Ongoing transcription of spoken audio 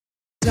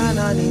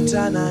Jananing,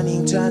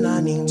 jananing,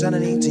 jananing,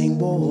 jananing, ting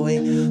boy.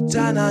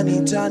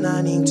 Jananing,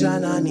 jananing,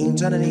 jananing,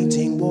 jananing,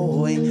 ting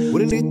boy.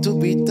 With a little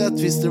bit of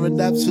Twister and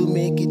Daps to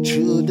make it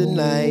through the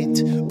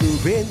night. We're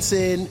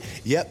rinsing.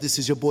 Yep, this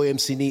is your boy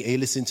MC Neat. You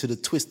listen to the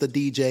Twister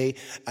DJ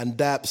and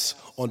Daps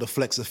on the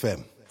Flex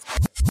FM.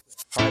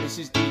 Hi, this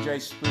is DJ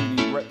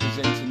Spoonie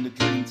representing the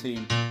Dream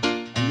Team,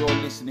 and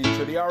you're listening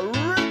to the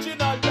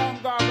original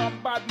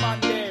Dungargon Badman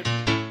Dave.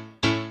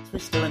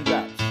 Twister and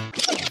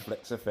Daps,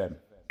 Flex FM.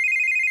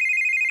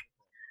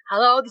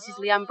 Hello, this is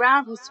Leanne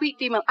Brown from Sweet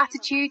Female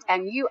Attitude,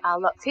 and you are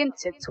locked in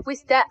to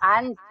Twister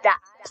and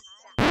Daps.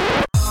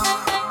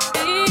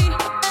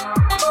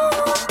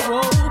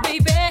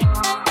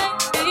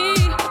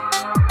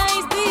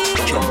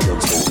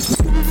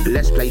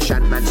 Let's play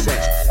Shantman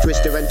sets,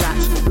 Twister and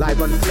Daps, live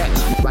on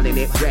Flex, running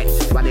it red.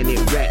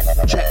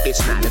 Check this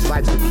now, the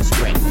vibes to be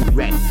spread,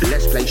 red.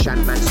 Let's play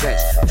Shantman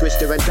sets,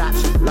 Twister and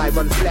Daps, live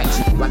on Flex,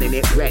 running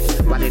it red.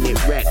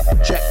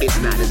 Check this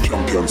now, the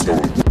champions.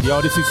 Yo,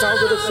 this is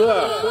Sound of the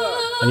Surf,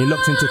 and you're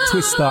locked into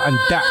Twister and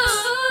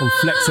Daps on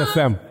Flex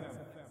FM.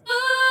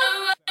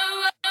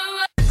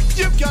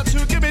 You've got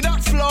to give me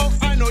that flow.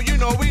 I know, you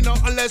know, we know,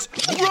 and let's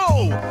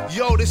roll.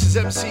 Yo, this is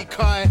MC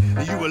Kai,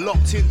 and you were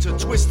locked into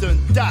Twister and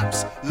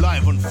Daps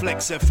live on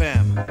Flex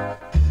FM.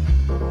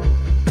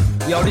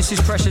 Yo, this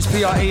is Precious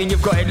PRE, and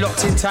you've got it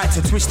locked in tight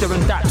to Twister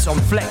and Daps on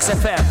Flex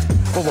FM.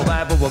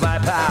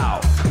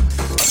 Pow.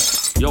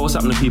 Yo, what's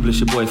happening, people? It's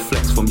your boy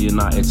Flex from the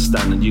United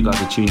Stand, and you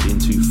guys are tuned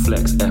into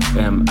Flex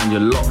FM, and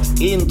you're locked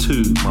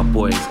into my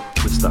boys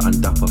Twister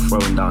and Dapper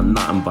throwing down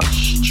nothing but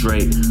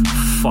straight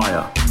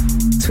fire.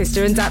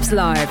 Twister and Daps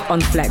live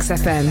on Flex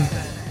FM.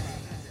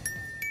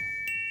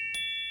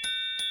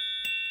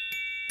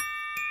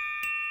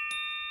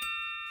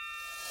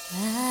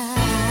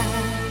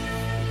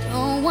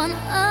 Don't want a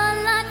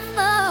lot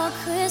for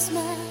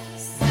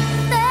Christmas.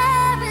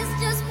 There is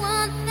just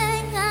one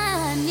thing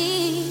I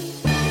need.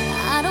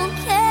 I don't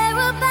care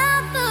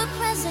about the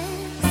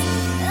presents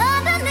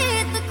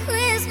underneath the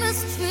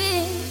Christmas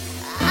tree.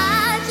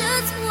 I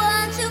just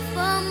want you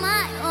for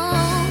my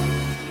own,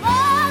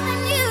 more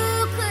than you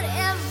could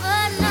ever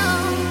know.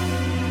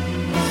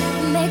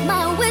 Make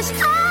my wish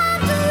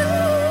come true.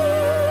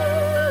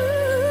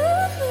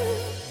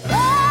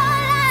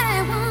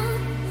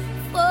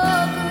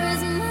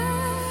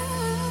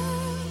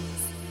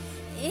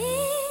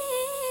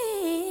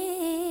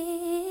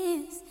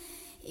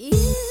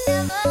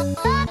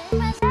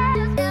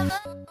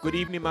 Good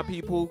evening, my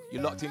people.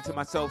 You're locked into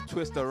myself,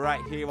 Twister,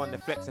 right here on the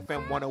Flex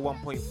FM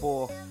 101.4.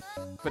 For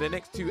the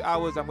next 2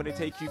 hours, I'm going to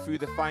take you through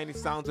the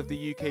finest sounds of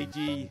the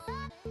UKG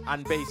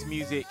and bass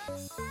music.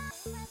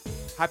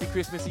 Happy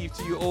Christmas Eve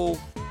to you all.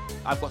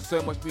 I've got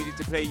so much music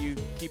to play you.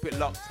 Keep it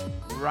locked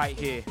right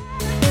here.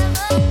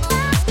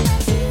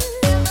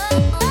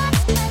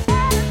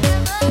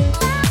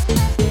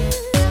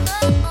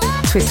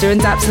 Twister and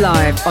Daps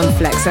live on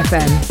Flex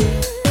FM.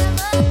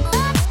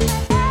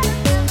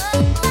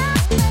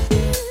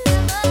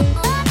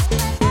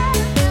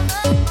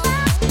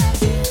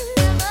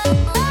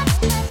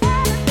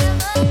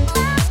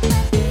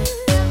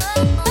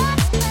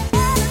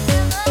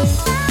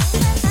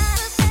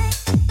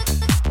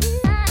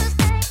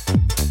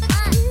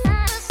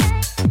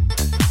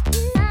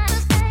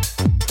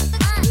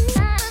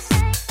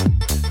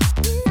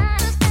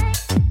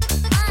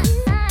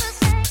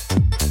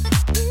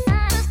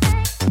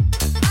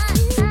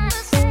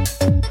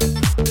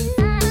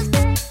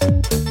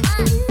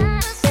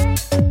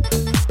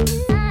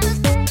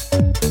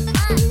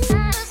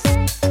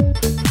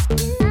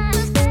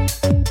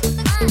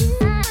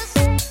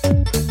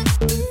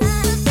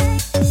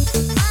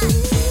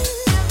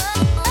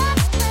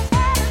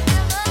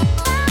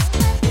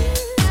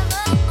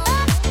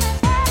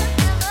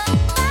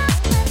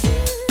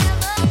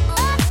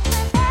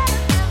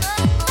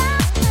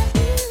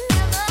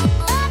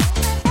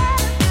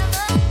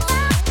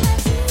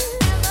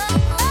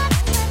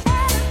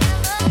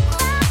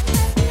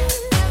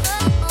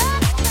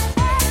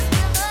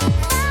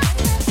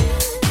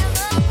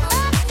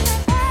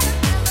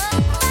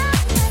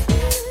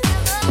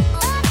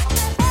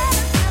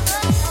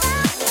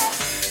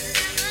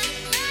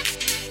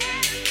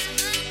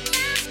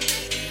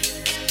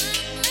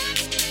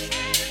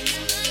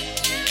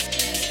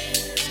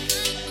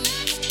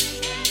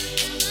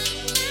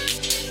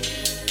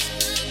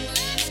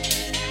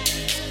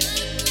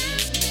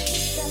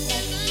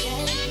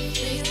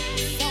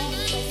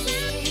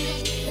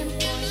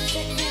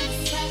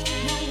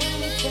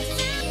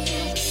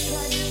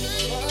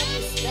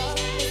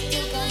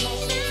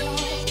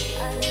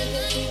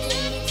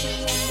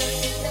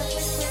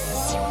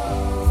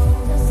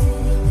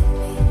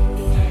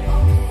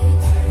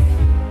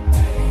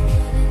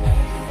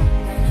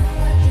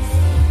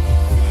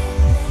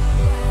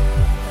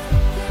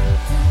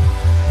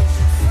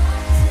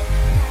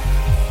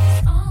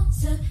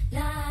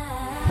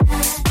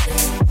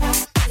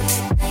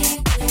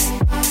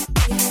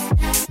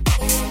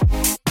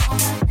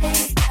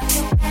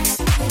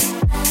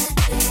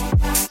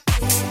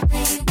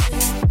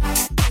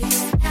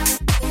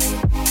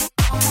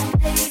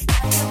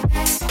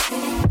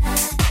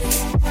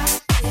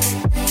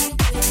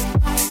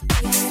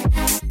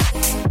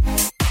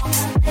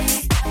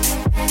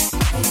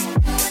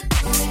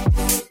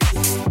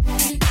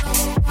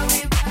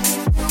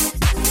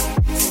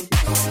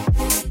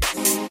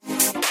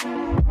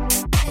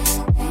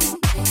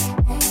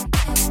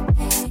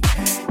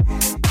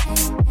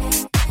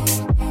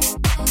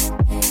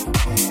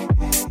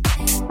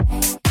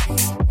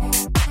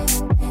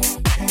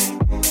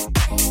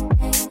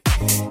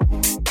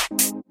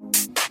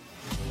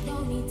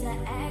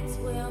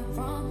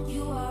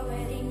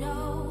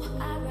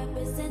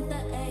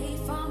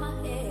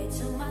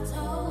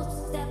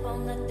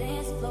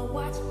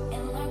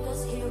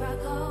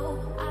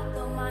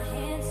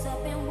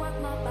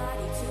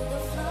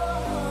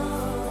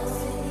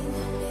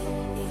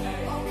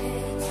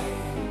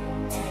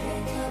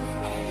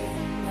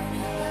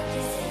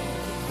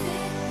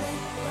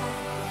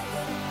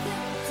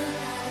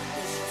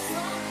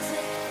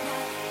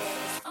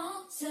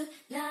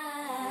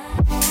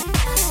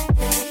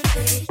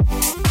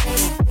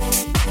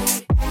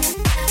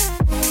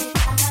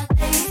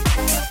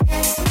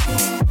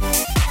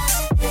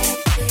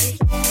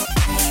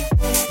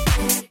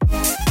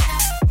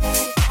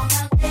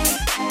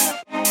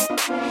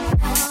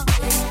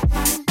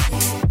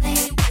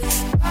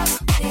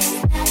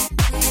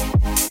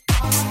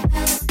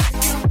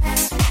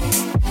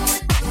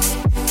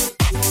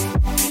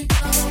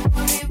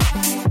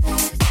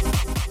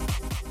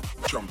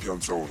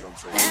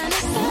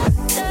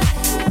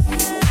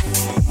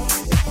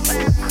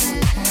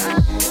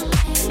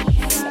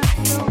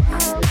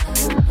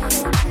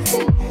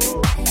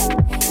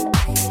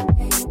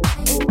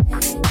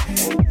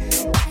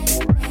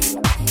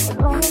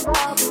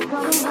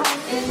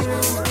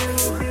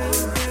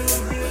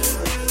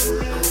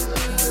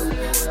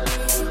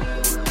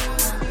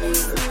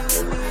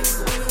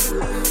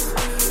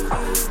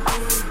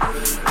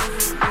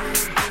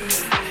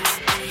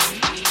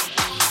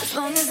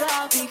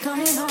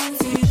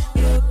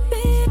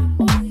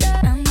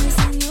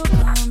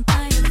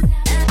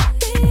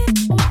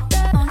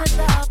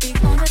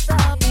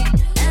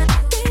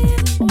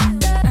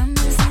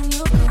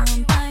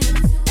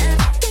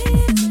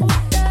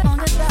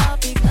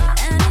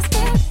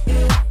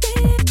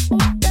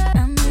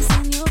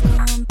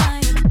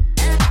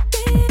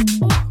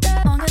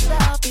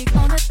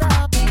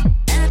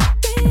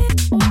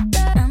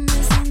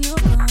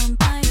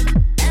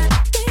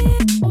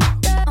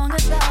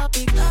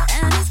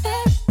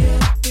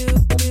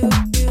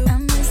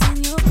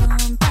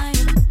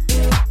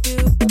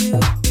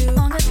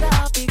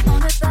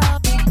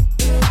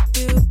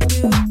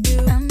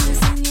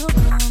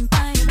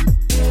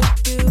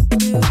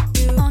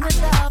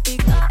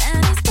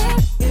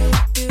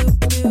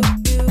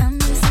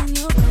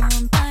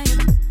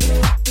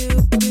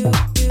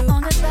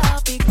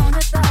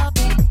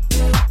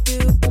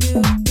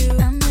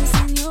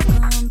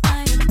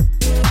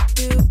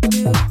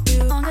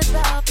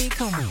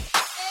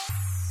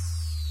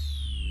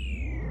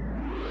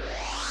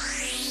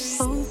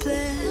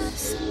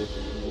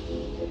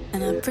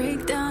 I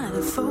break down out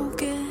of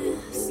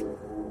focus.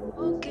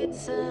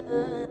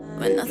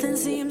 When nothing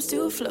seems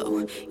to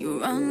flow,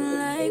 you run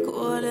like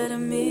water to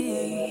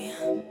me.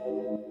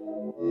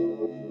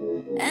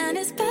 And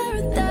it's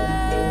paradise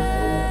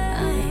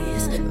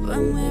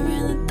when we're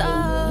in the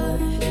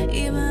dark.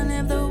 Even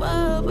if the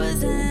world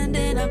was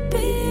ending, I'd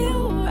be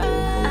alright.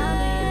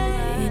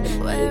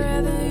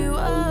 Wherever you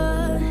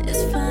are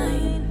is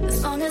fine,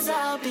 as long as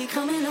I'll be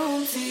coming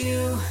home to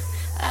you.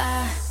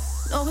 I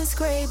know it's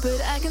gray, but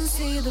I can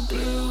see the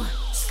blue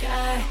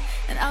sky.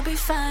 And I'll be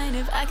fine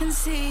if I can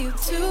see you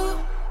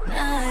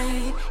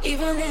tonight.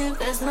 Even if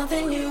there's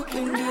nothing you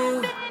can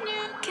do,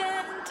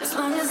 as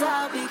long as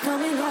I'll be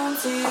coming home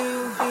to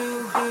you.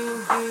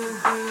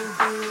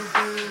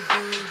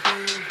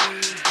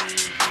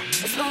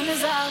 As long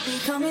as I'll be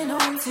coming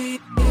home to you.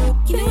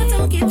 You know I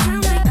don't get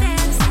down like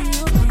that.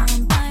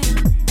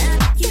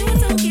 You know I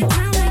don't get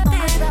down like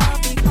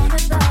that.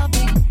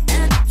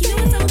 You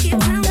know I don't get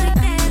down like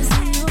that.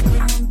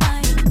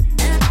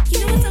 You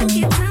know I don't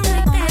get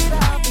down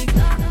like that.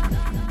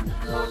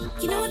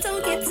 You know I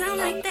don't get down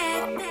like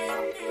that.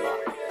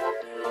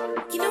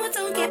 You know I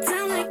don't get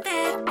down like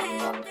that.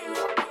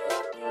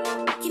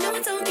 You know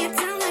I don't get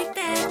down like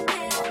that.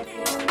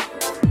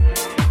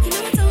 You know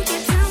I don't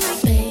get down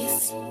like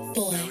bass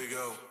boy. Here we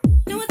go.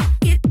 You know I don't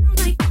get down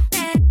like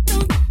that.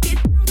 Don't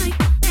get down like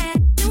that.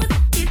 You know I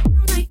don't get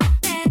down like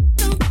that.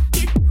 Don't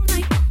get down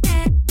like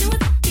that. You know I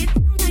don't get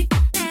down like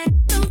that.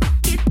 Don't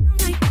get down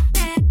like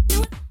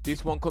that.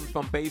 This one comes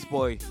from Bass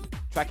Boy,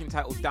 track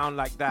entitled Down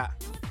Like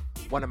That.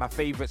 One of my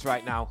favorites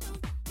right now.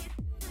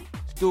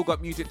 Still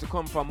got music to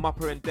come from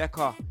Mupper and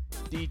Decker,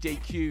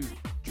 DJ Q,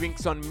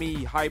 Drinks on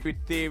Me,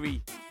 Hybrid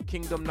Theory,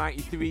 Kingdom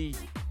 93,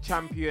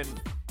 Champion,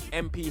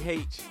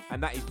 MPH,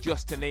 and that is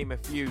just to name a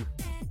few.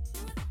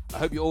 I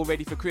hope you're all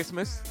ready for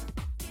Christmas,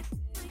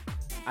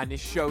 and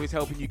this show is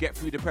helping you get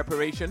through the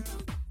preparation.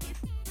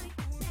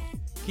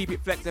 Keep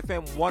it Flex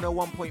FM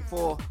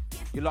 101.4.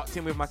 You're locked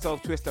in with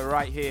myself, Twister,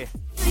 right here.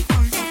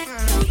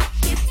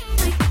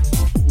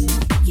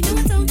 You know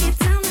I don't get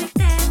down like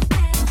that.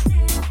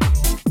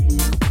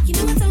 You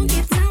know I don't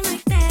get down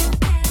like that.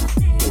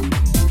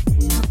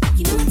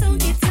 You know I don't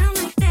get down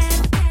like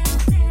that.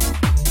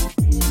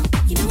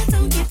 You know I don't get down like that. You know I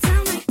don't get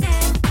down like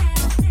that.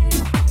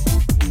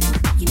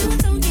 You know I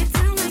don't get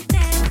down like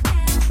that.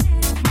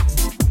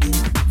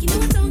 You know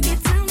I don't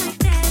get down like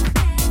that.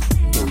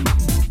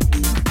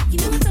 You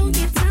know I don't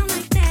get down like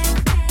that.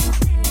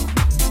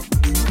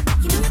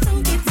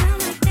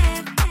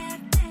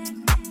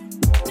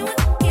 No, I don't get like that. Don't get like that. No,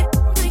 I don't get like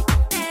that.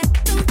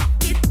 Don't get like that. No, I don't get like that. Don't get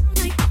like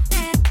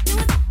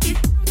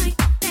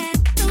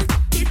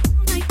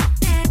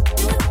that.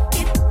 No, I don't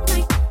get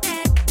like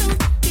that.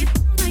 Don't get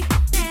like that.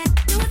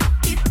 No, I don't get like that. Don't get like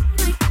that.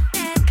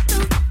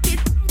 No,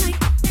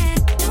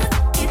 I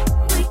don't get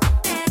like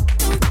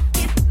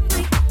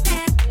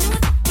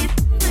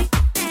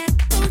that.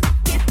 Don't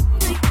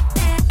get like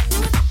that.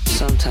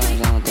 Sometimes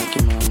I don't think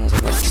your mom knows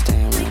about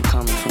understand where I'm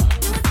coming from.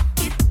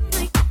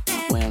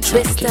 Where I'm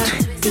trying to Twister get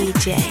to.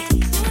 DJ.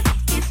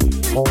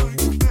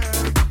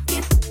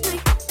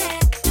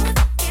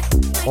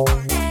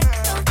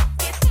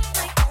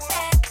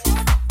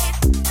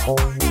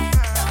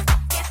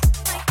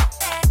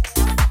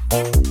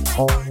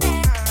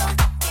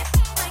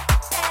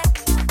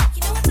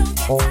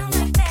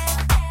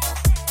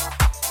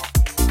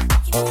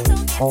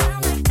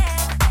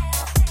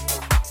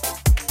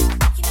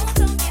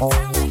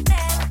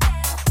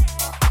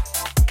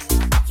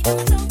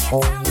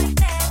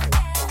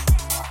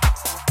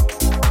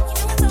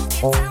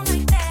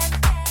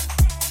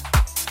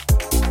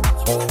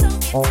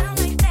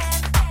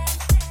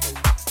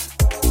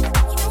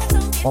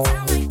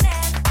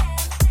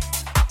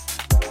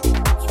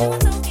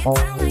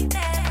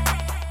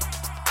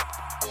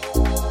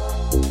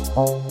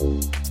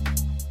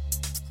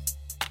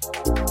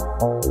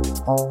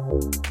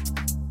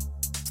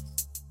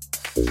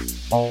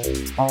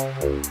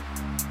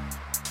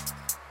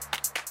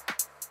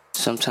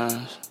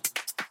 Sometimes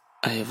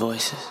I hear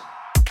voices.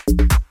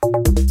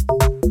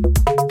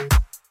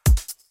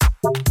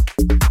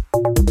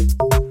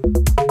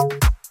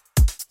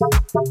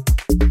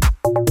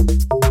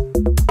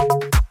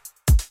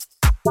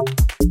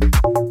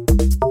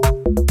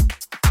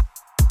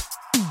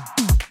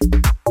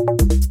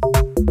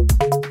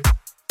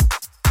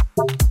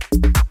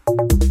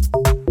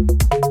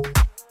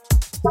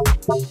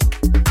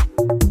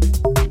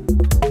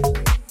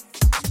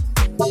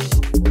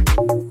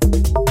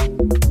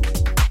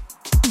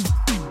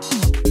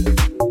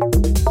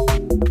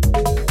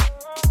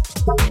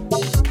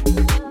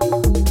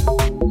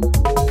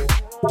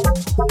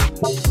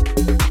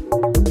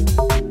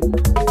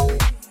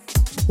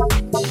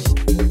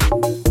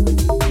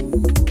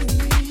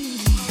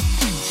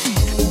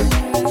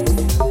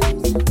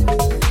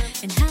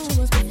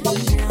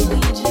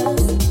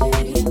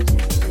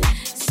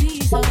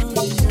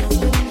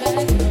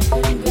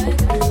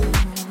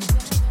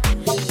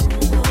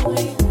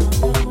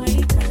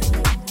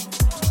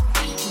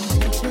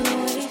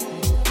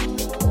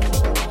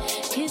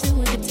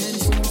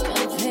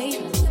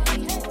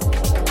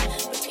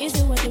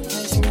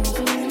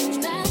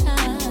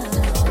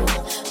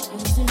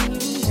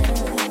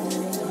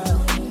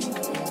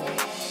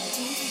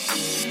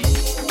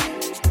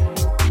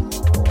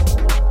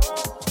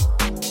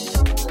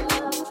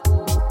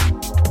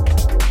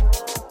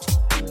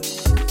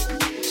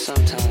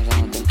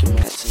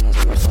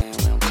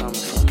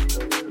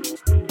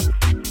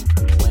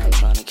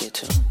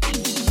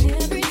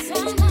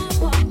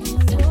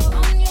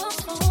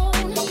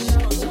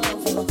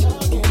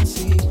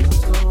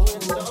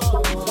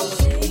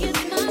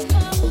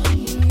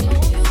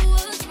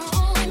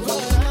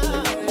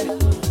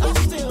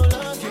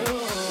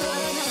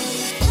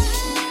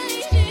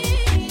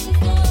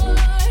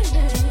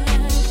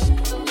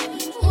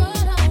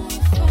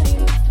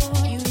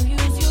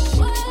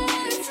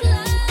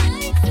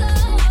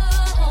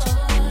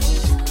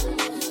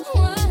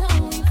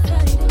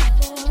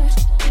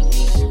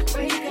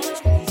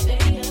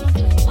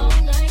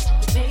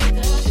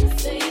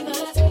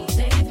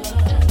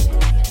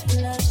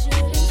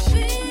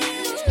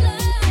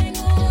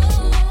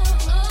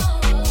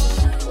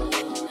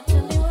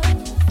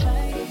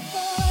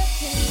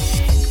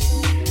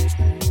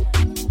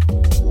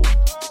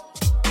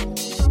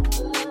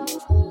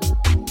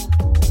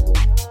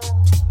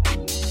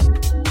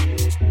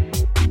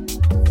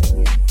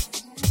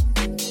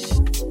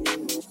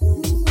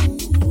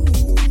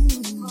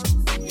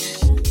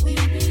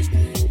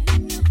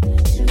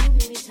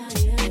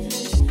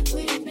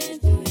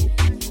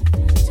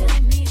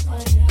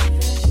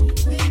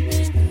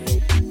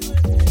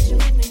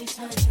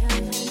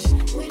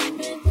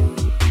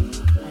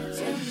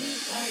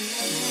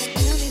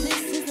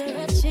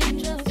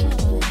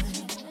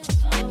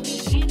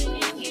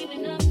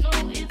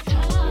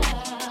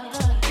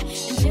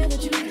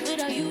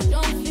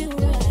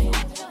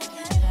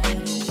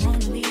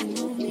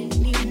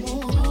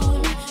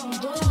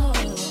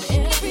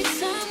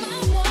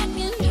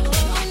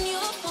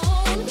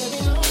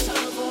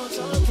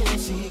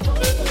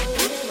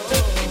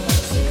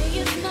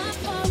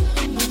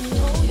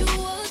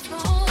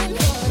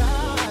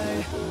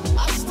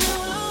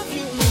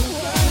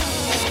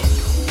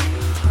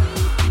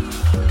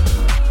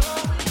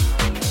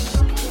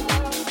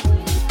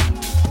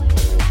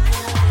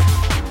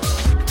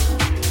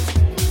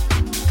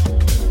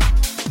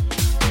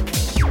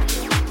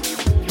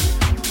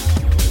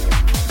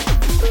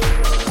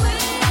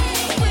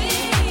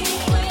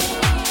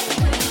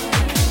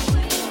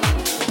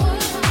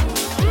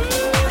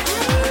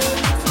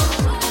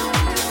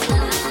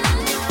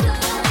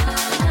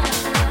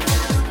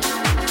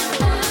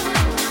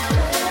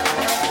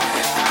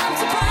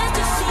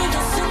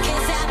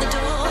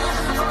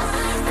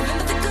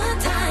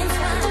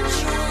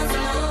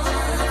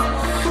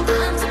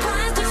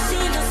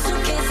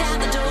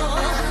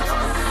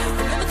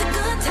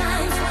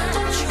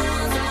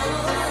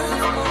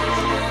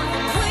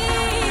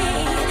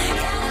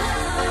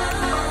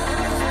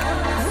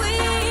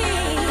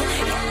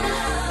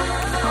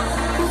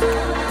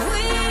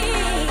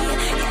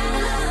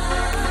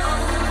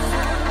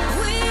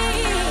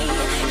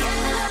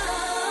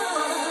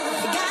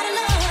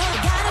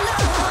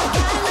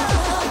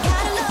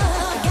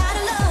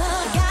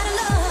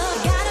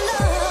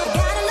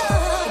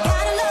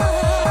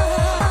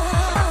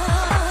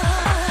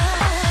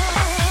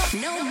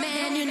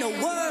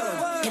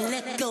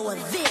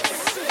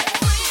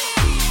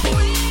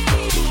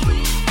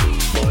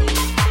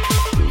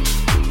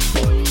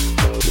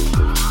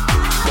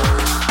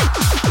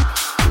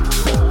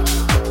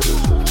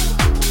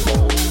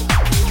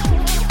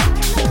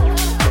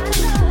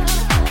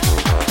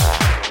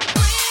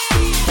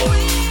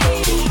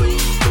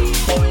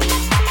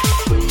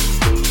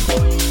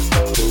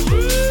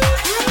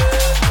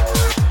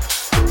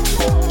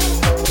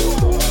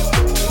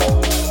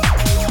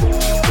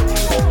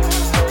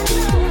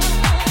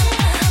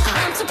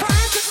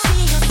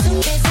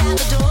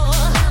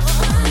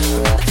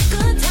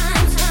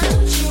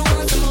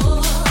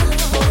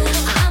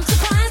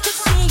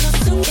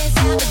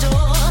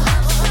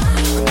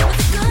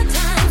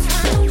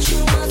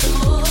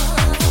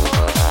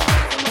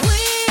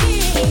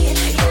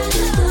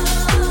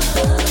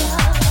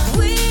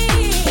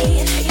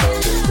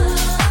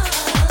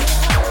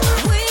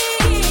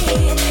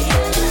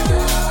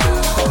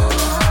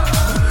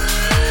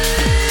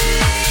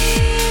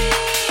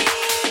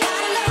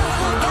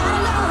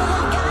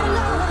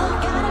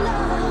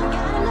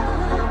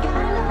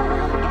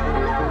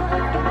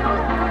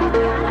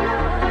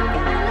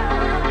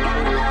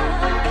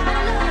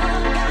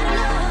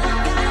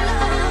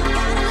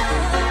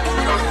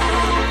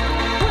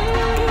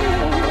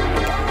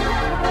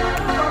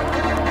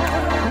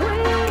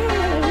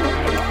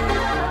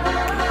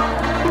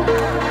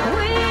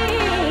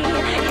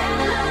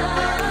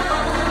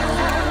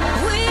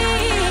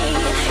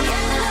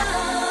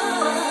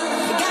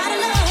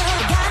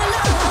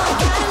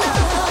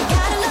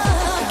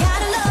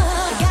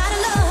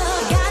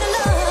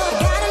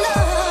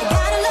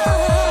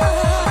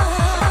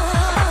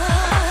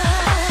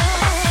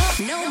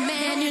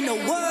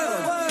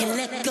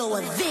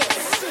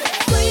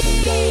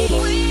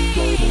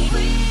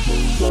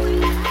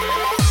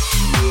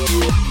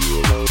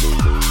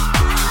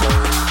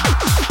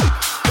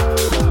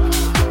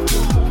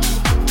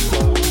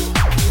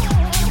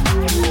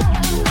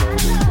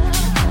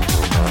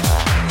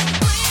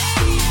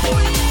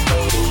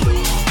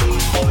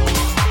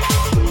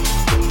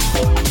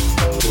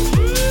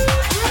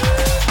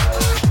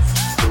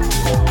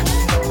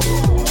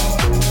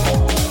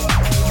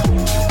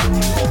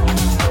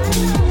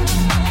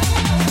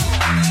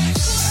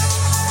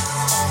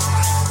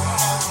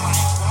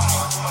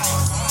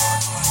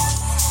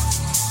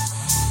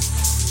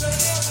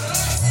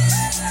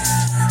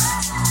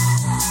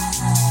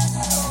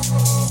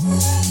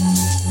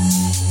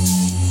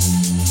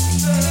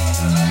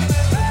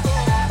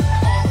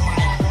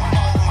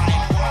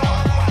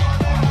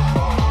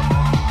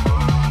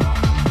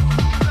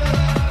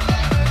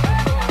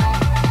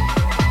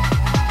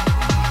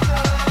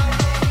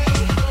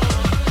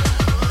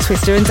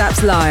 Twister and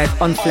Daps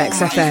live on Flex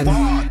FM.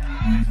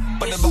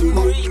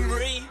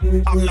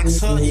 I'm like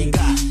 30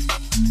 guy,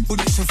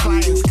 bullets and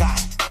flying sky.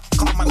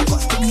 Can't man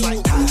got sticks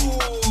like that.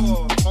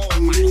 Oh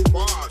my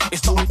god,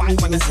 it's not a bike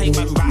when the same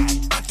man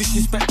ride.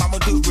 Disrespect, I'ma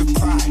do it with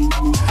pride.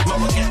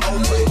 Mama get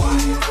over why.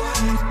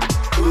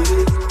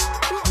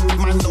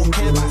 Man don't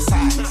care about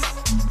size.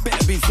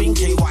 Better be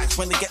thinking wise.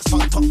 When it gets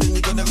fucked up, then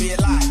you're gonna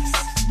realise.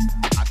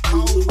 I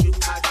told you,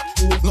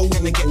 not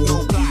gonna get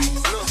no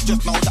blinds.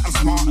 Just know that I'm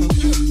smart and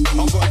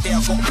I'll go out there,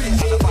 I've got a bit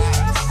of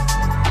advice.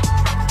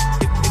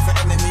 If an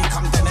enemy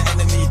comes, then an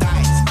enemy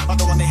dies. I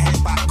don't wanna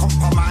head back,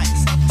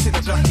 compromise. See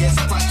the blood, yes,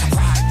 fight to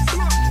rise.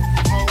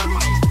 Oh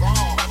my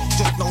god,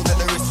 just know that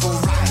the risk will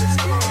rise.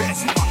 Better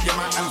sit up your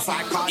man and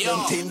fight, cause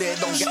them team there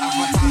don't get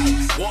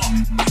advertised. What?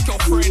 Back your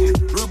friend.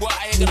 Rude boy,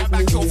 I ain't gonna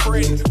back your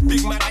friend.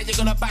 Big man, I ain't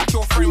gonna back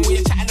your friend. When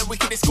you're chatting the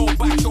wickedest, go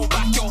back your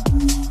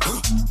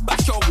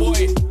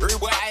boy. Rude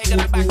boy, I ain't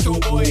gonna back your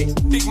boy.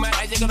 Big man,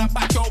 I ain't gonna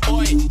back your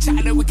boy.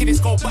 Chatting the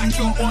wickedest, go back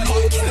your boy.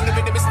 Killing the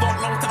rhythm, it's not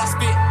long till I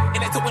spit.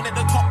 In it to win at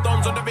the top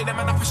dons on the rhythm,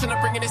 and the passion of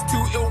bringing is too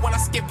ill. When I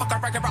skip, I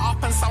can rag it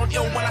up and sound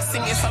ill. When I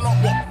sing, it's a lot.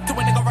 What? To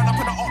when they go run up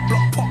in the up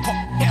block, pop, pop.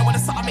 Yeah, when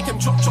it's something, make him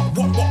chop, chop,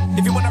 what?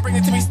 If you wanna bring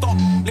it to me, stop.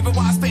 Living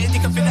what I spit,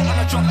 you can feel it on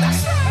a drop.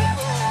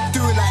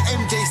 Do it like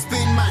MJ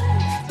Spin Man.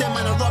 Them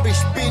man a rubbish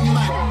bin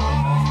man.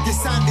 Your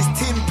sound is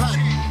tin pan.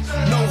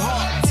 No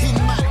heart, tin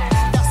man.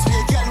 That's where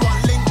your girl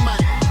want link man.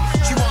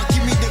 She won't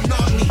give me the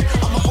nani.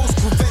 I'm an old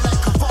school vet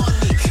like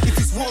Cavani. If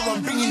it's war,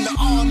 I'm bringing the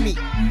army.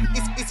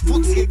 It's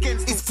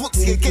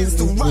footsie against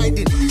the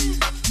riding.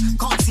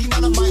 Can't see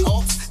none of my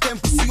ops. Them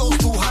pussy all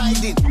still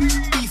hiding.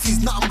 Beef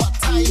is nothing but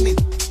timing.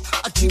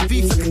 I keep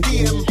beef like a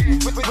DM.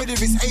 Whether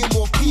it's AM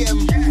or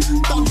PM.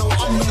 Don't know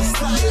I'm gonna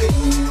slide it.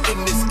 In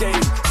this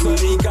game,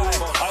 30 guy,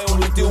 I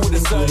only deal with the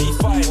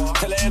 35.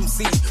 Tell a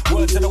MC,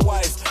 word to the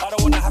wise, I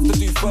don't wanna have to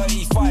do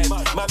 35.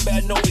 Man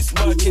better know it's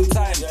working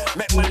time.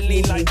 Make man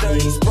lean like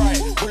dirty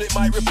Sprite. Bullet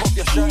might rip off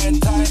your shirt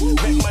and tie.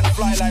 Make man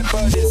fly like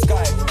bird in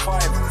sky.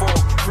 5, 4,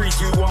 3,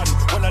 2, 1.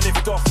 When I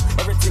lift off,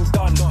 everything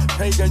done.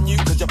 Pagan you,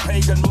 cause you're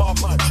pagan mum.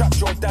 Trapped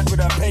your dad with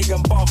a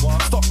pagan bum.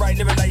 Stop right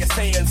living like you're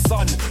saying,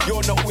 son.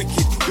 You're not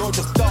wicked, you're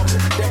just dumb.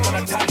 Them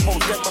on a tadpole,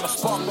 them on a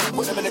spark.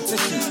 Put them in a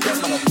tissue,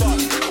 them on a done.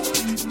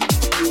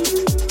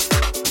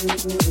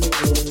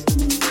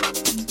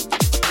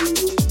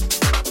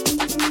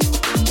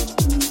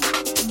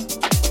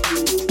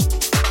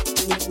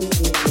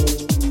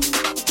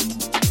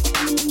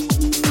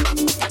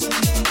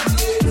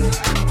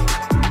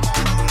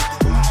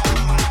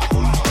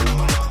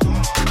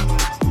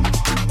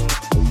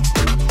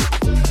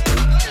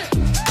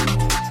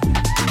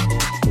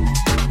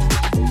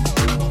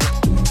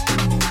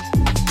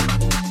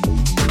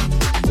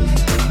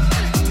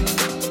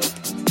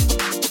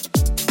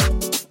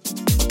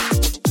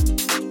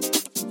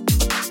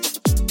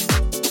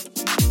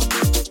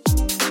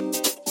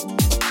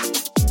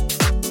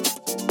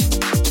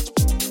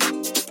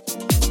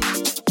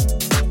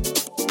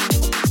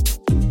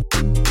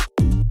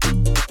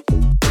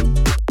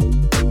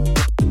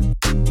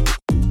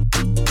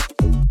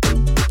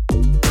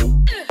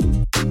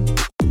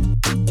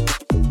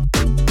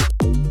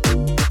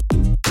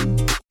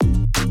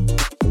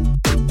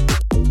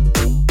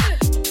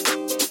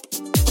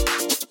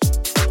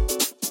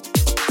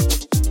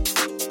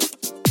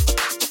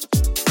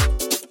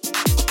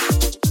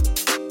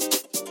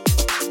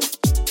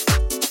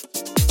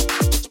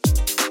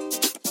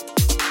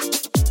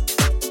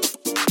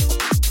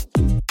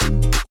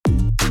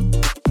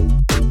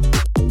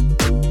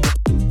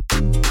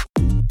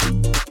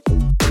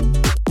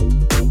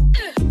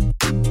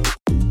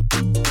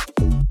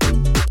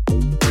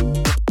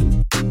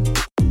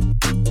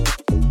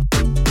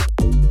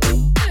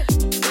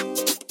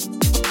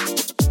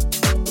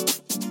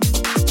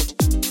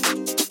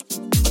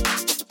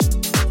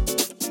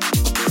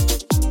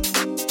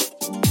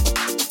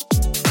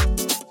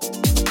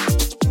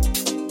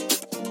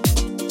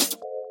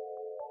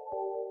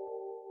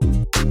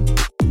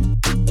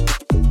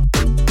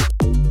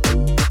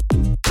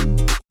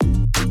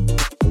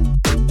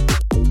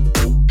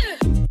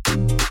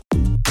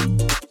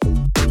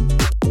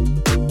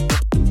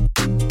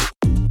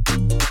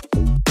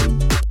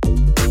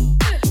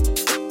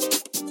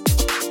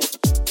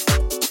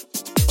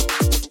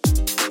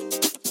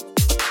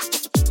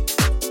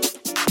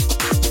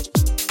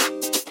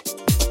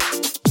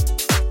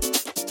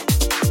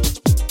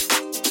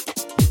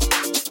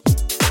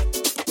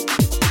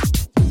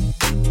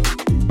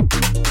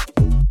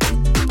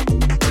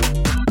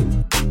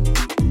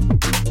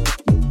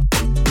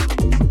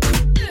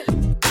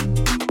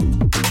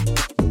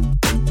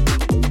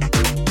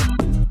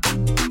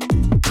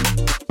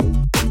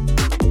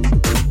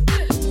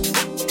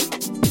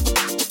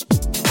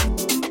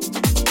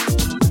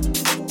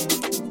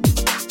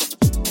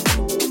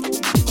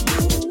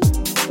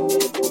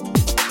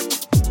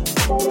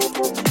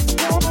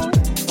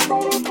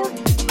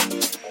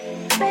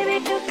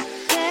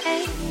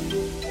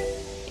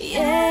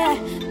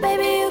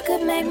 Baby, you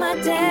could make my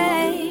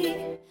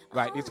day.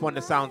 Right, this one,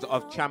 the sounds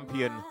of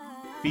Champion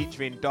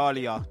featuring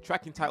Dahlia,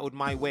 track entitled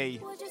My Way.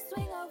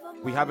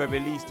 We have a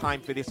release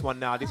time for this one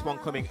now. This one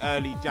coming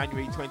early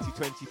January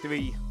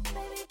 2023.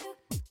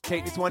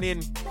 Take this one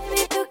in.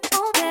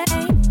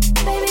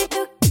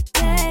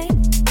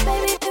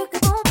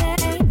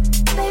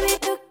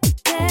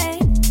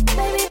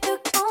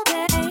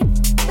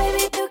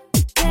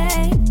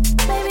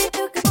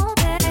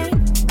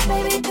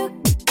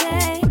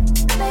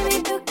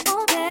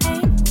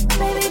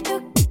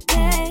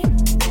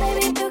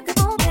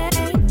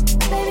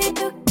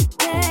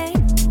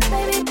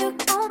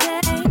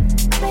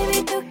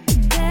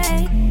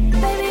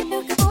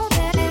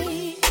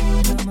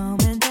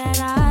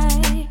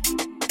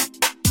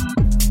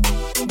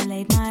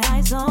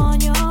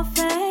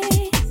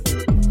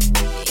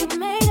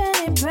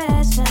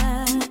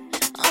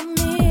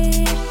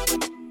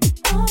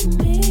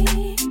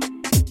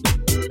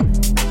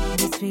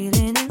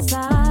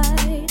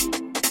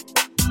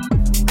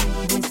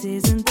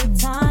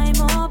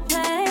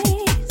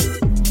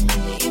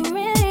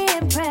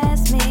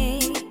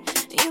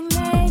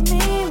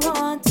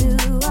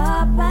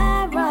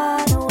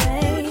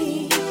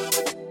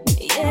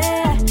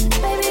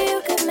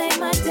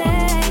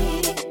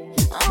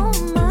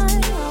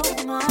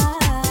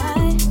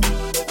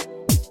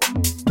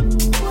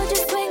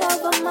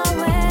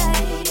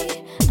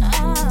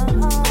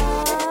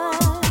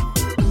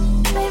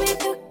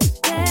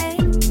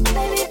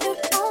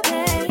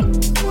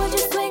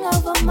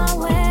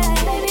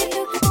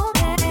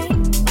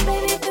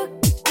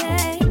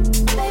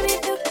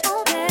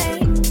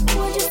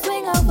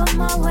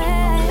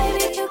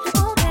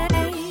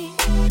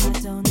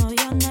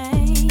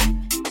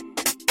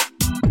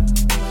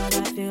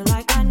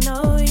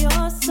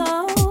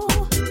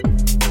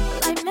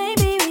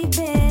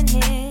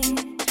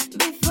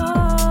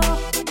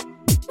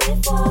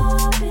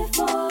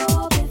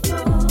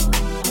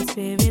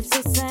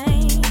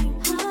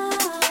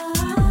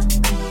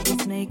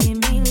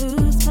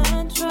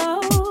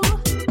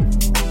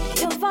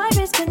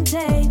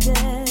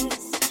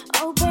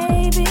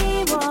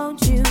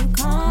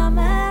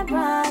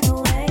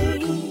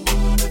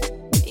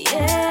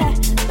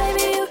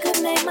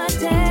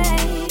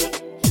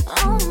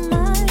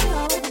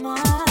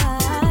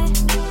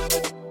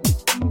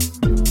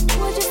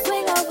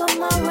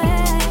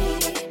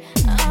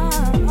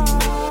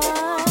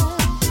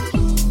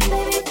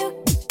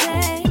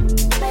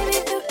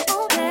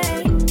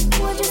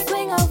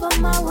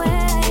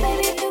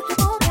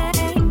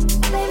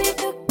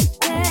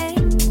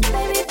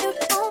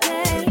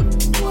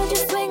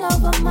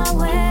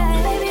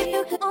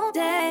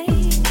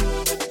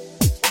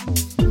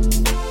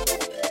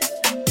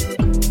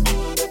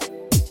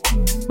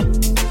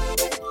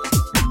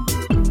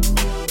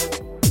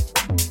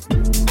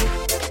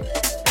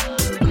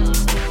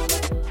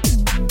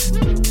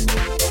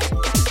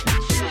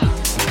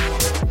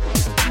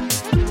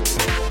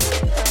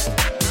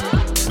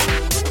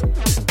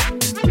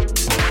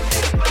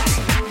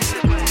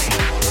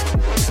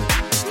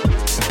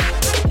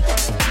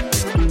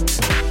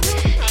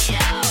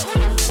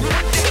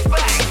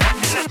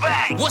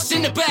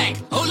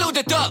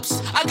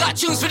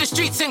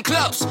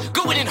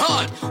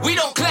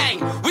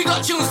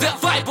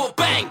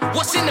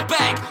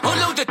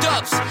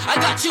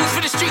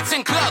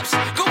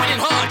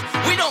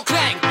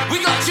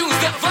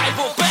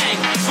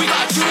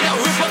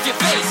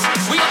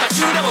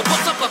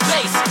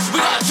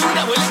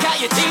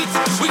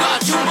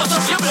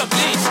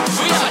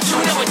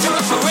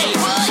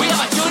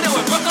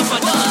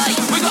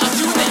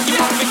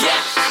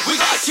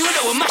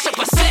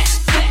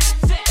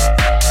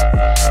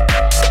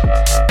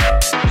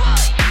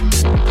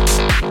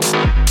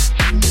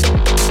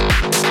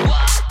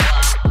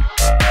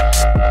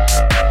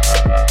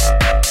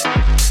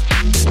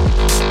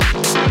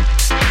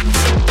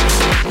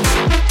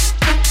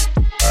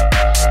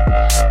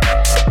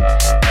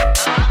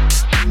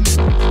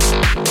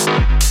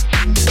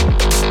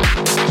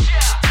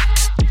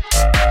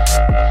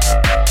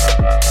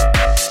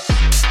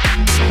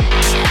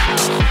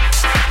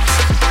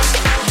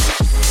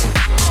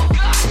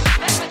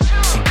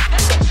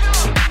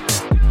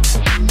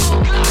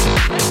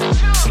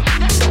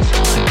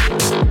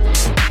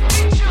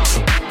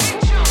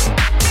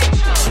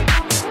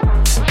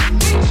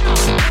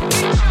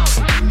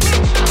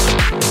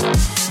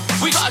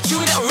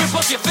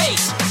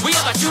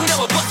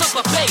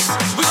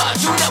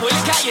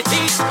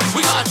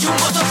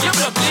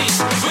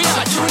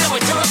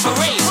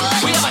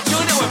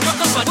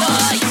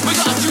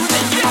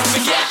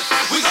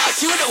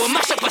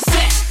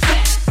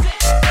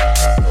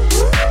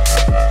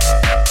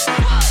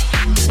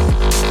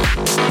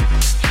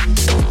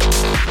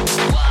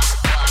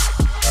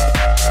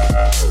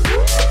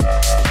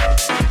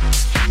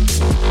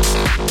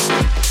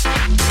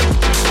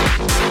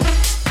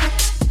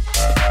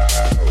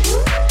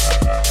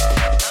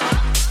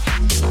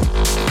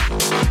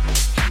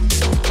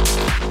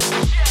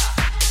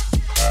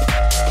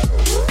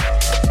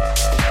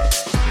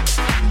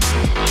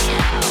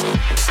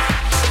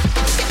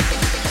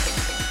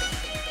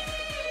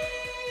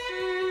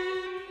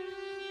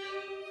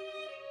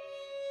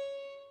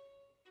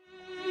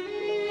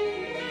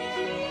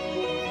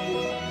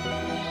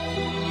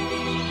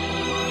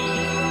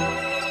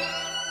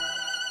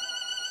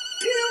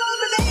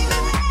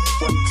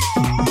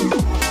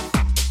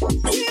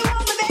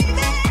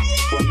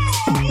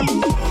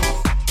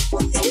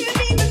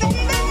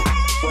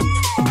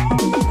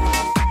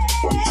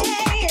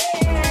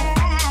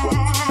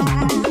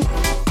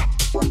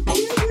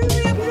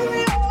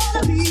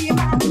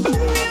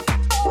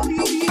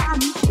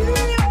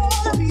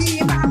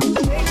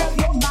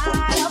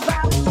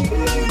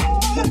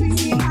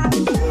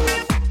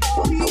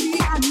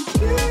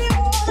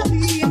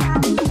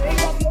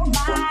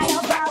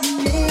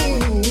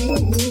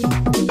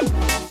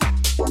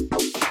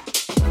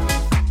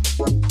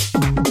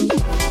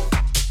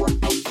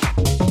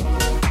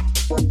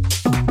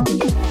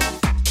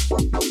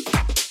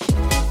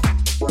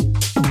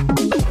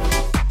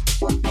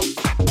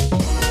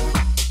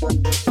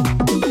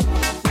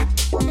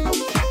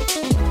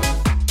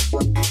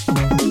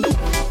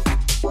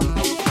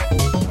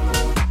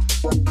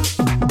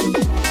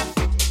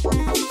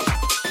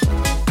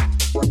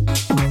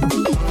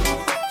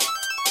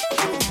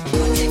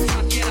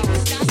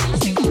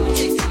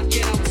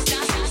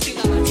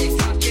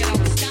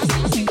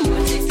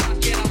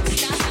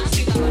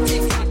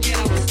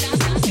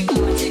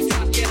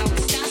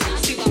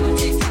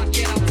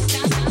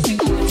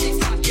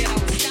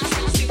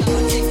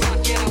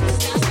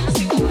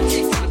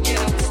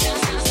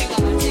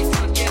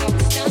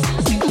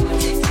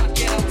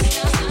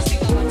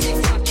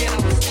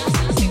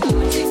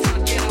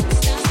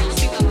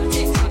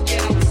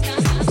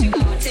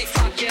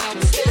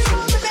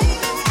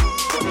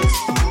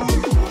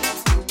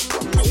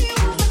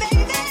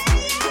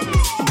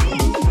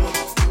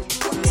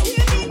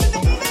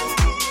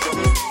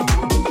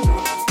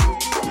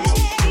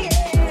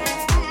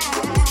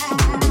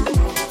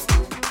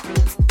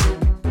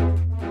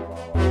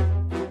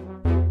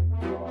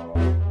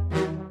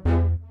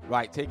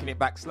 Right, taking it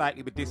back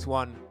slightly with this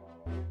one.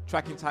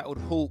 Track entitled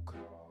Hawk.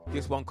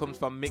 This one comes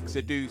from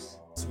Mixer Deuce.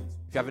 If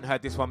you haven't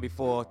heard this one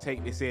before,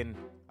 take this in.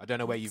 I don't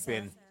know where you've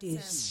been.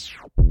 Deuce.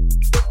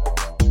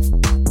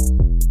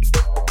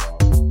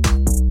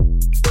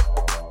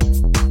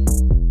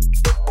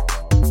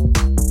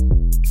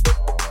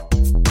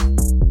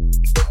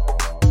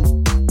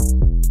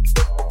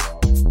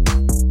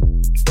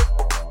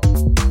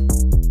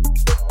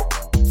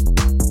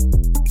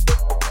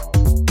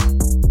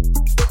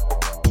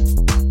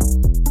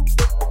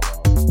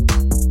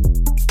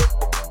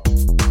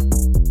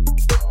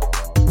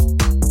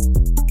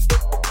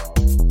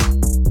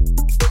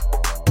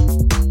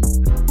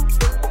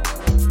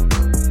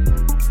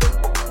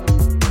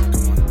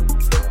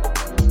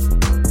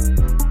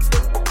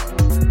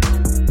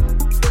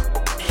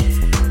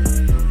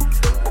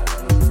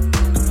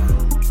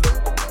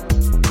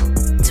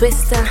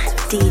 Twister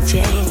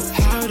DJ.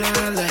 How'd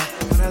I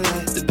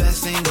let the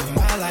best thing of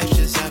my life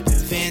just up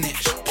and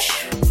vanish?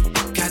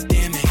 God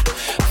damn it,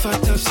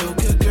 fucked up so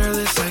good, girl,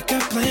 it's like I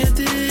planned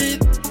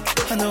it.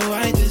 I know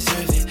I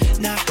deserve it.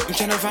 Now I'm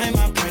trying to find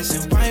my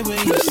person. Why were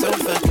you so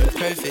fucking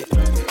perfect?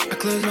 I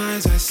close my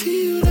eyes, I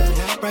see you there.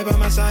 Right by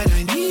my side,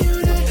 I need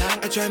you there.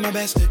 I try my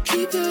best to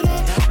keep you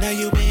there. Now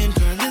you in,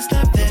 girl, it's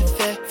not fair.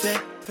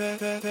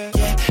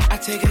 Yeah, I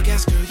take a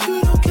guess, girl,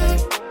 you don't care.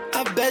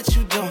 I bet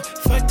you don't.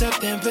 Fucked up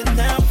then, but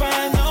now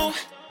I know.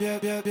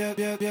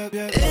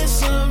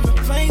 It's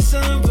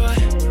unreplaceable.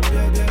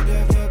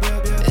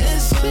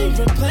 It's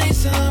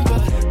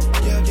unreplaceable.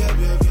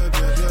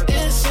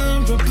 It's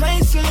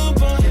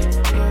unreplaceable.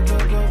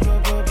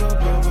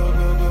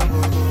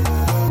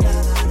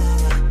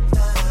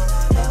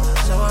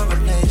 So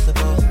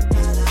unreplaceable.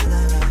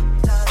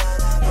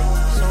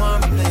 So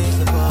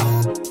unreplaceable.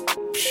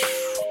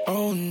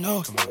 Oh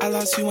no, I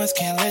lost you once,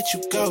 can't let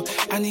you go.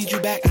 I need you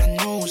back, I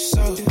know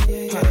so.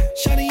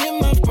 Shawty in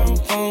my phone.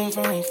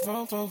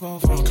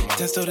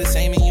 That's still the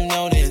same and you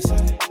know this.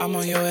 I'm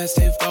on your ass,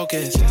 stay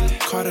focused.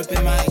 Caught up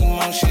in my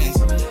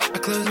emotions. I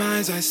close my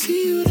eyes, I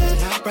see you there.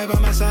 Right by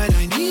my side,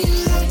 I need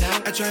you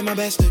there. I try my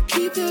best to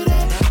keep you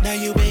there. Now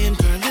you in,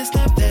 girl, it's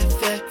not fair.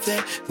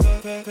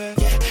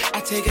 Yeah,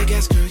 I take a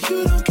guess, girl,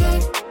 you don't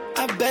care.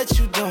 I bet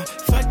you don't.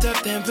 Fucked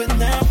up then, but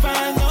now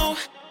I know.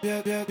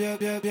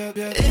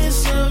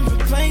 It's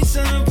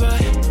unreplaceable.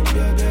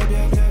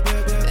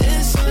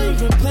 It's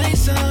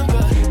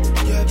unreplaceable.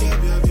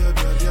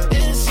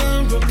 It's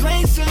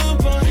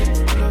unreplaceable.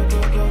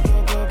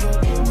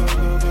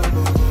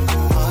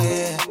 Oh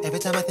yeah, every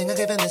time I think of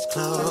giving this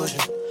closure,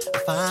 I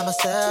find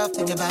myself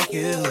thinking about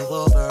you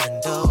over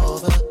and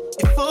over.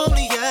 If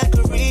only I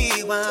could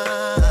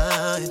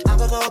rewind, I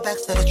would go back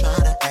instead of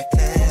trying to act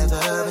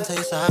clever and tell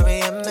you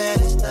sorry I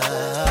messed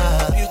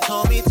up. You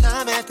told me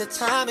time after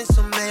time in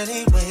so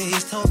many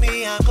ways, told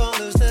me I'm gonna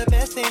lose the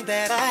best thing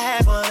that I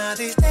have one of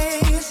these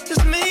days.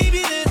 Just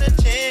maybe there's a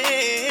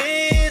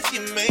chance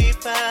you may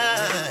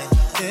find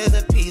there's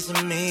a piece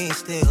of me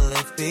still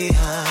left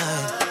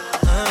behind.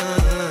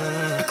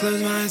 I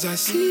close my eyes, I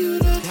see you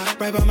there.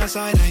 Right by my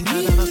side, I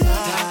need you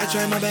there. I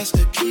try my best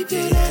to keep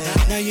you there.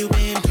 Now you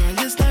in, girl,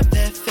 it's not fair.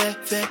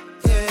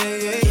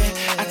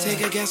 Yeah, I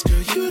take a guess,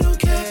 girl, you don't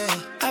care.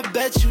 I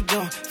bet you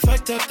don't.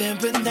 Fucked up then,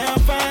 but now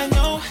I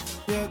know.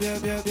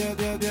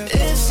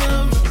 It's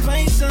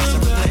unreplaceable.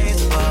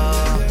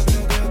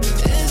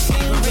 It's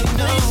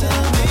unreplaceable.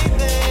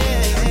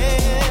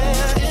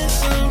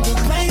 It's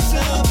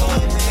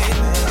unreplaceable.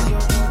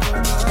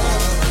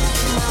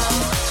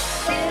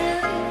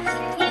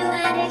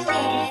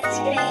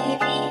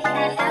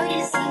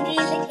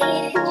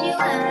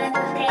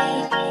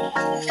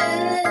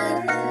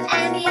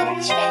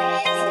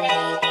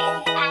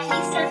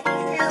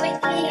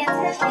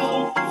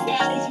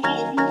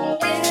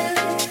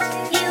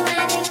 You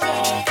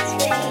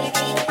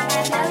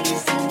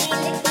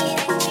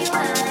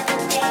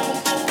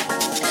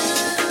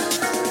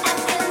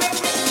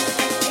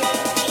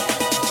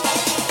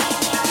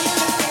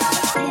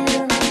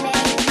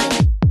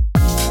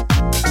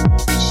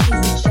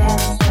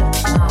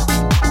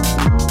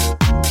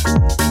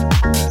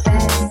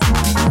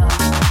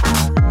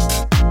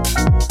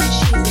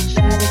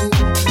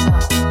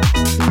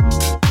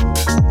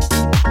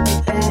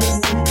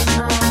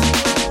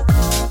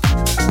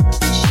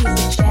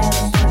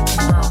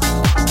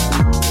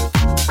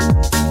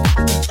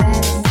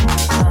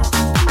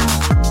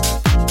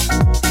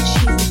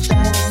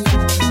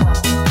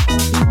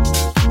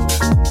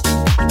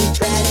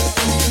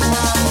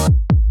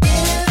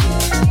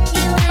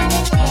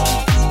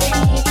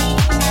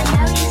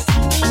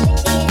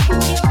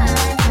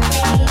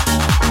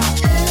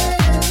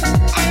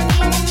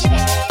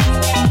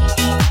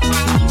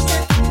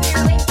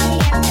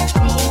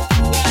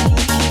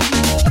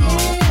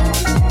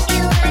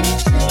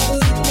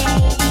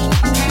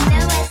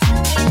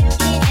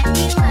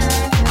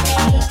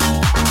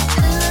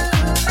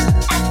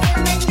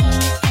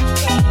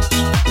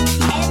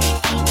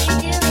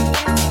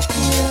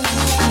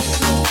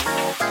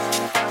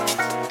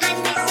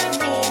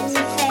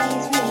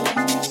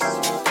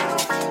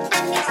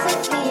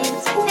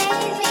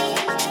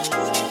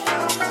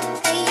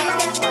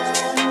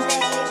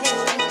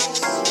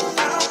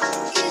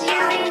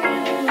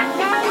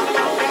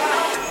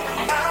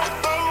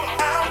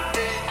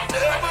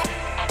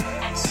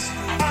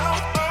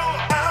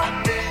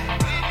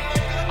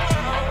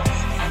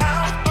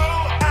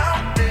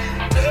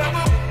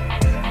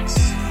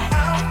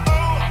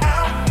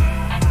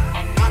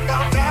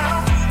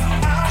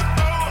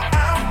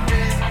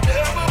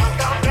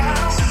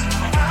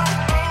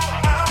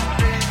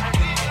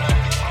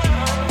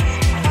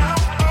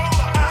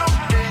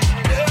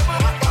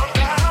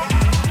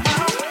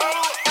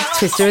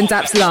Twister and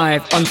Daps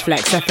live on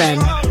Flex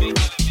FM.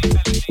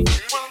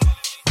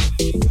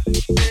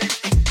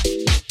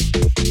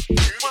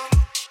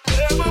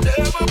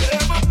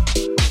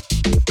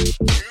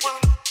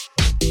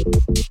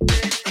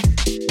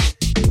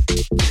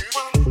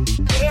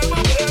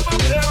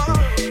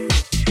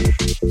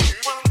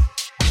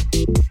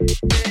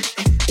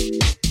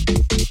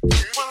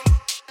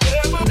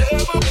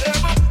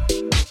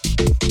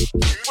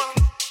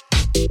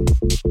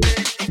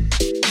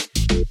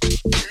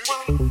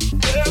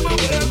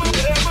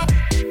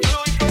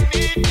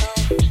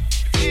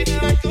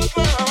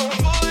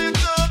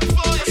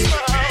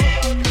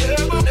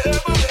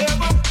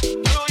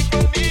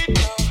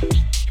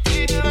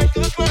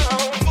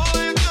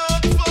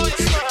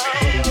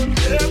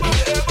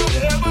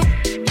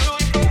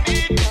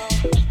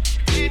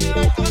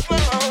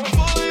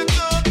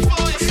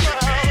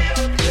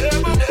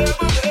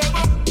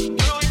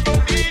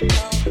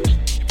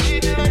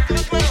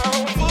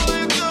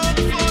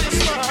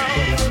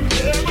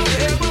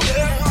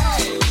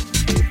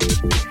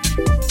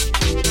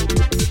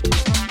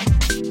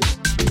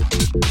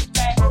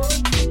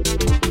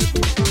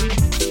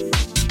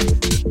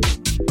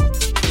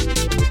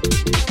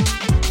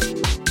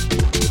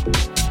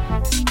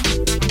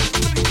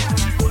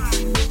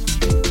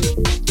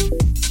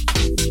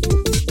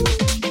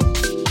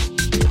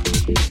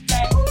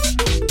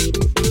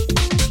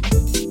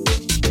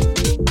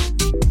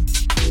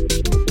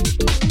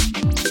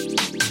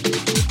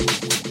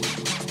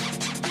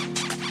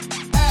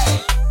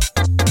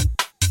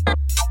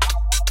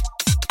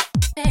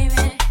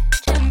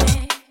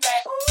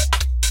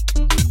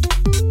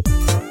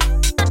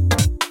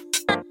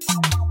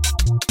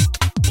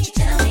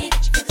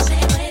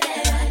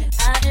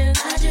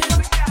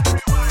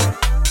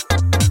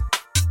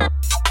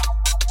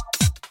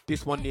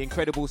 This one, the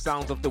incredible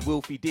sounds of the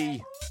Wilfie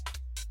D.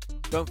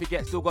 Don't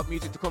forget, still got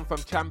music to come from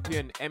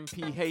Champion,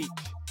 MPH,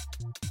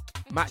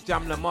 Matt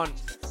Jam Lamont,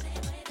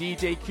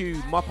 DJ Q,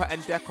 Mopper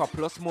and Decker,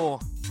 plus more.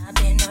 I've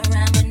been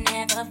around but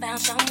never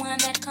found someone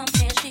that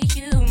compares to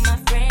you, my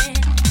friend.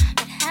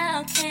 But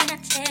how can I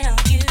tell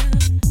you?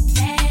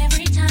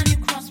 Every time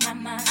you cross my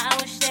mind, I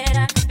wish that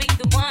I could be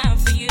the one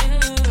for you.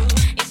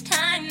 It's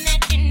time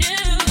that you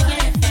knew. What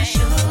if I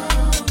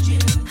showed you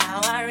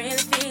how I really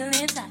feel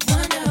inside?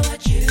 Wonder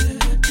what you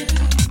do.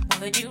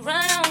 Would you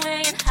run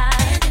away and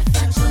hide? And if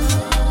I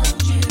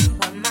told you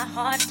what my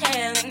heart's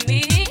telling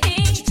me?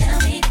 Would you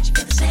tell me that you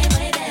feel the same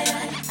way that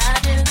I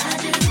do?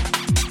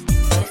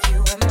 If you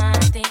were mine,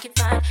 I think you'd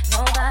find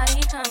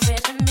nobody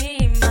compares to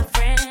me, my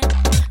friend.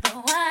 But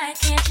why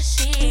can't you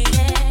see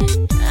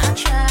it? I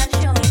try to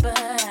show you, but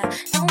I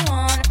don't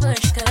wanna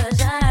push,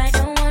 'cause I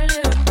don't wanna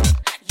lose.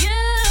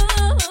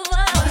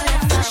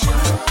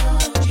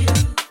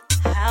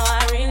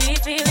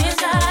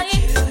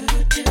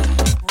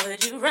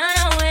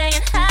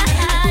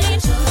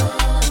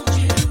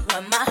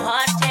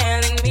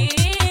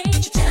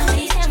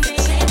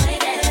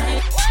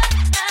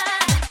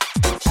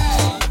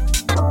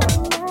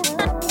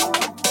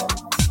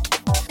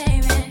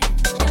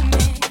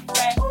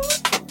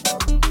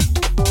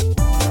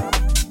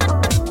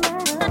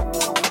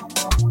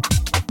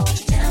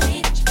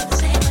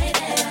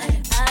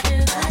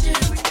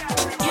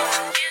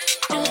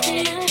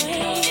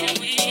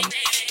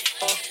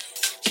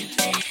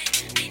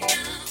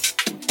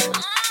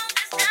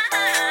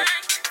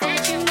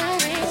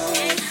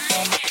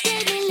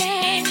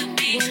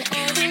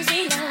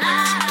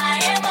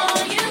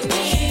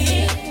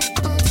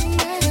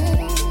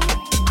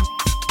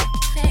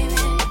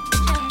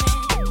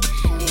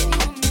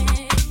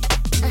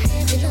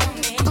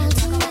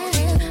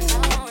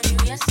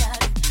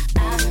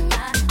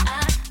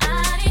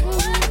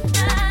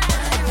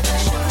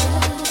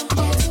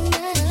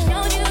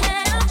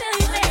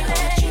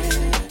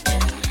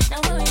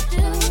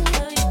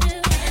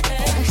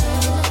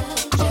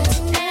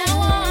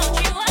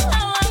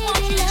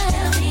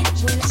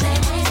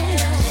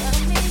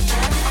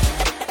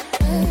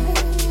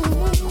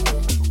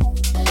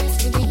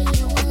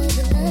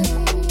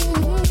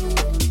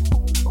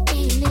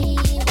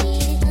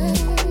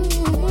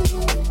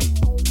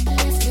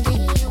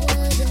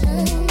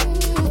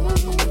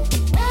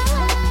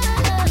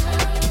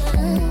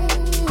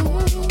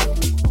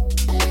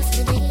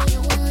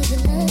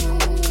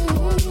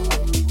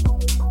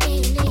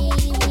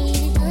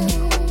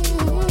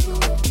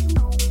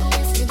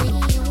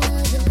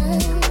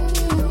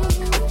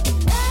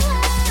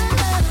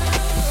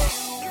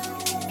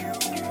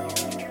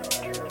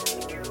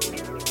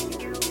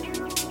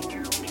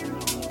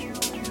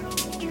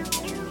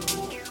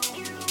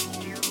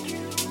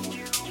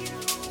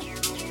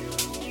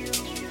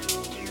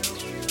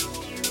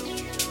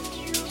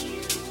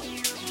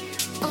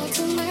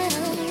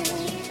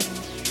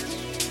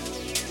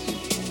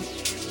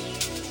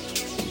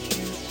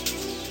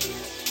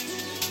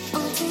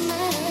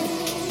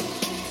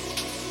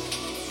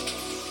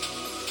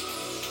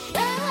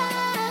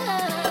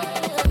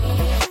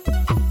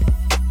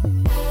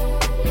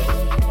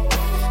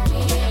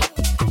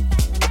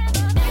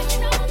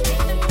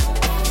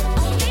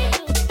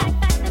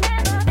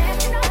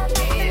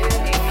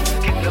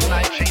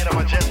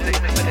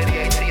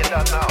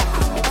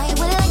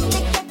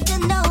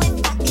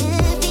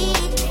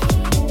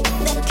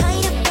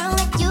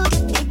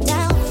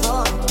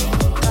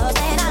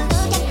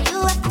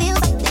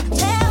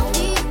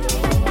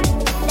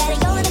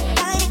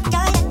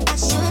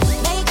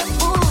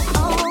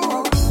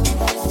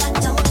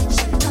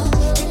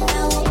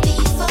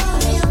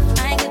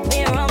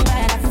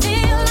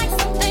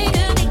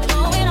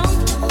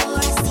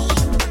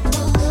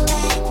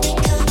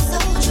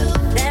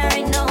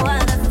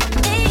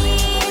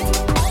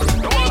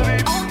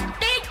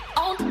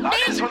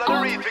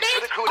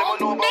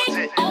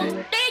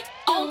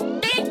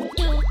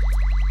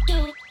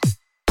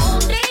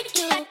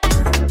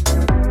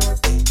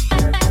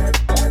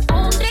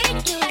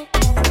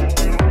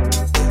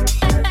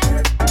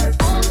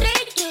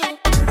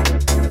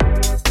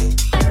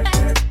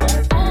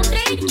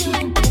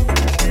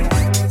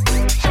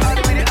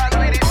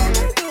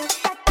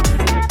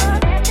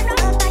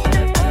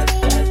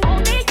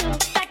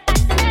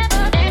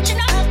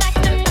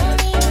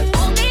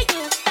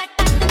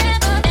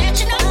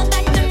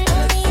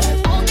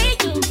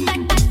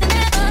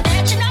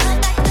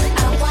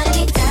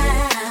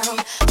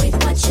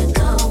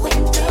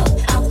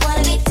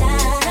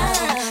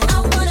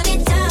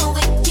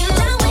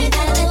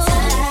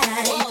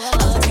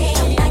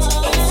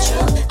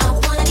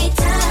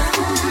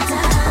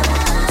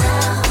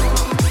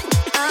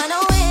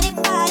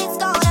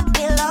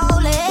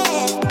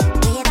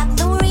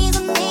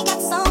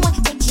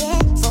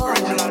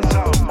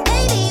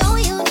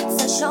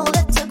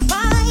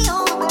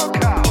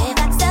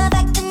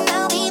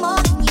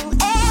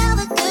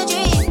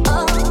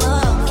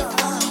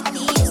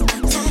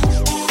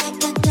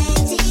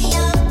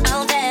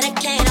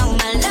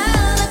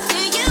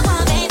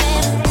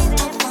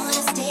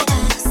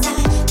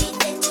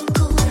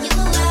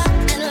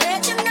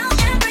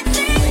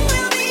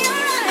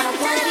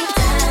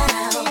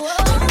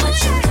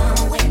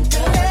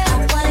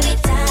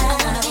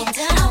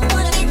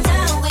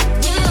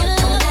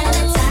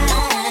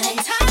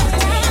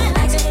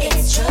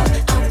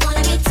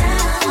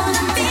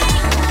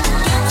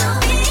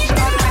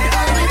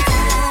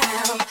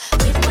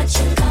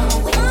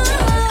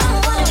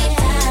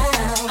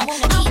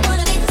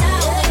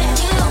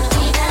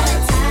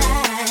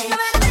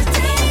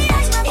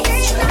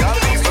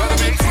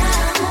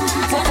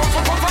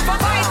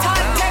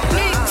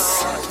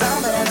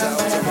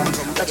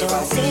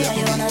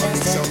 wanna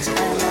dance it. I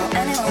don't know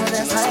anyone who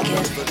dance like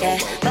you. Yeah,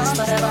 bum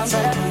bada bum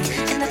bada bum.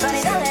 In the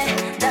party, dale,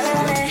 dale,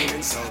 dale.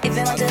 If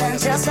you want to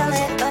dance, just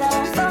dale. But I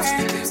won't fall in,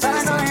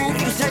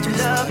 You said you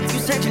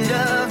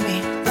love me.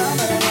 Bum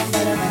bada bum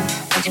bada bum.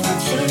 But you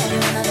want she, or you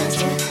wanna dance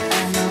it. I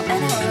don't know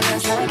anyone who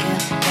dance like you.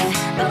 Yeah,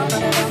 bum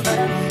bada bum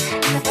bada bum.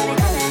 In the party,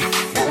 dale,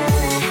 dale,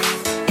 dale.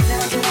 If you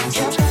want to dance,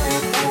 just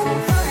dale. But I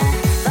won't fall in,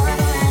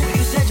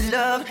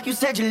 You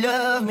said you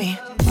love me.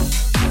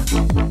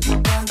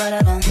 Bum bada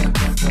bum.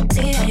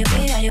 See how you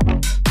feel, how you.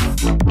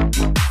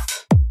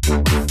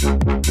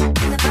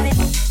 In the party,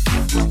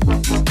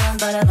 bum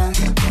bada bum.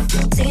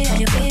 See how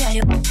you feel, how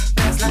you.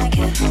 Dance like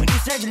it. When you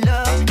said you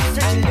love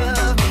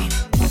me.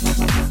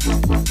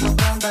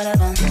 Bum bada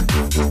bum.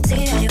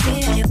 See how you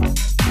feel, how you.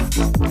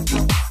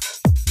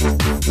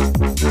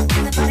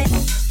 In the party,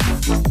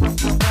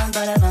 bum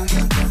bada bum.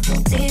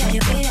 See how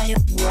you feel, how you.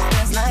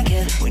 Dance like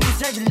it. When you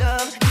said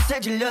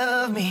you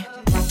love me.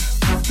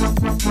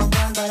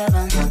 Bum bada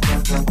bum.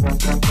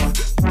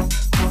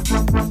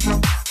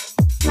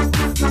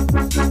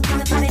 In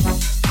the party,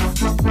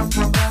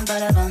 bum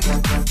bada bum.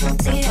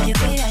 See how you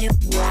feel, how you.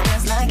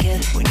 Dance like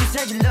it. When you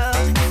said you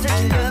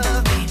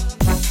love me.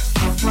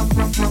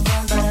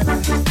 Bum bada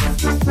bum.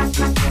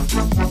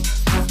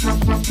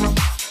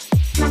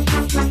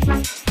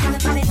 In the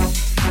party,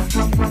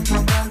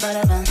 bum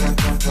bada bum.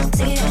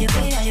 See how you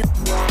feel, how you.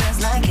 Dance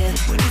like it.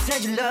 When you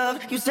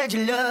said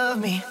you love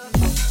me.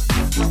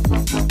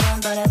 Bum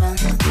bada bum.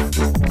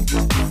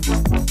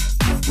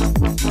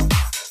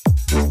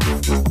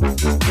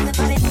 In the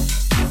party,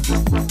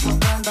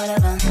 bum bada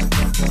bum.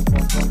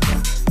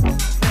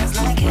 Dance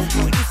like it.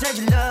 When you said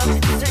you love me.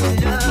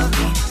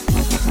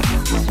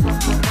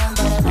 Bum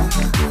bada bum.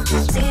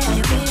 See how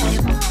you feel, how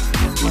you.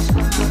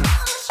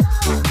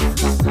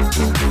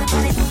 In the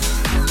party,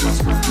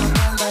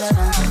 bum bada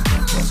bum.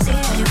 See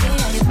how you feel,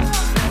 how you.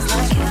 Dance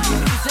like it.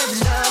 When you said you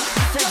love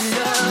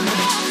me.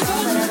 Bum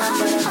bada bum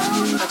bada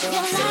bum. But you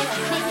won't see how you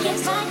make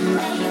it right.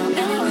 You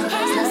really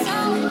dance like it.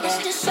 Yeah,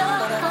 just show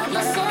for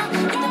yourself. In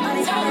the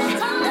party, dale,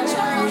 dale,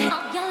 dale. If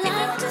you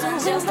want to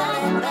dance, just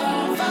dale. But I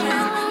won't fall in.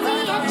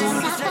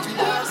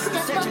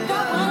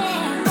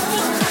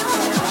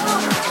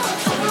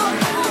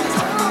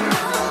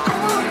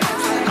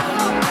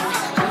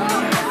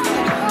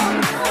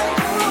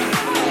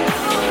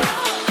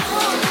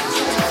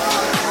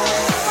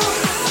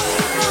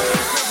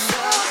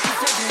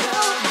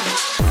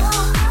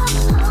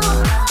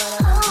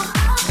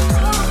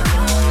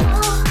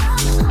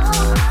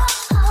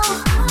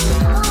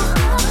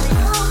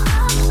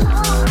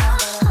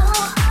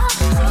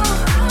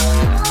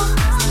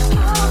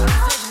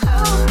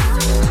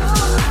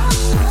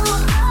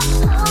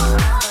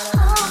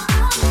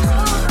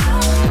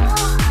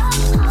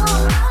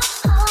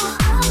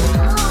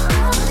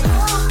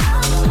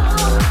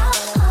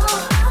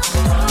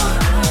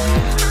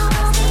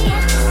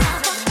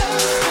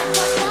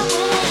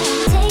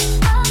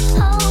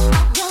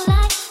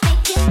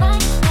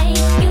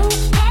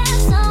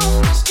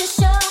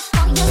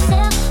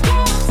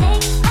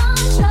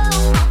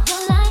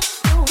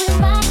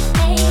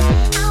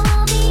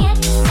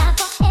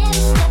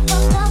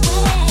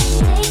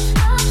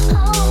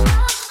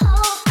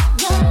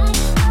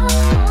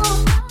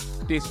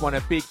 On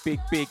a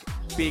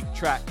big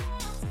track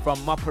from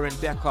Mupper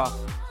and Decker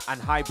and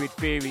Hybrid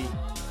Theory.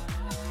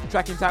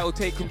 Track entitled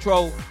Take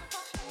Control.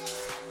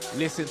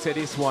 Listen to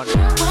this one.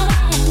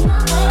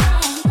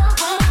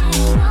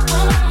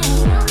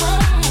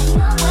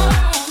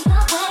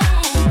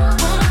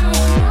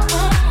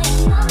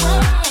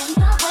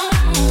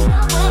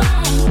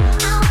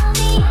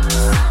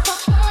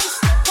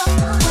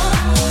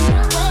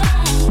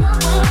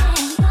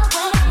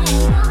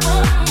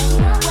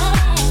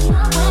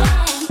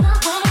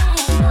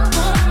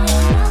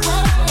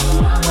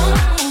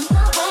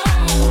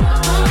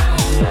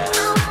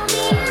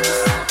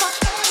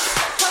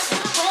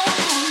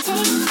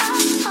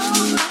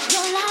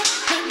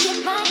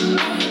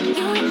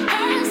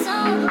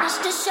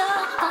 Just to show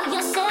for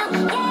yourself.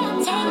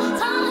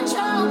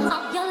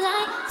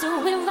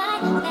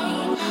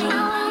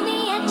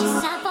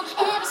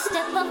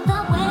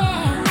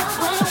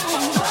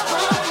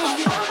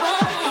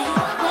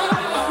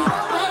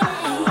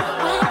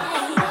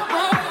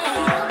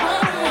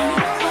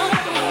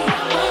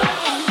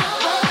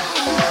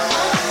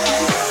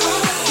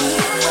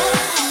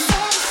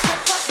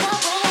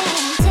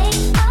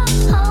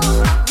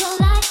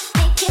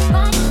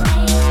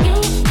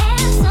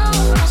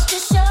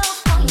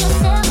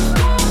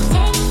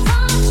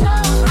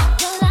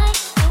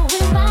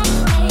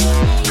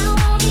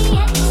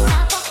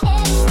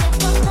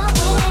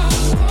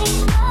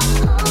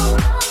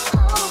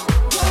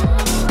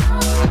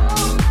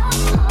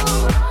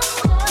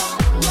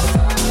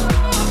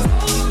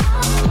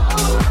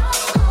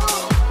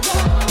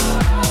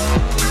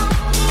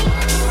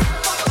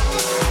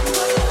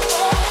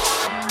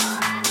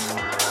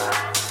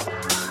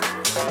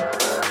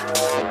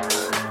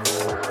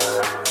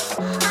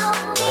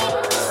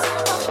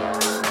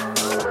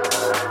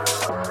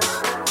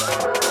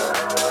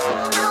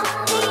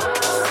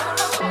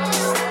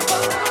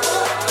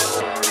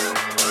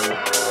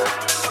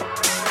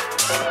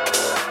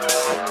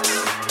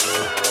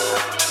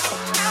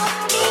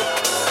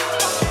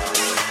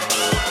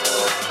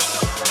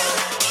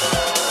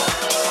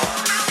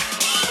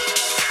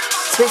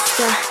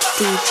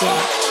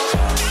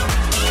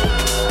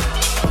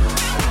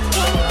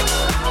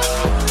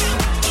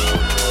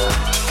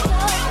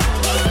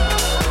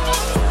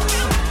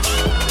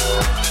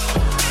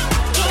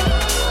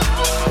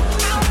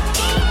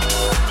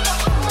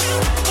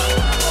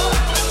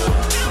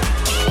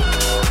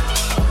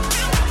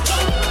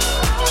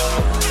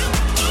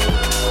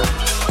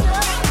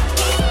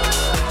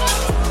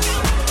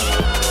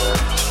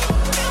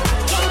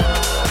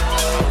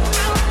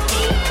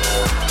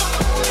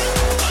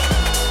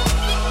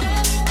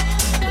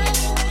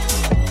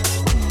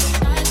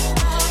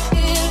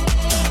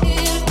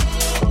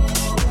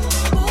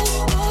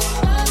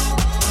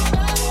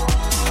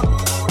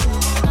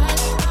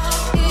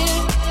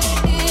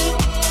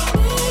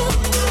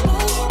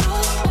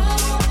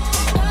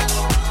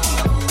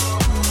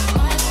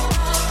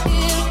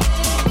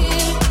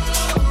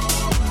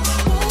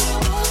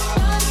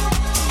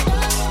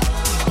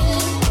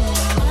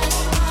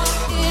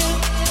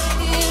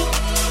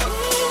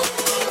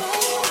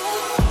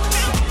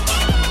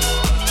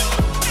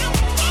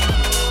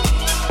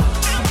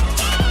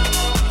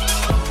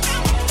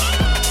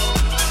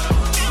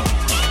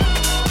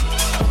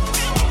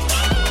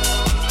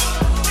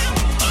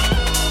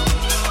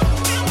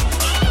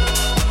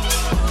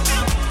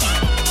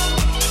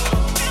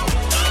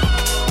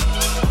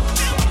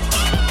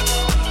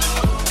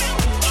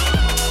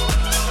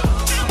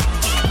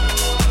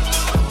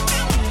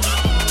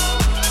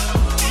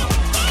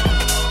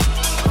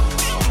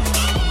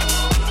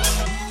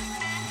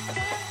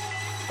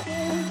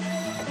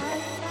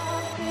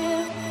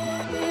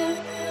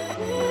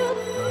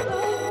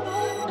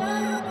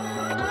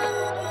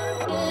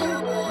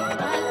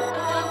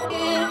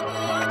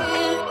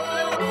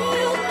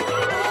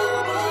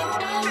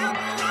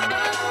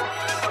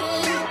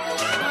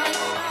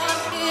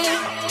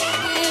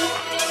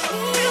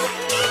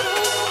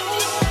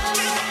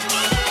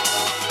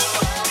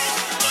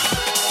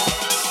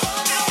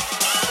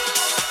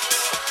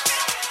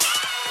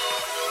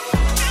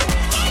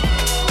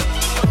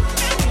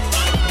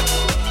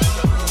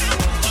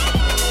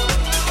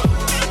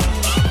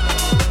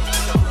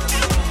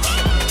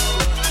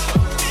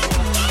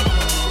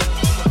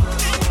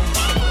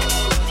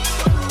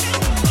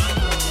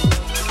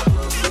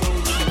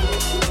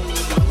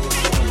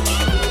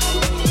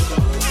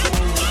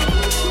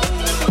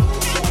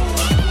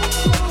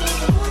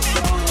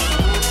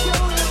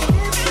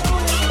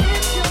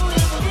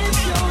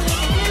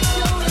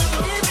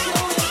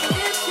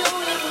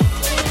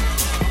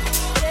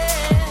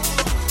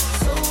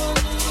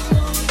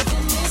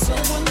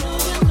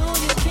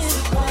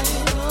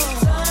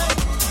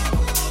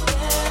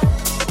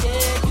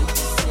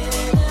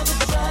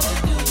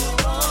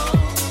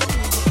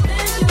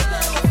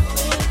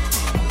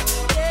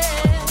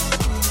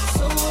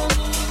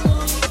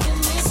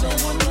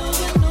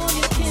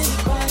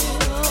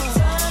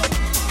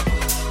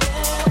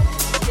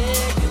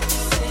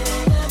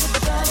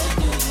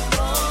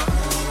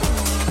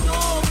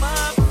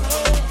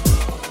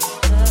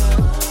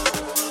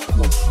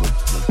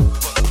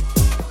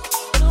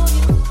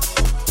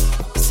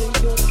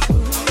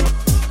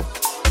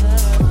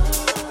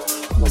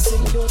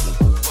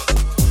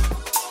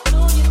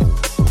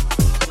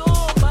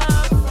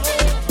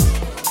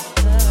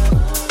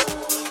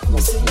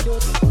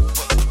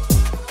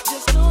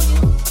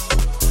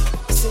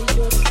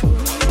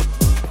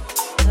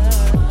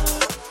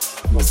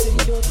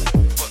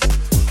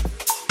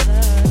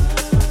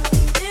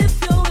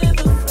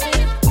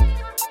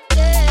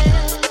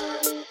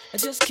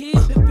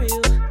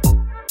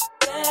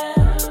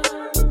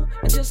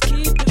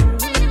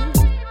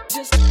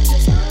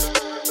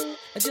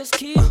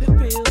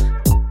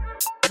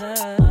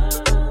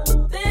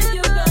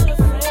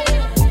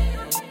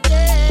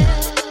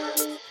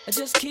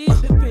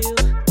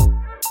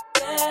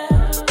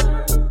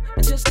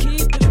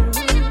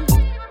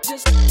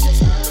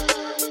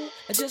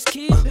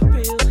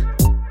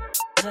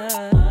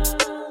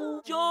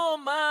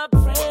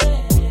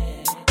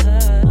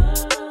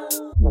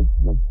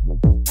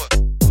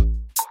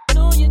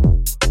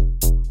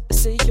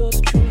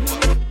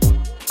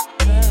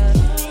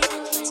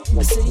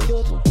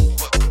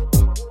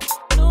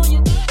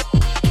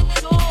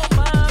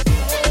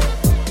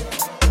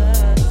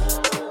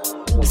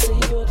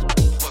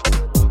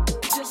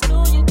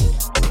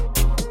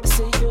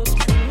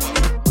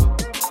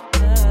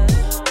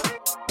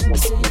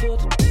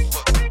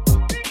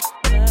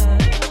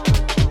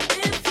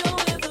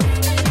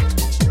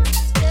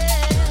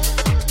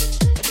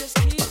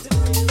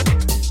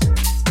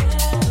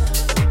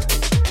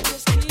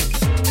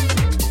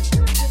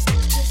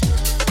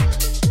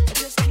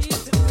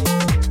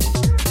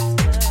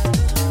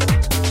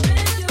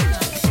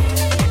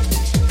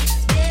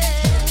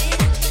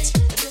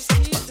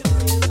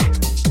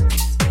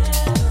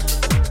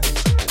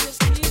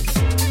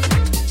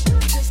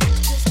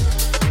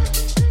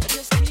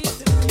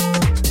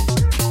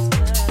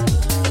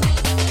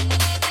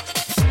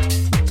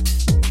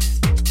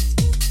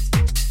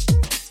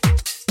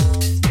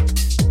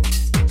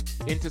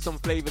 Into some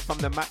flavours from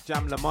the Mac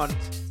Jam Lamont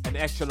and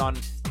Echelon.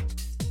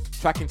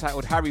 Track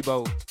entitled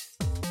Haribo.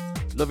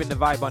 Loving the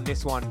vibe on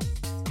this one.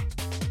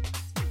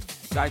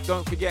 Guys,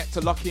 don't forget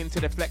to lock into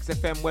the Flex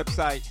FM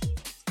website,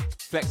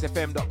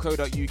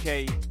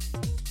 flexfm.co.uk.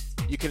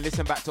 You can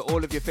listen back to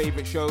all of your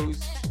favorite shows,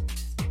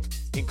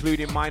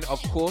 including mine, of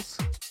course.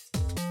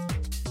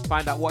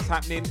 Find out what's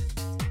happening,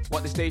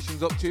 what the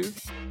station's up to.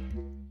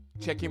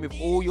 Check in with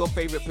all your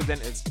favorite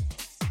presenters.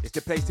 It's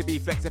the place to be,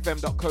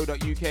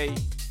 flexfm.co.uk.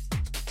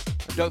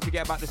 And don't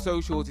forget about the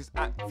socials. It's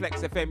at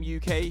FlexFM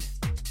UK,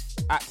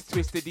 at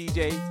Twister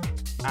DJ,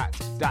 at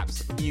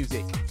Daps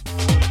Music.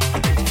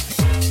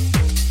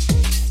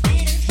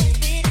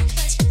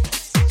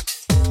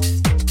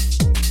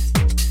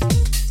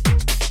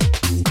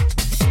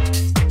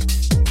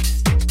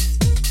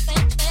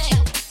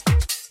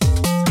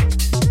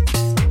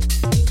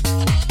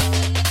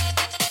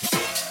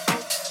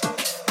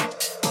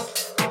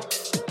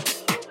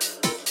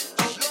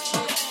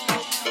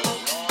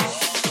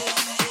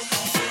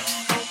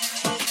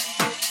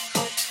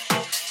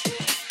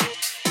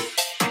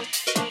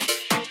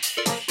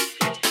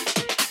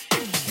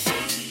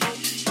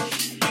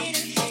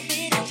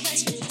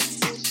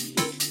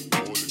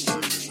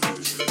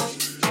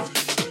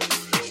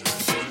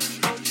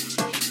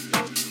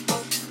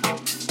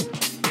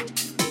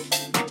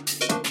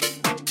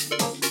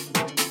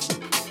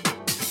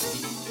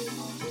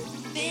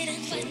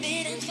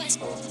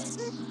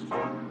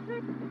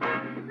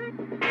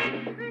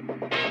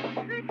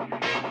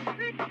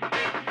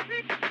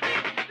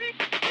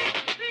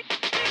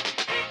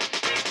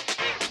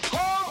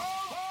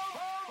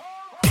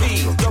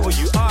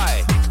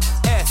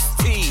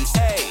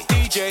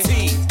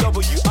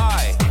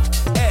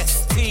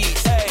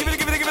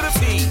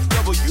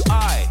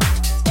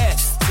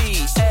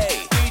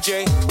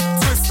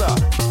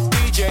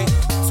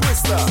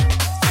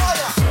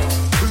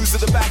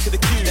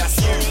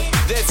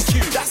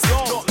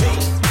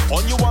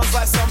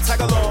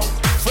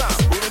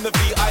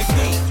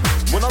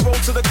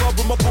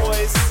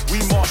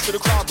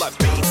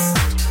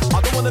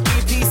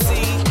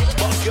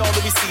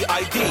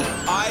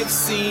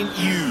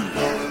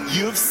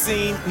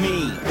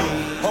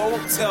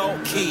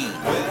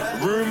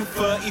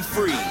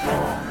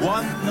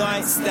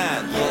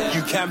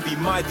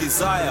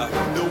 Desire,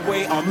 the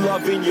way I'm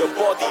loving your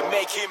body,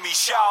 making me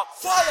shout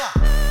fire.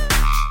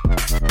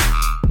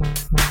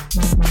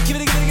 Give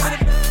it, give it, give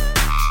it.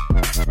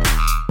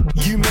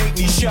 You make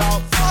me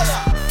shout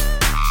fire.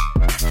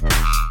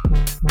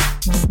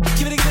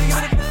 Give it, give it,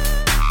 give it.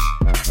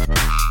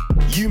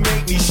 You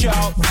make me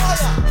shout fire,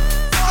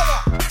 fire,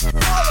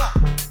 fire,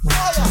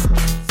 fire,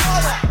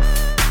 fire.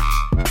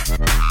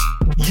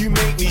 You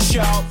make me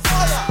shout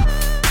fire.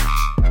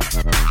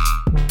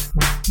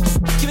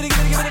 Give it, give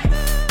it, give it.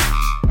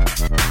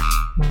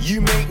 You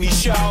make me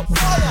shout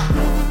fire.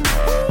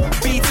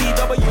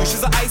 BTW,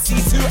 she's an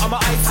IC2, I'm an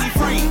IC3.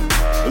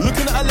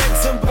 Looking at her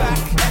legs and back,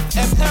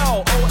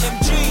 FML,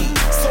 OMG.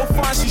 So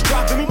fine, she's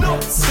driving me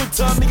nuts. Should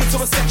turn me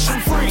into a section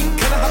 3.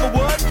 Can I have a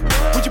word?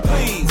 Would you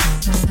please?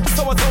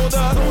 So I told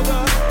her.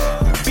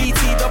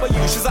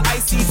 BTW, she's an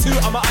IC2,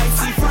 I'm an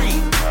IC3.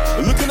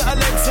 Looking at her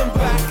legs and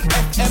back,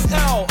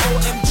 FML,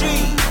 OMG.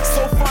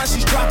 So fine,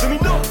 she's driving me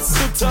nuts.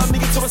 Should turn me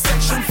into a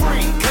section 3.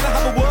 Can I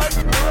have a word?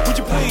 Would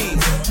you please?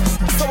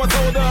 So I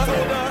told her,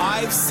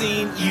 I've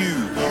seen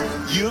you,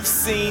 you've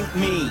seen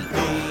me.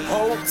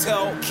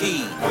 Hotel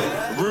key,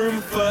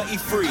 room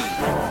 33,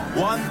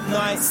 one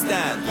night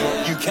stand.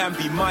 You can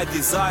be my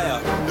desire,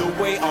 the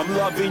way I'm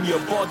loving your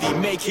body,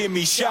 making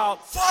me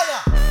shout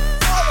fire,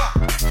 fire.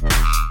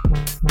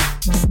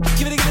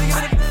 Give it, give it,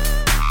 give it.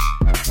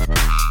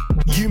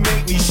 You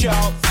make me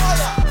shout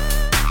fire.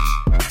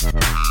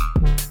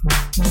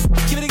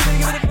 Give it, give it,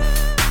 give it.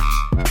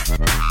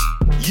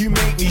 You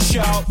make me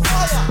shout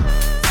fire.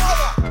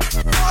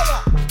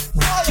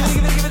 Give it,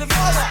 give it, give it a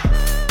fire.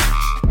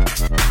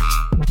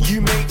 You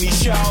make me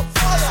shout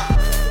fire.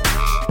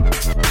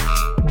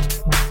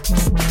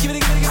 Give it,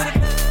 give it, give it.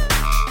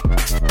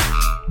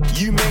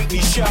 You make me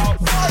shout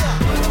fire.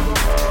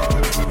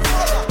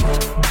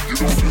 You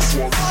know this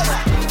one.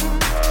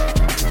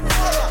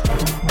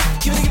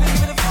 Give it, give it,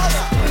 give it a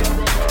fire.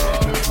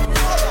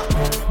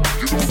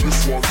 You know this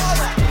one.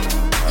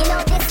 You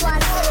know this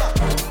one.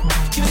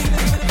 Give it, give it,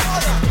 give it a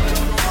fire.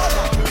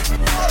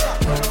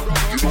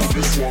 You know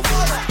this one.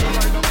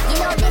 You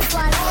know this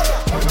one.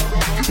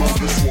 You know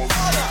this one.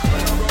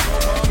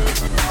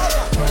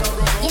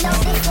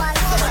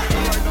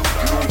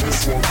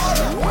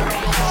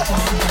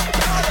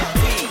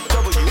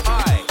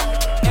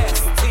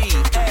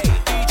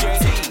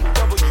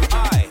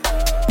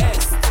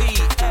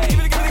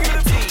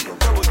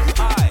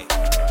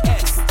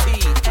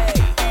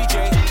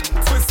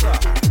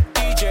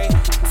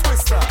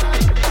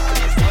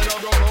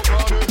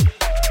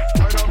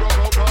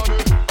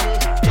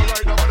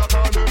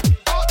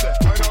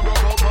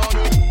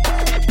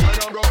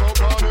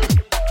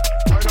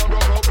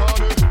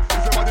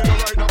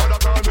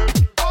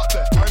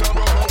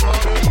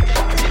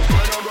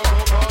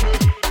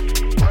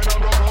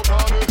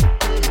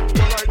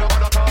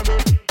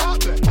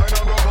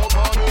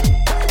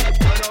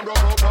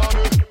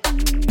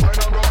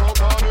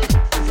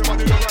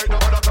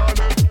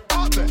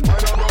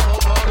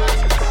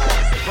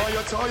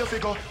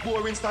 figure.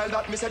 Boring style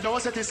that me say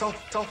don't set it so.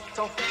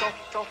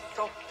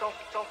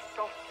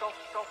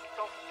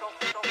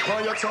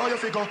 How you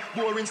figure?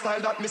 Boring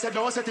style that me say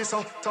don't set it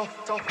so.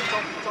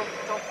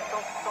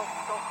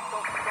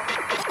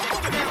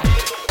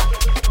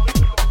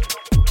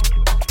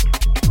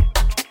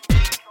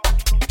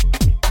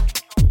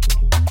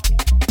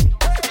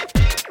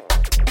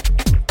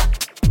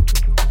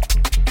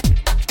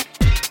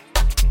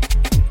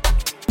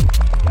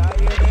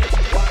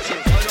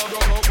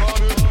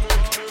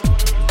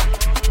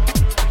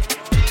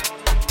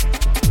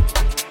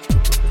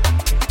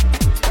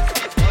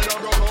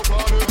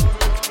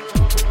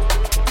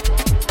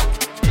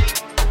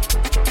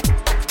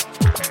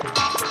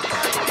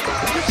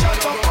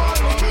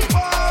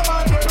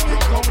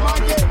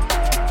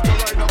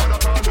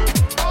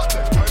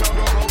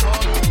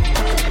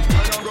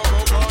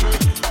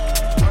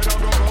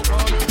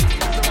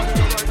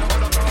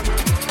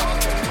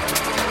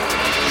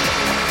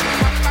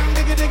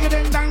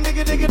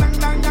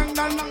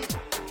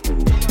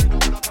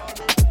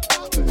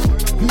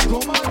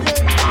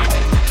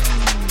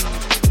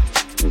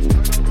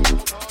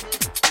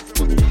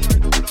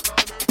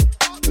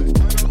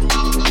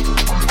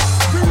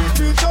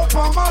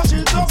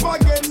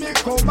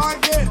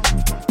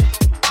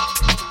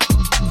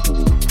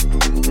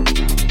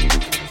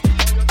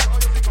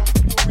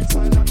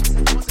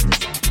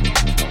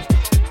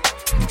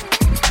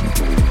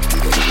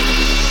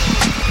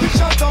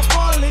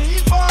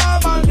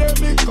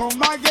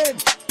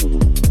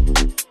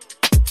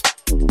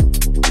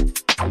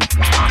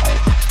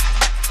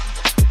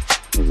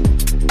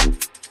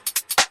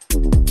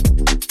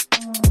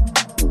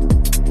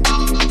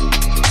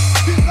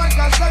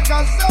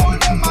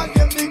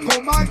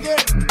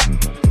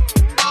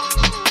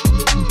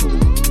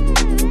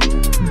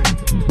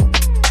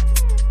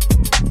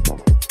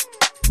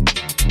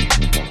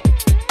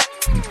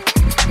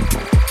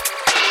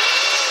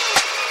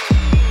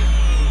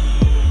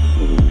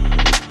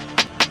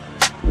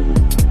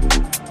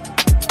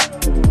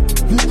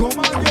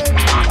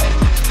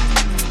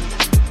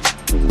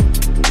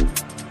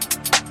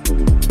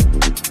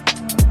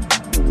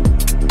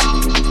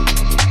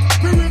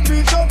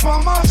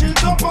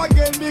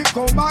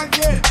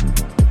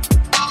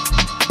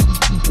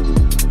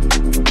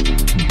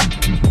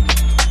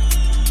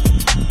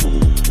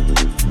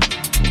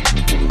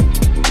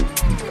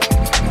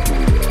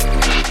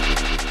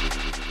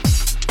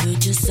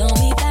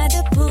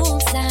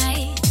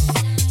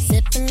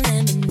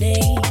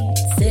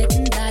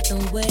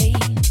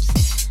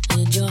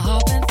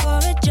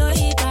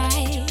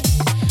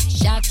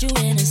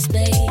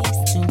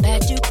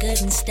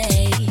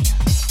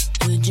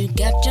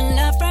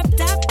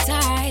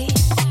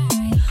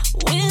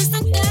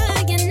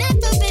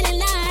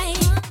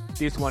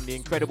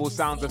 Incredible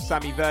sounds of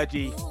Sammy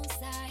Virgie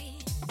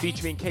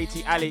featuring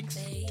Katie Alex,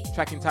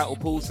 track entitled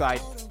Poolside.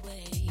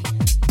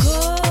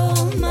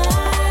 Call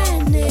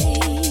my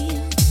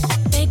name,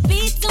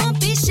 baby, don't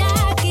be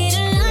shy, get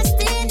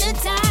lost in the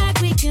dark,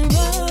 we can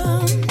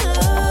run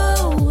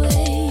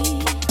away.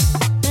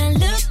 Now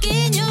look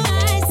in your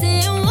eyes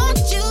and won't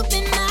you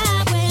be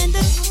mine when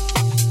the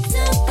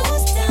sun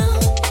goes down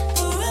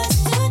for us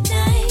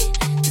tonight.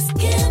 This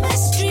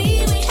chemistry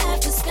we have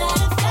to start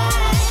a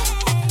fight.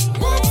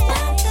 Once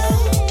my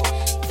love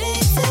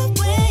fades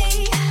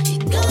away,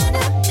 you're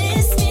gonna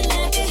miss me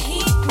like a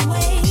heat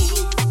wave.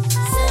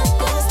 Sun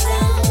goes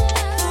down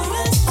for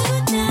us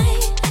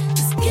tonight.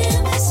 This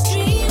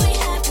chemistry we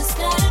have to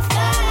start a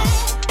fight.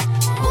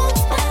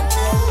 Once my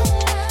love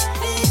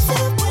fades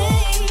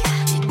away,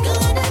 you're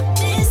gonna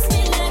miss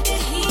me like a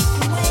heat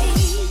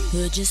wave.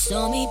 You just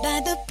saw me by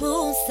the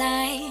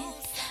poolside.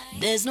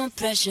 There's no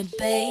pressure,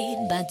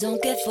 babe, but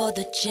don't get for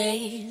the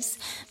chase.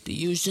 But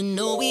you should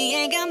know we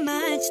ain't got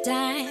much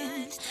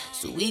time,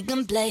 so we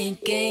can play a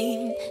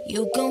game.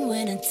 You can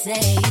win a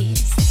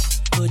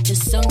taste. Put your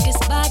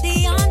sun-kissed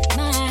body on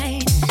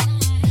mine.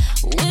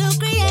 We'll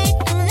create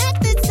a life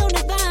that's so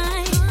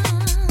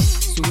divine,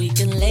 so we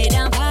can lay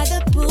down by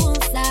the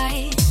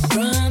poolside.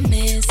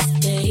 Promise,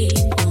 babe,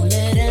 don't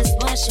let us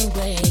wash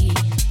away.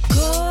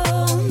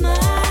 Call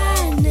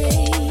my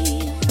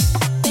name,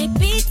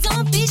 baby,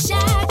 don't be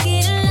shy,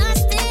 get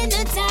lost in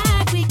the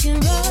dark, we can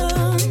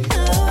run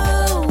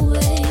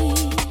away.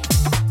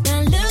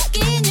 Now look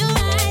in your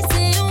eyes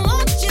and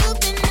won't you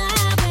be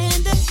mine when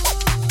the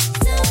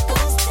sun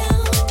goes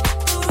down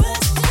for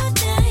us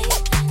tonight.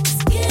 This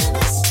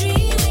chemistry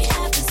we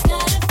have to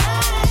start a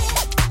fight.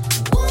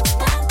 Once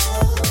my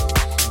love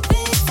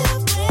fades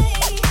away,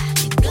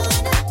 you're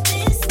gonna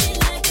miss me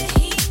like a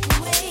heat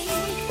wave.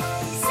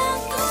 Sun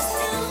goes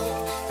down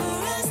for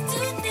us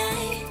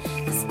tonight.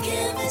 This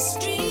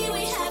chemistry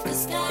we have to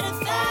start a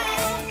fight.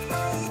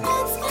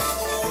 Once my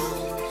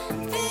love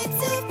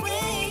fades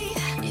away,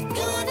 you're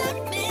gonna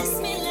miss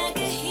me like a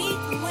heat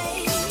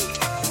wave.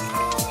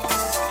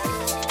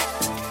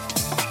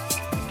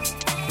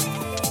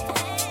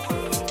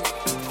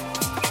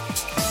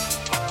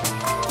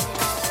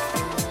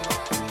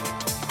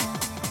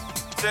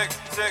 Tick,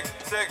 tick,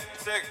 tick,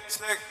 tick,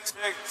 tick,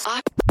 tick.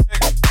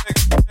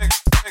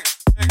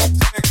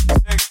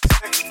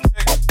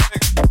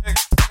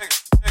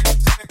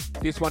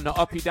 This one, the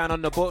uppy down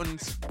on the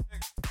buttons.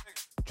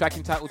 Track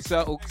entitled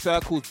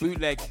Circles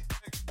Bootleg.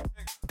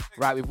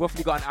 Right, we've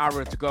roughly got an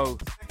hour to go.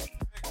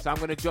 So I'm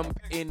going to jump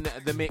in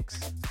the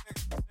mix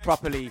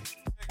properly.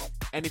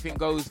 Anything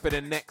goes for the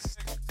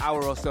next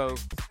hour or so.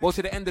 Well,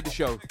 to the end of the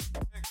show.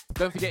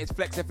 Don't forget, it's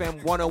Flex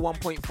FM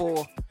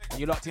 101.4. And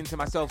you're locked into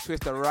myself,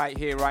 Twister, right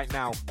here, right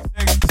now.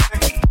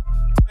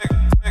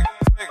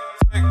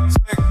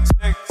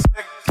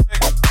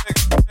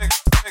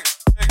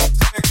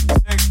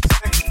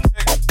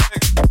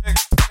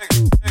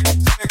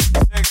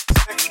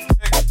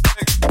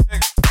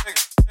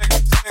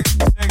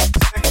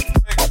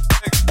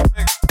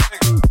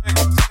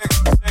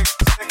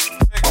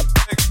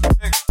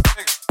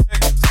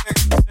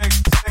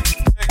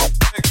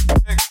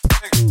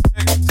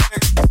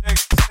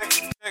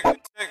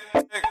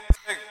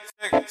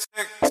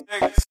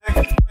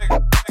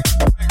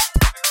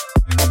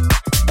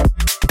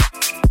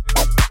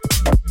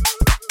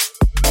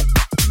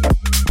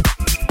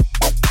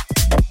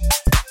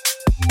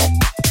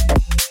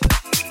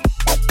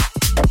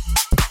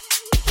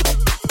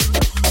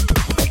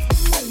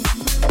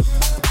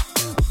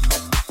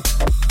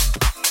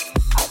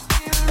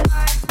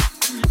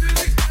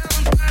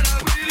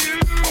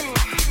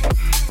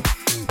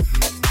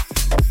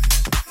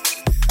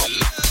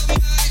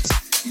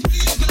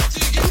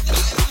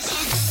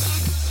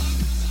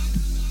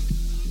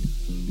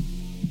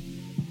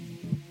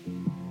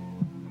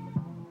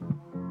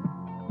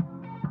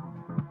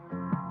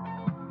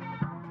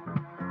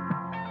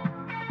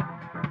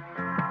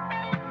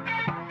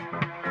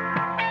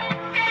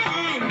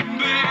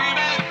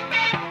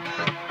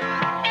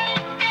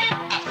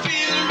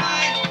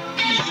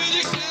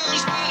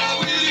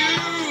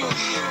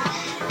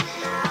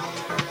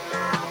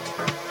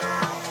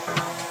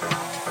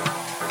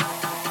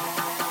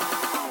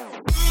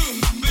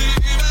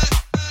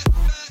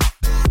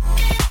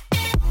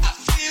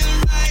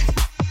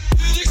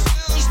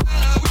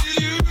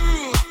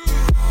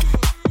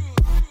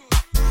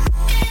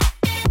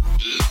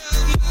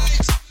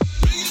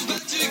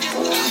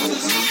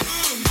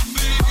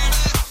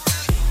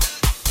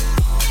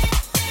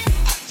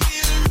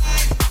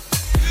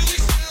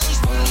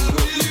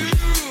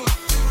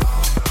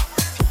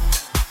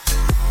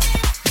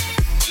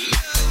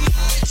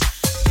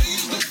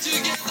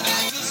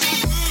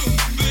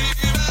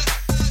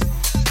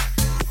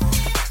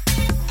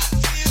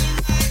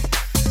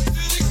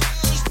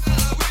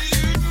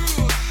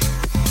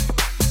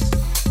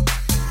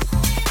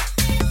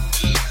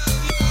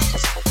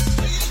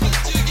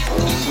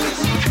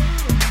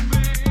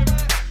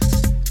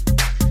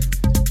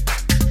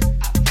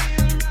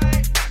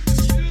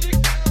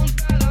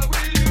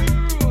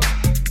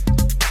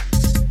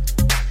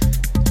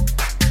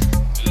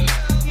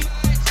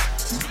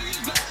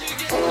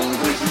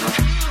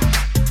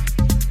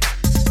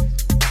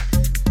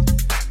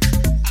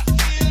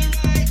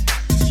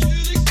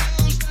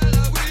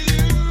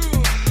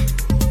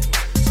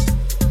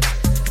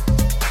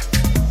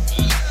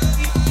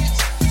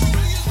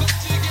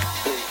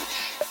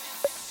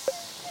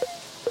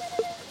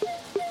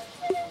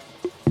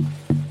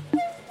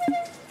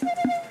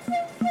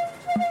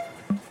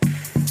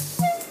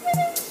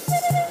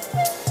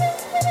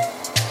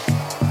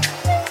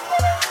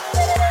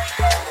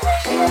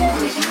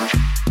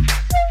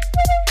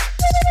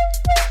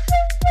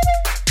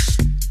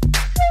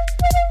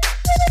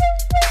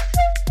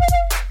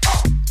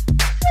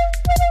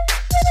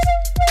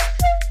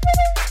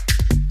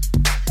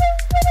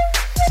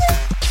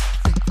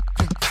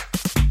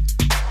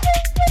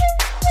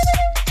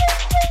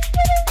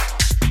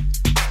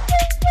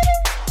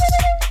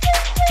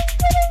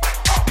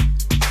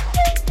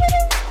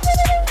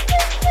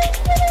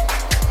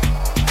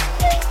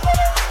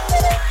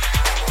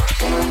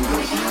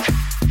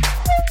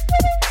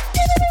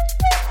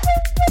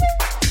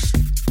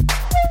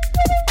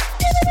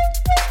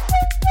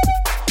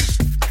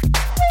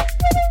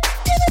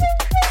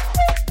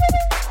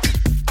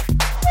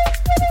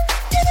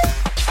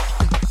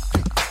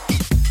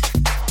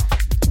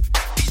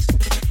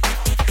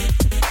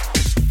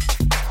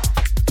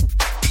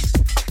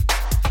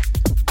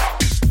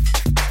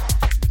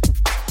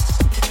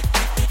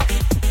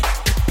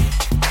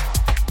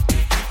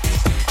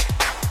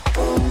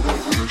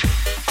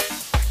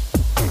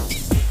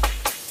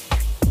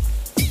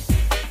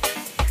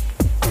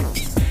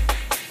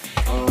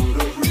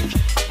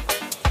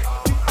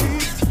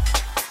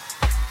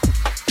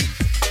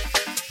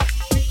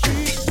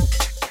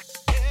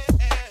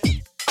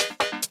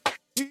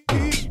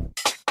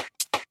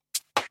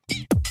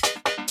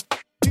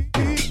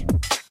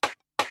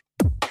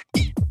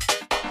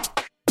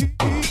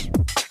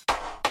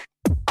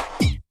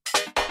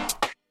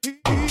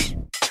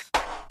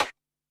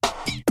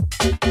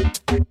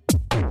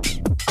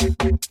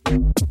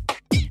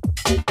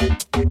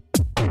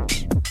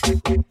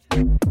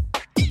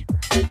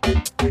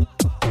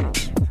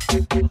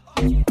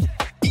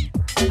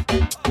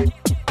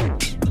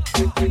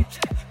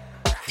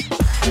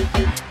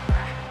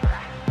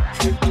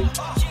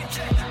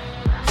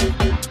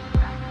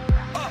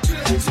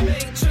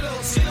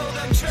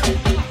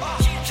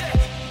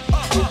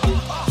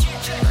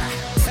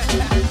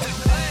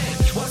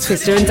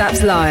 Twister and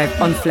Daps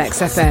live on Flex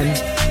FM.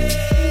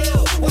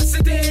 What's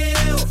the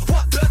deal?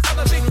 What? I'm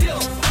a big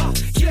deal.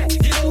 Yeah,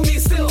 you know me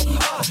still.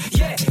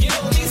 Yeah, you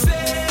know me still.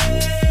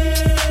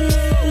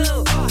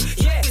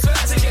 Yeah, it's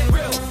about to get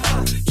real.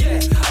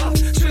 Yeah,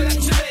 chill like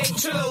Jermaine,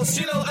 chillos,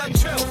 you know I'm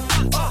trill.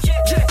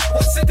 Yeah,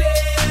 what's the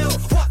deal?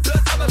 What?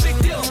 I'm a big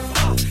deal.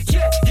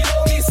 Yeah, you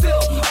know me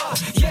still.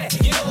 Yeah,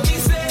 you know me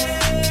still.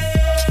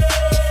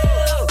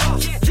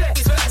 Yeah,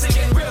 it's about to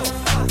get real.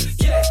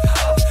 Yeah,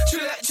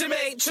 chill like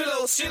Jermaine,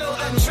 chillos, you know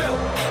I'm trill.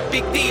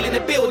 Big deal in the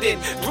building.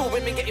 Raw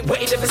women getting wet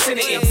in the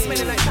vicinity.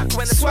 Smelling like tobacco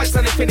when the swag's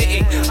on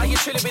infinity. Are you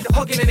chilling with the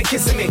hugging and the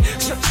kissing me?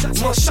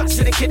 Shots, more shots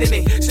than a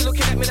kidney. She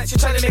looking at me like she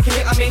trying to make a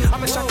hit on me.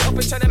 I'ma shut it up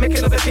and trying to make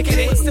another picking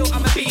it. But still,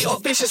 I'ma beat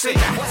up viciously.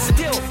 What's the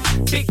deal?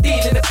 Big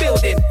deal in the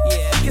building.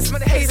 You can smell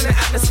the haze in the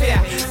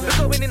atmosphere.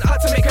 We're going in hard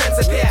to make hands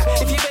appear.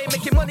 If you ain't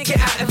making money, get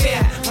out of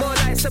here. More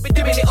lights, so we're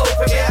doing it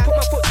over here. Put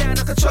my foot down,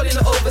 I'm controlling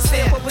the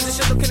oversteer. What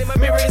position looking in my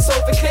mirror is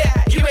over clear.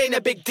 You ain't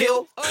a big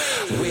deal.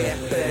 We're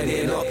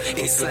burning up,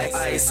 it's like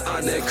ice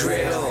on the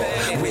grill.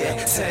 We're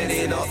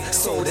turning up,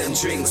 so them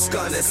drinks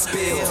gonna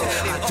spill.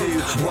 I do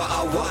what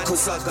I want,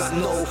 cause I got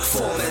no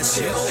form and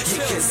chill.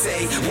 You can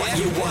say what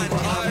you want,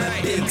 but I'm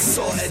a big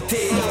sort of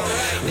deal.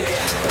 We're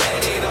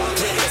burning up,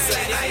 it's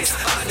like ice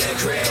on the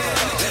grill.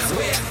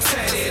 We're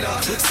turning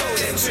up, so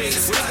them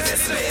drinks gonna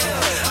spill.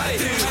 I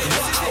do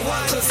what I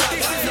want, cause I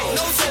got no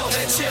form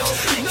and chill.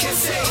 You can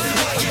say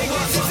what you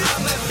want, but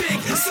I'm a big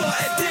sort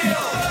of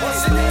deal.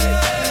 What's the deal?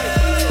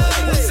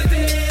 What's the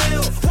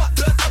deal? What?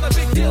 I'm a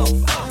big deal.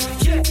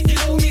 Yeah, you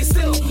know me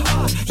still.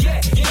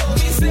 Yeah, you know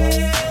me still.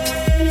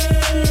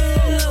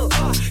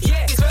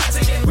 Yeah, it's about to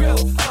get real.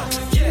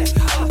 Yeah,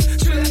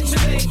 chill like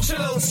Jermaine,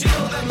 chillos, you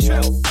know I'm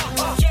trill.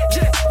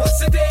 Yeah, what's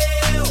the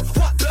deal?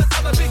 What?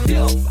 I'm a big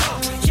deal.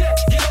 Yeah,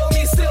 you know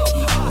me still.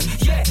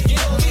 Yeah, you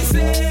know me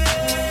still.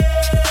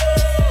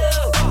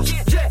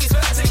 Yeah, it's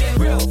about to get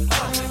real.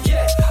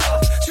 Yeah,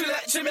 chill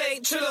like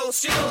Jermaine,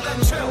 chillos, you know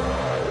I'm trill.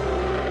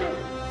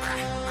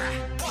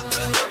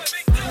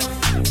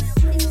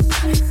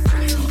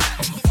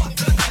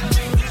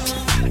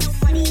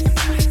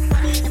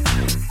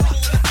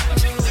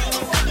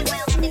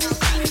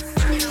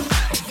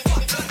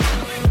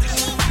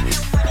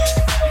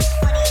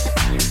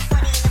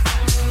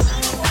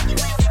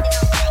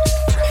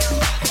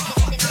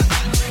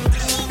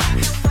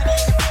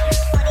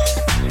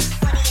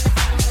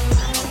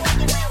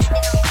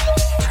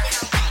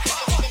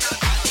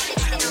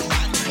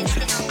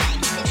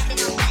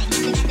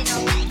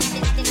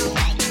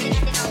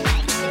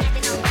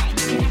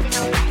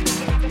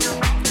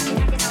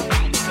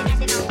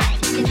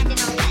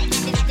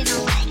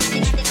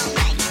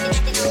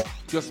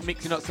 Just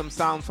mixing up some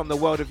sounds from the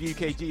world of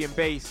UKG and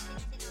bass.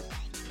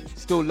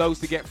 Still loads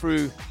to get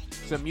through.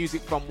 Some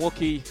music from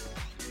Wookie.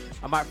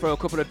 I might throw a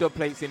couple of dub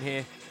plates in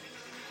here.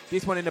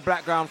 This one in the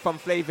background from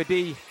Flavor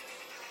D.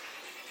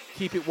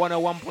 Keep it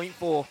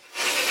 101.4.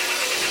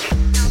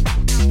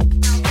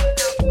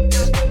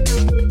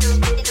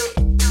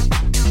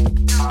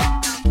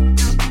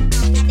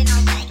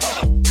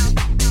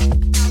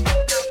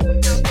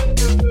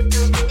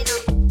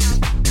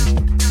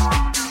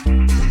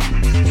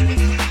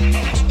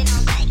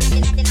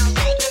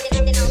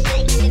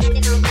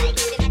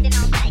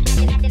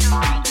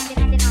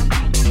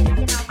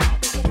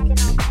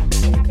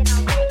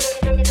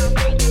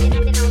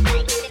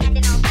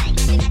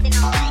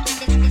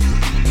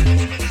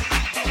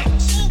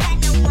 She got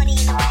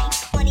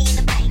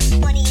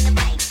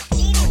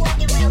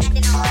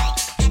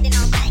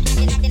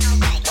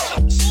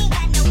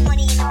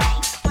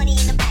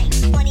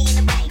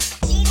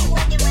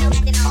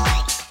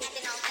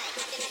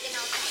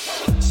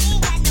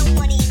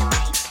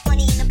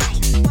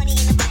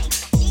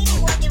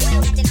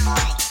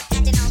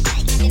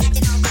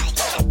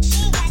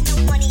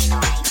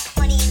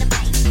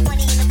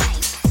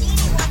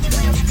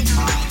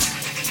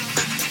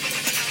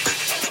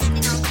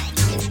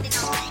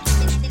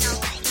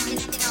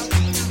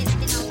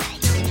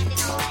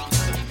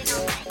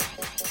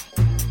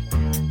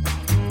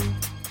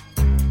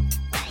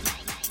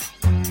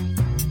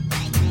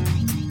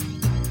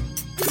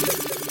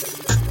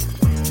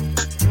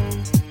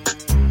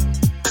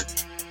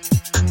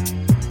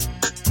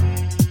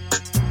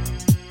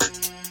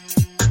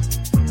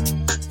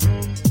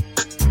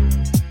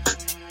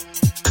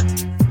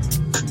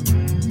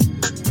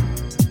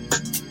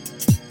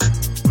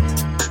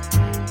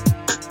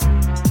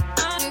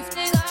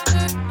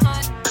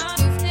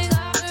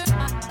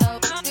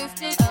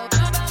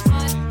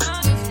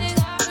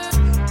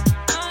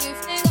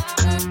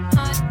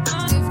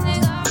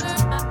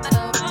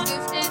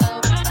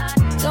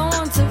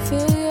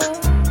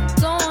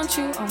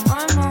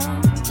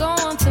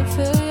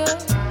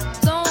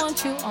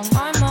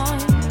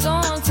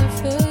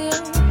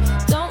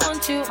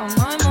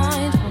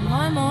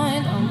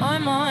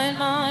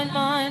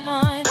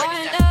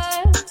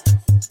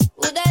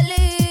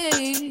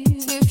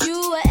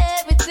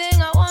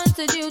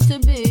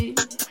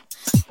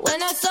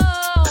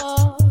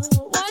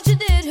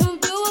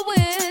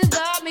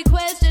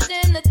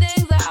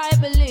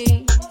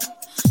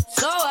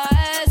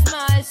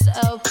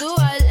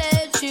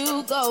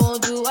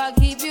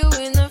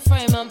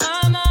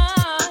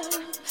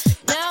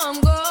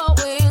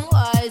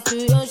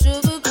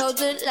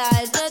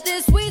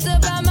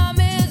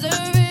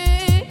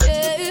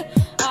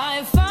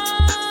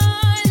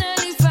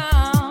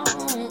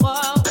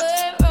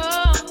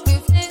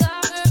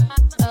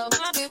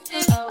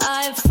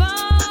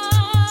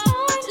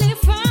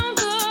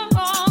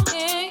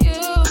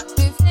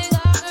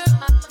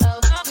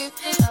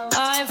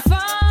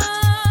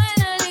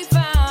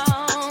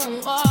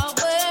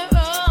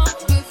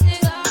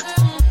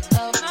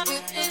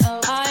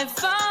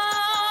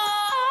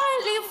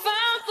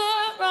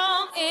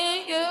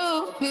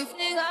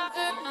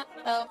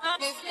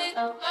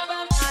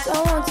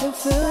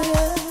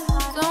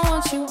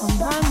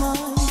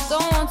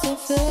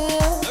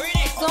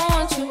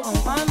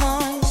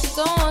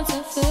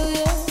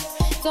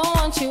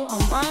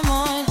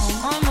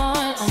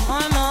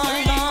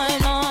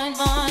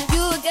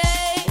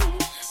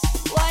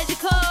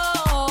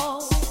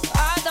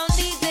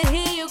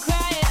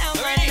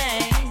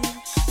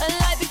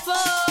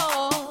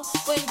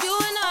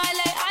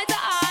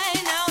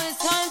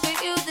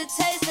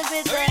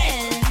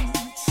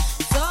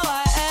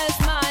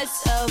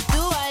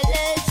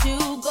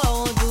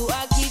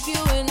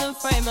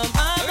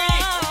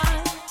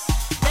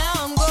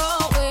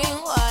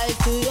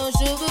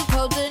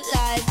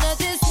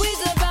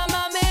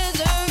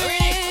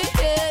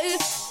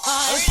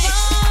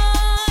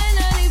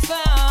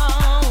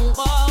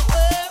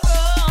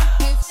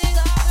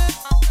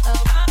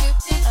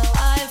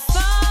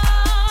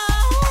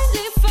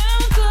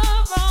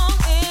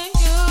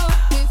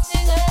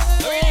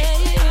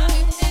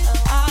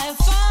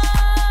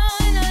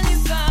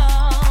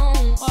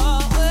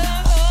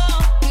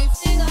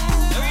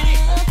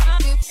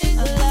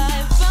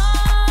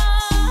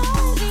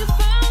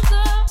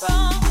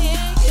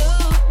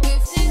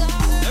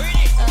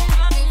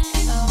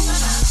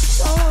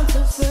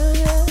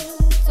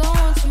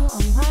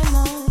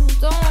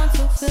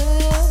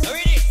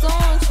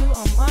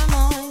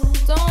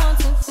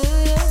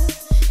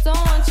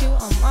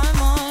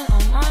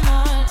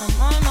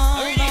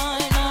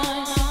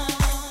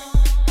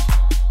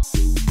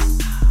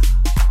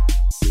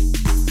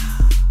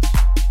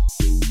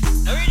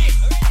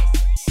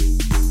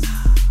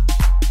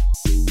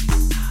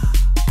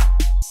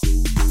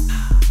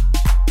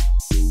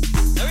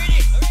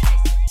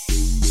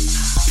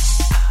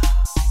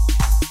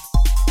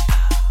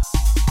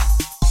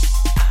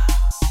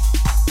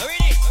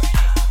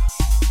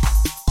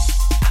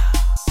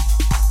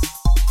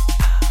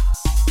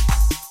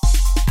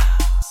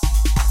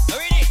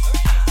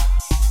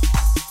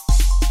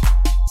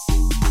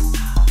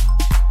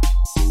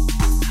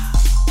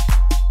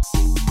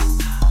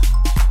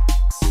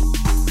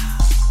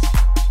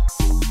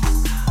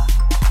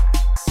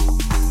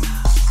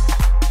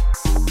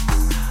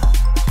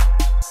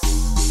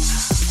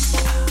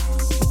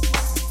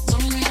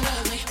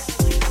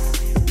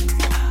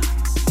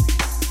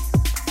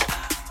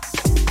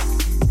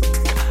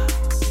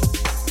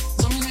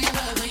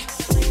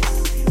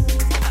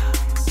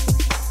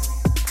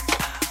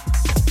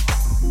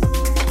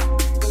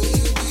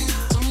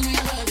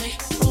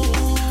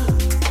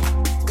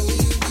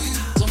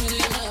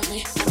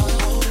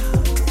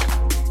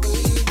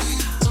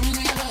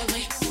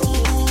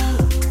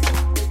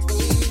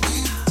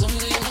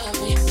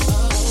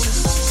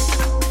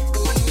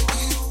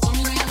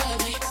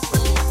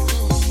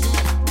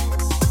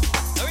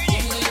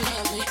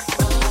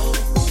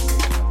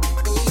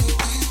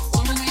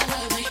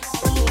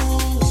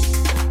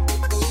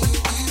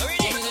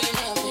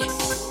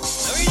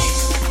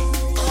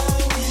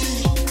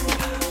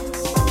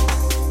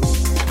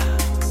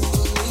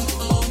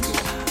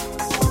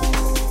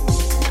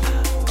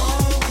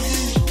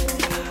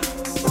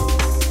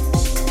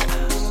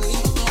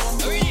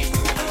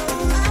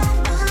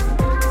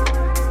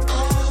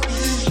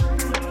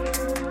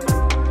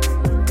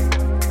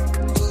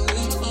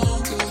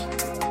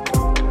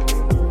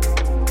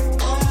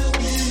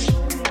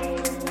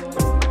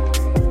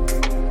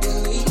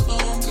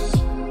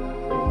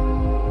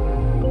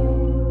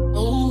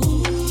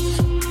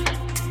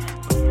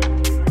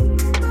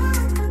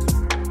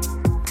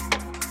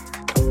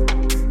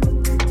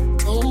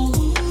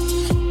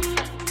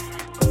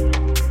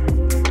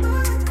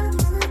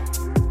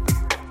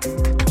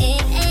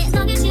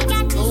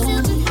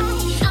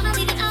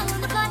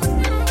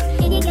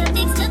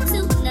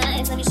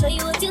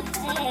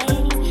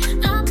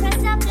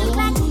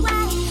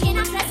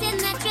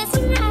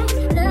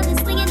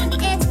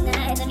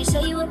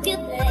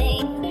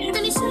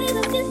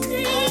what you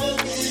think.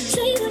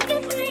 Show you what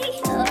you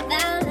think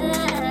about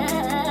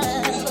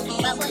love.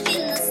 About what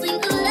in the swing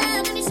of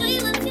love. Let me show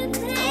you what you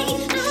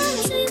think.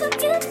 I'll show you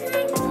what you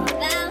think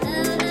about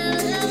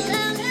love.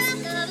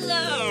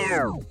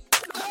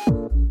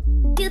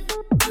 You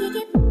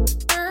get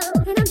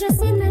love, and I'm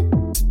dressed in that.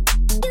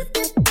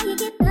 You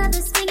get love,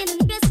 the swinging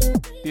and dressing.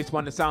 This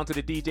one, the sound of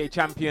the DJ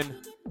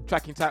Champion,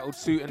 track entitled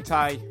Suit and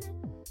Tie.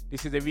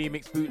 This is a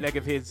remix bootleg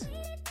of his.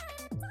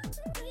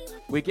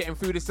 We're getting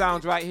through the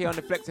sounds right here on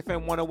the Flex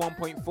FM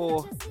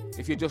 101.4.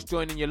 If you're just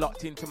joining, you're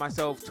locked into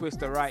myself,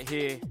 Twister, right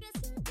here.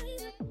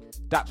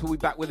 Daps will be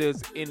back with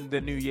us in the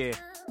new year.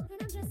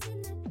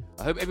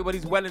 I hope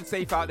everybody's well and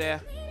safe out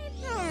there.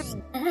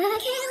 I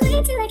can't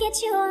wait till I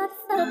get you off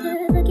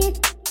focus. Look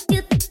at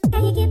you,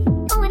 how you get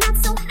going out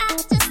so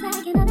hot, just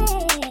like an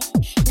oven.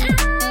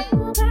 I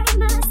will burn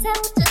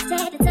myself, just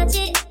had to touch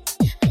it.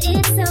 But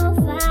it's so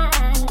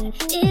fine,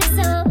 it's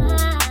so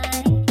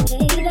fine.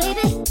 Hey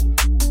baby,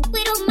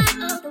 we don't mind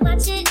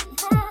overwatch it.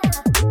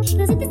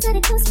 Cause if it's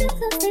not close, real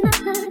close, they might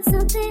learn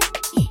something.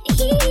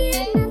 He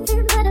ain't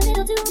nothing but a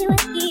little do to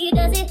it, he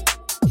does it.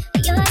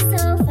 You're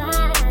so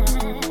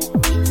fine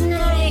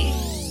tonight.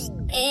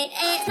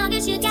 As long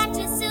as you got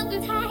your silver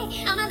high,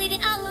 I'ma leave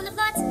it all on the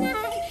floor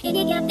tonight. And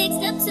you got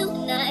fixed up too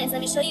nice, let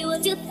me show you a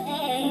few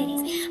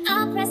things.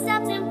 All pressed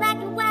up in black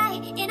and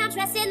white, and I'm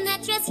dressed in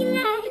that dress you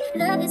like.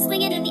 Love is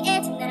swinging in the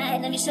air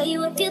tonight, let me show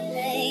you a few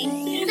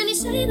things. Let me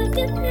show you a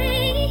few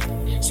things.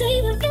 Show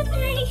you a few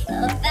things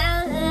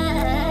about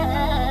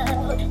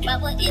love.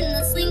 About what in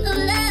the swing of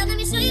love, let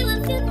me show you a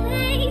few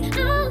things.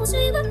 Oh, show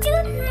you a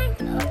few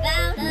things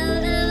about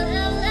love.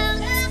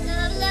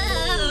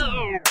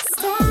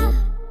 Stop.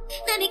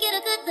 Let me get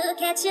a good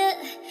look at you.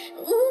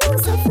 Ooh,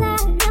 so fly,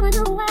 now I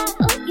know why.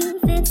 Oh, you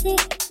fancy.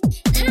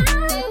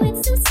 Now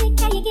it's so sick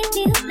how you get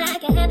me hooked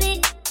like a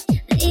habit.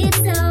 But it's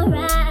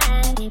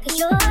alright, cause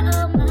you're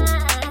all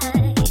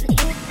mine.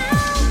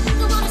 I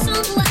wanna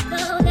show you I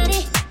know that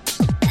it.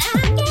 I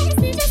guess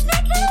it just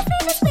like how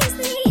famous place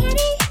they had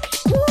it.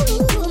 Ooh,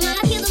 my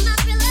killer, my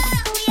thriller.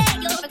 Oh yeah,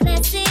 you're a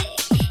classic.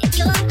 If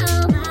you're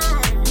all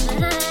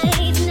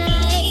mine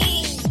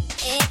tonight.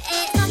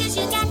 As long as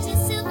you got your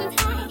silver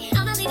high,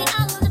 I'ma leave it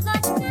all on the floor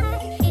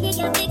tonight. And you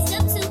got mixed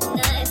up too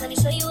nice, let me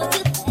show you a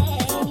few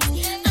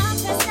things. I'm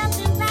dressed up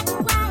in black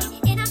and white,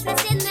 and I'm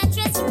dressed in that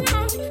dress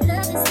tonight.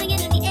 Love is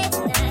swinging in the air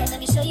tonight, let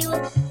me show you a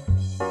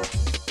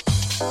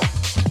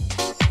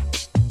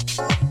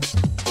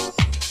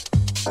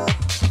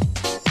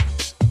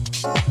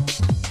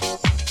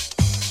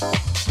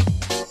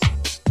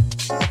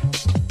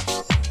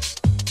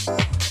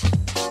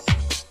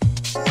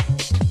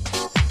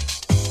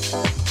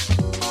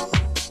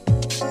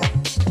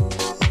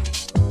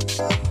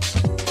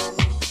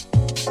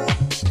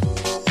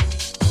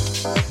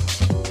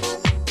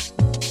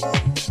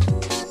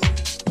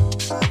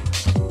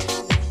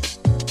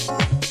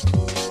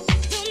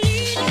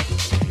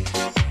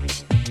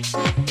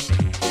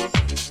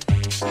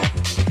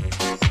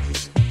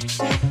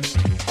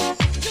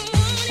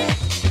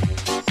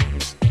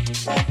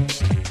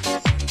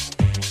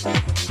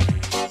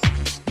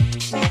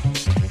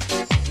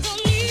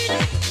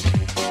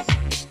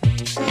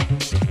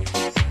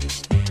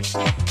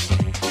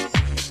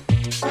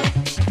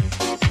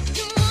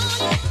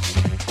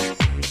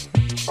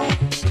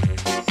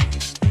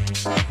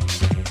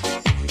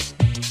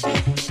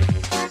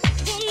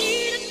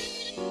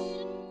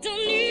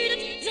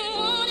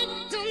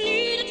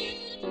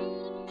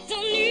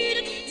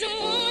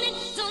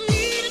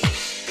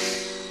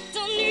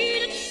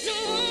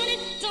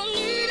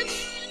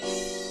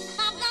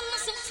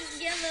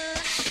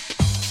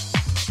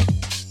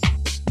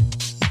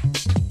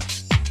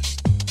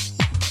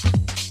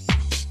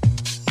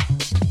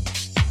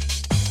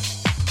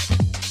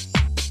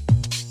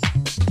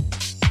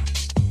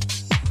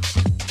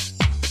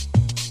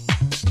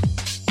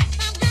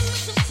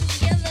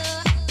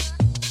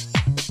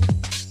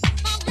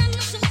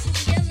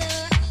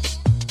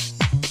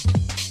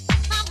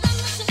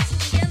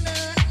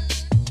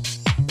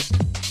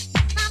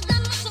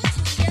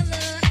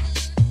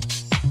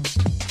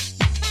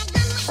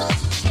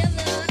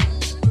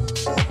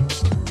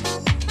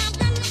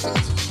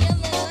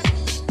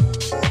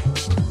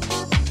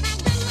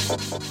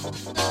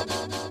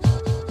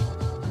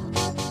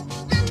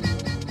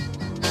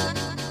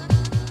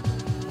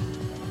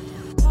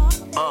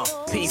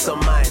peace of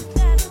mind.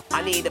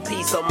 I need a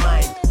peace of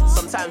mind.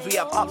 Sometimes we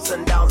have ups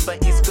and downs, but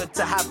it's good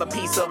to have a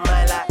peace of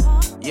mind. Like,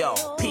 yo,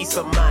 peace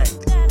of mind.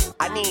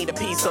 I need a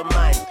peace of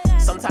mind.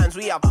 Sometimes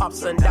we have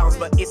ups and downs,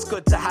 but it's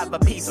good to have a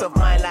peace of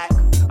mind. Like,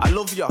 I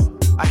love ya,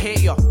 I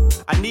hate ya,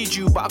 I need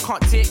you, but I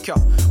can't take ya.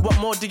 What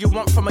more do you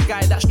want from a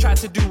guy that's tried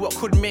to do what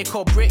could make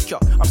or break ya?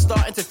 I'm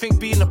starting to think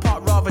being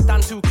apart rather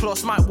than too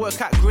close might work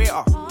out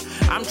greater.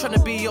 I'm trying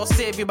to be your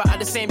savior, but at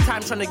the same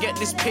time trying to get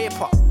this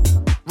paper.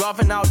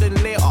 Rather now than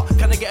later,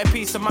 can I get a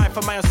peace of mind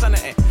for my own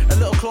sanity? A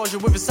little closure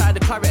with a side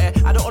of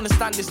clarity. I don't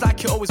understand this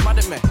like you're always mad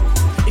at me.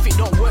 If it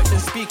don't work, then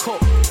speak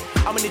up.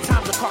 How many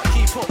times I can't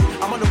keep up?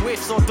 I'm on the wave,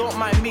 so don't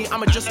mind me.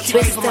 I'ma just keep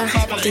moving my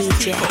feet on this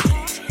teacup.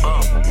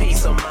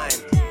 Peace of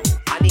mind.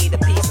 I need a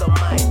peace of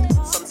mind.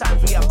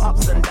 Sometimes we have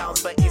ups and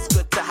downs, but it's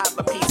good to have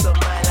a peace of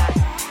mind. Like,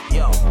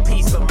 yo,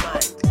 peace of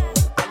mind.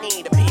 I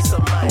need a peace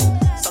of mind.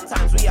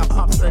 Sometimes we have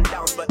ups and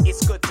downs, but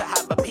it's good to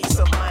have a peace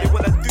of mind. They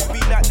wanna do me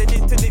like they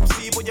did to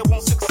Nipsey, but you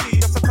won't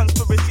succeed. That's a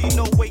conspiracy.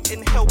 No way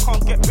in hell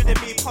can't get rid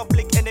of me.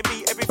 Public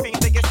enemy. Everything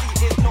that you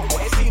see is not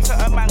what it seems. To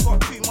a man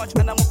got too much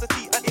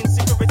animosity and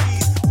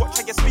insecurities. Watch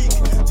how you speak.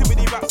 Too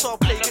many raps are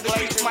playing in the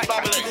streets. Might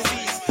catch a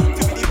disease.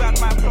 Too many bad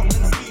man plot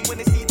and scheme. When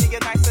they see they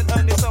get nice and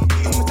earning some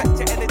peace. Protect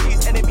your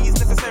energies. Enemies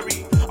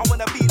necessary. I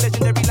wanna be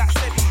legendary like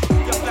Steady.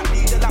 Young black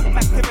leader like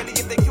Machiavelli.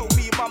 If they kill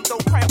me, mum,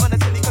 don't cry on the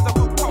telly, cause I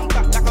will come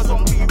back like a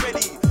zombie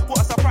ready. What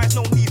a surprise,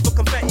 no need for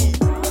confetti.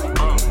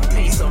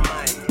 Peace of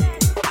mind.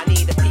 I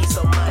need a peace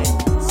of mind.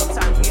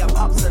 Sometimes we have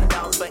ups and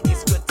downs, but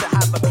it's good to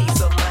have a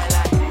peace of mind.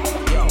 Like,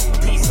 yo,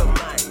 peace of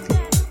mind.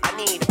 I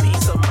need a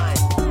peace of mind.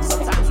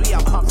 Sometimes we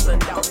have ups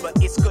and downs, but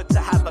it's good to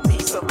have a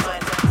peace of mind.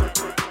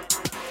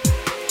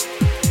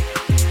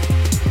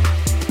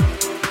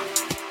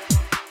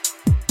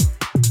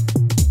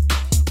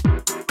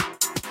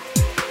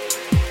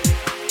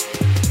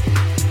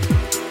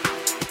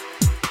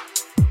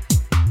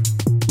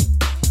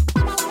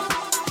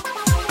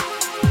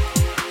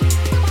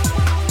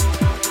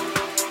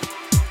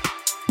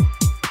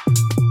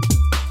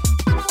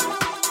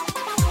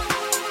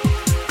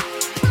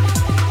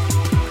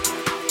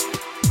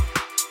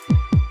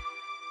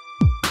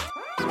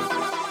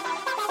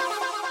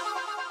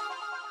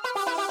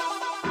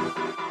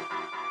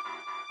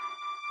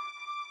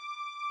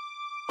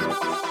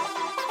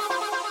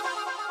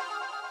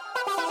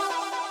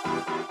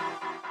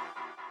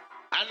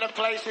 And the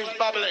place is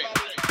bubbling.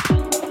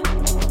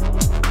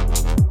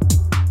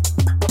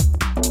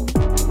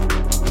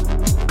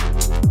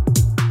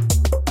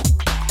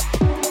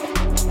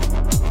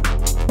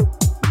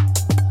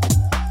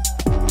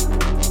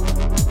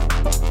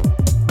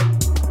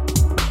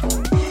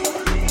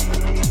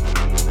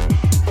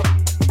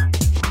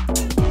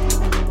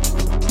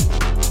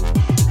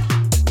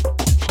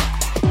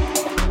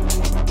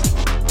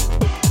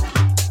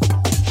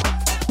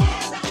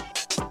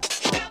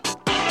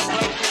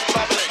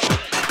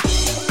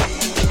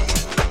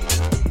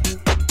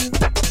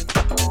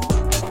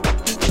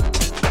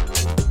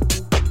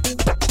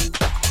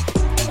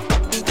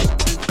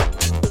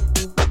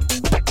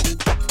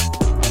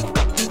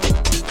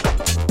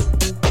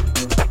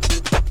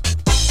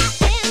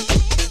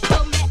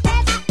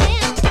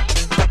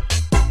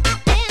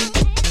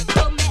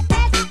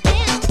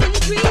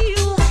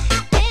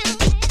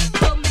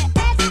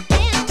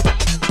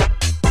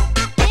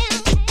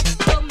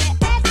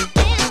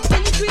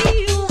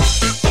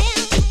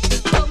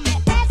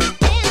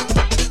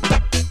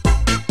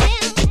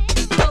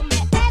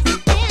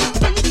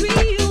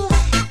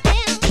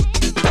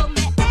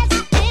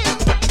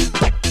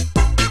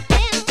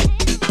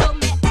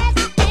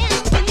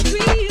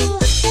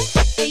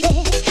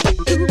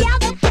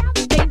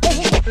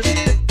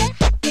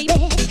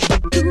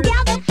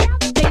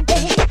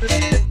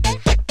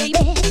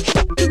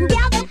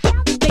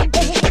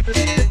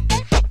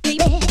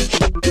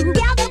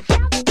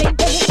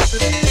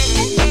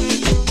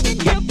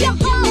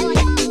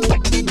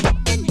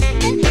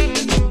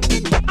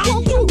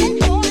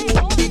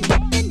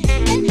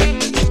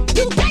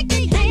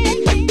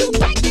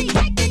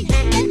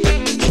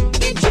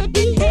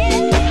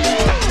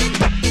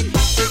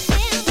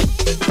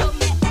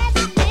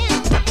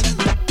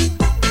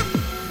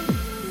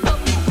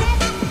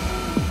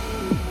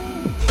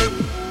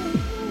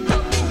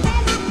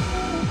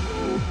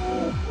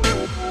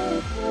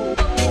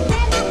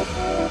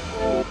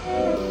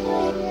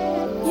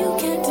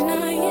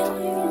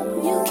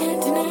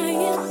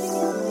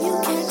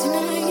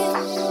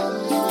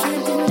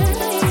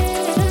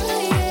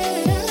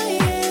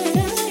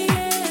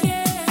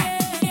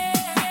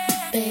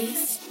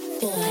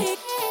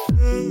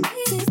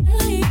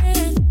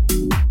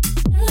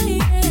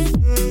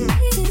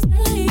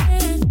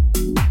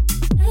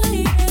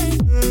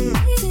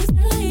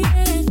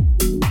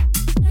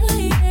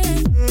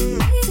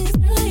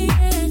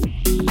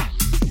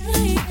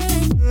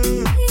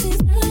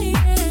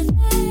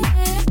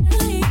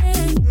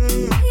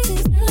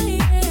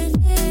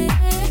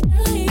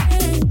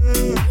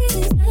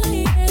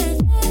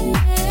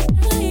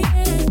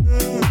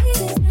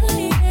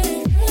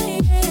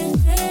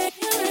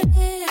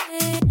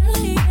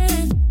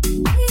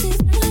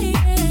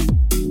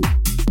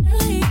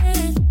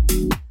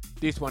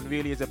 This one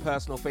really is a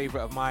personal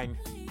favourite of mine.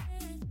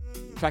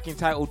 Track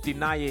entitled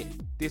Deny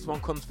It. This one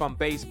comes from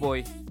Bass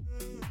Boy.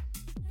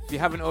 If you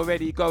haven't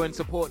already, go and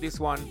support this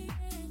one.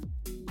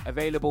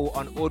 Available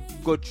on all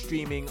good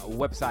streaming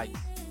websites.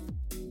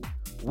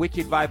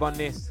 Wicked vibe on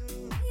this.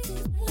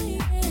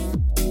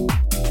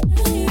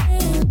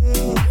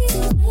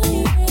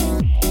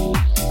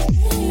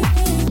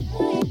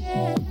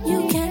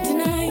 You can't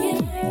deny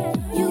it.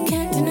 You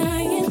can't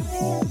deny it.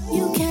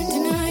 You can't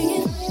deny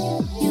it.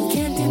 You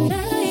can't deny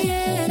it.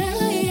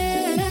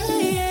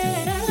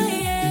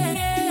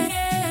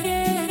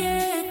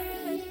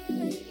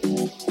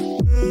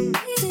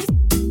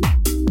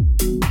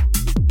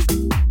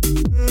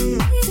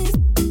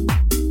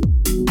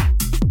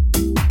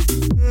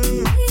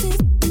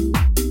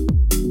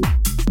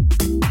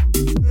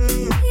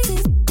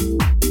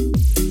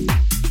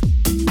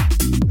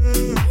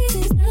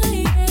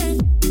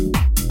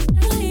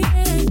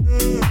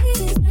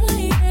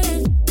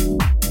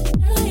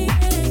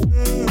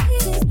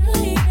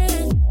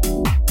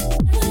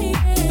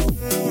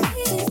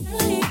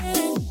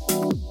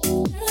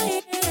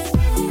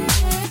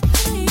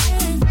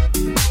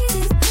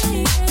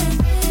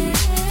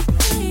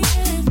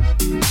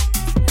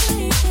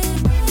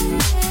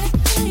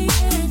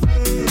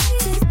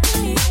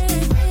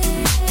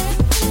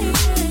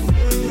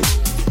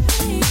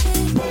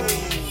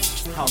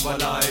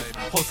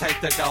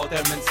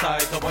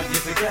 inside. I want you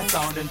to get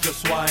down and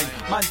just whine.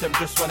 Man, them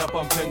just wanna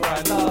bump and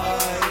grind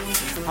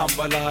live. I'm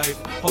alive,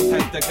 hold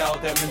tight the girl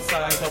them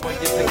inside. I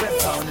want you to get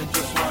down and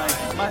just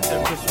whine. Man,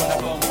 them just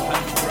wanna bump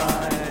and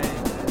grind.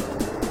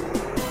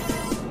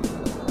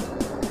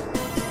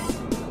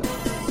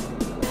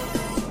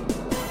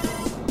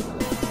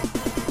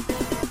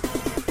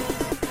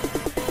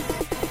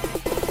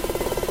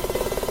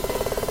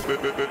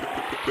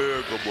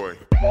 There, good boy.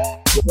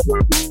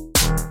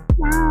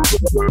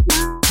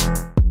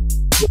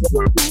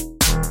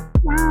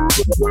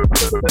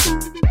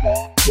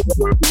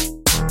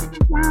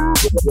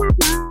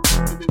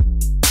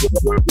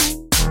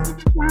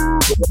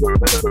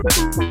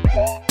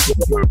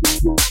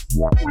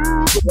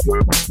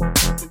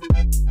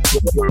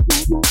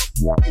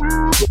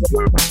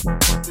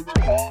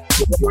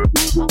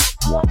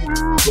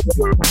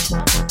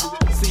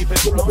 See if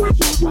it's wrong,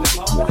 jump on the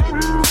top.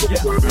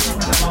 Yeah,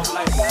 I'm out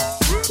like that.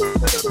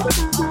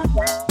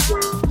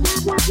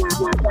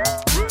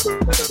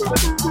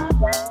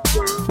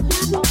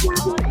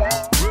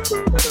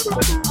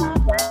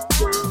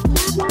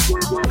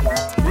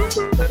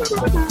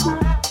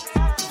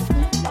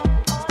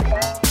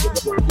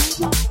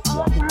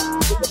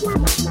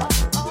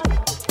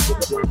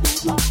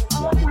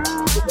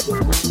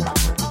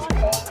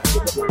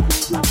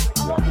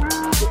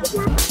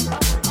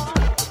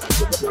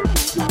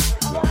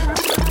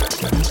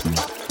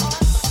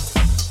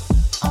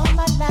 On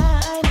my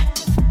line,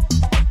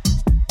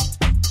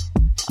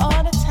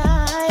 all the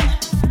time.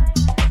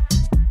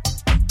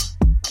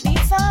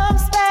 Need some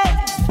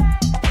space,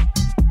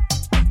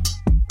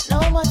 no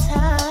more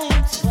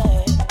time to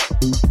wait.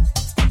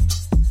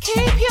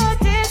 Keep your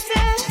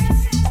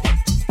distance,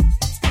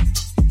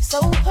 so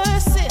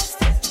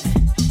persistent.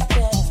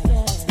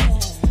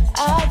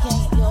 I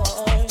ain't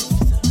yours,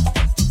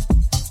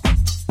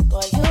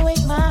 boy, you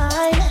ain't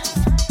mine.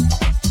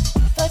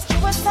 Thought you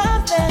were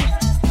something.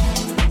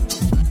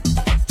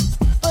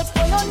 But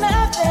boy, you're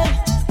nothing.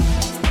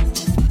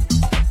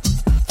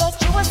 Thought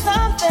you were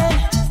something.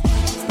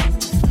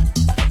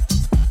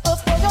 But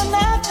boy, you're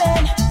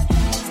nothing.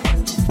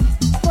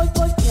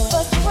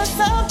 Thought you were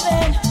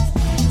something.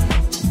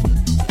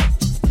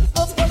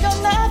 But boy, you're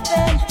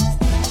nothing.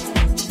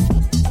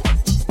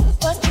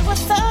 Thought you were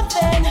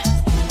something.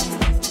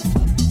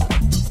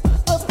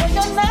 But boy,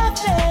 you're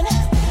nothing.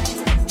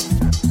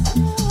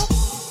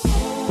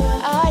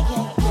 I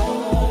ain't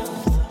yours.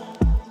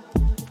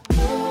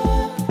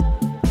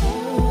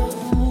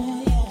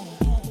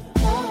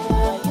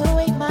 You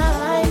ain't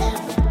mine.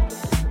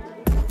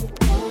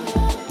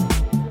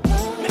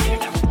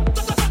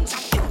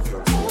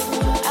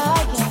 I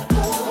ain't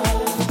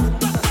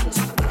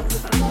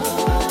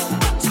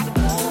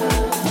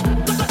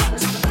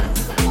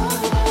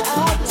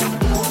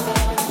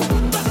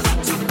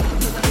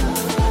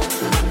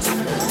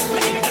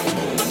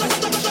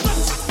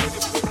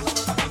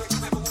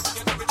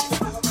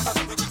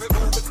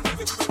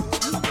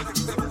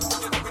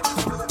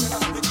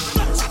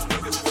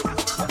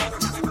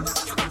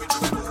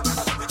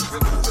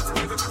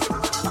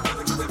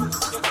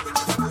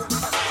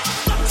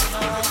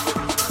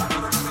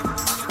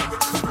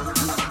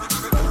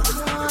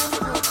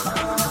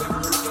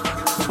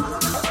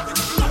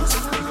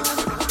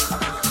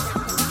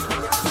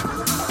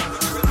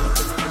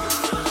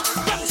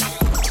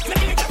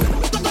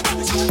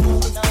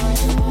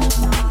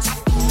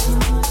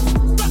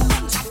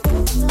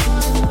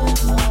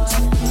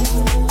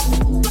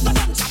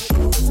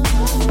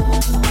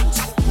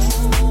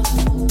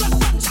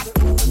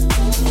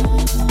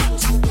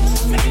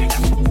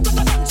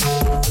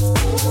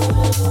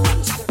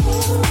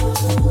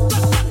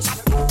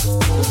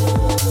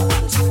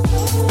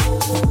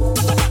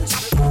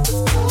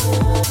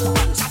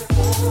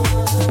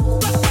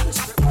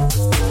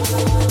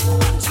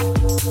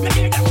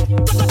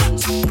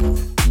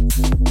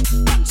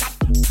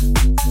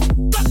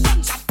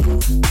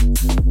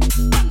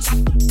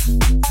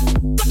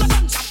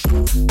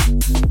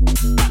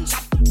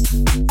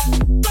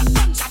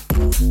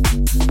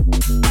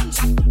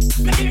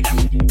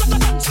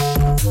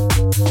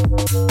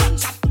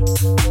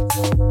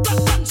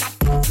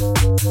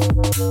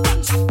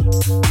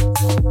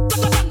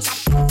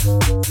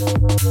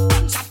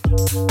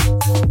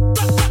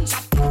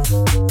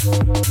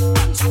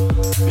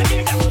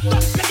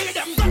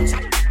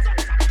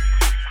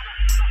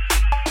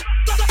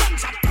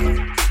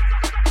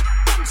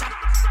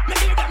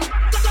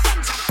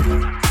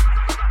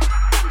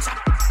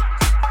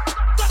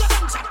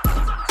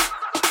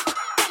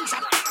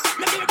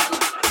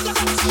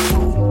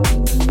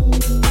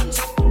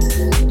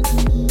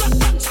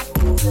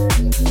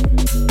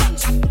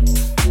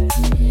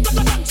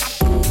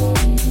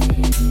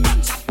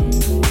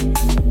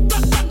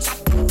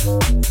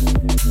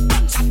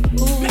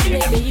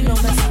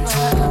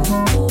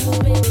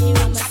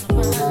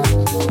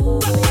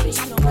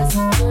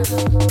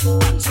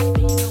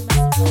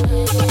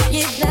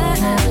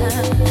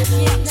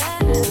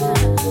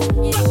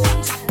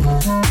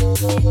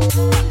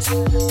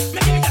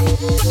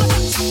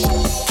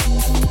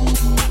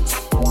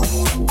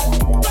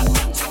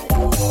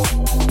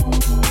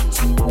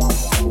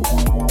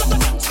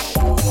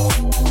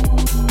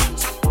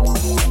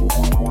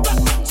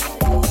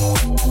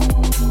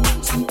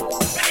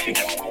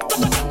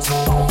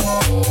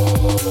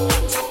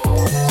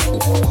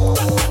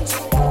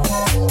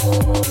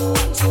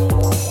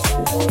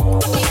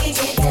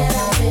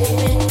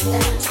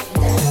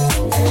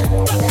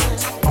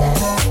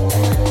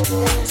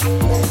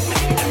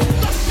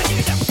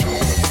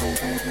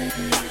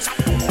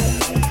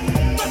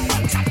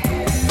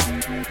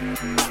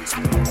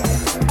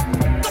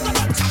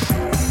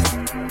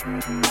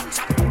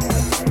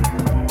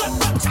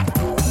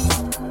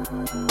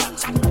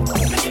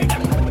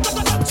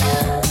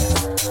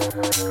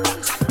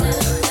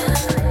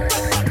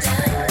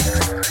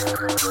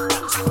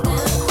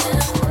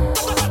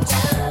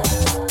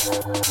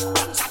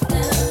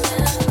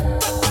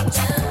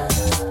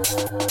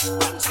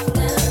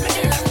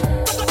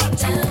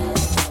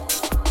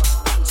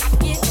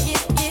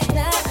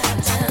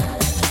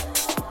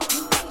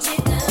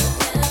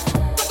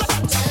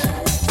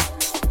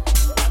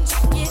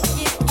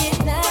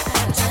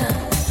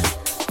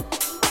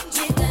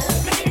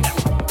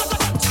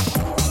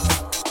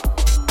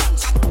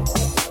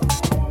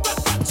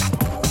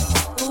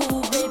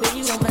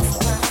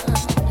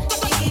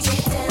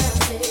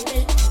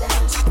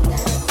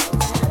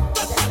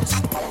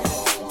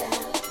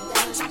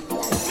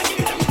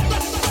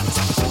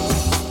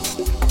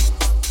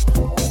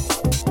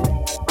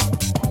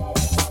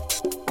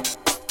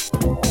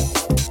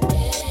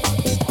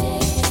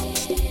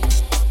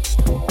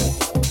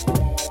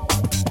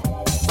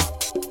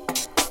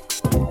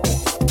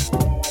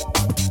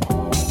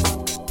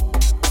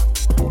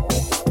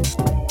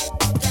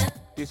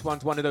This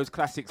one's one of those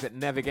classics that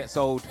never gets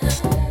old.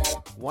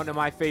 One of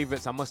my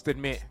favorites, I must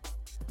admit.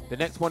 The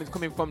next one is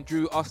coming from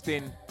Drew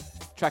Austin,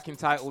 track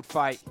entitled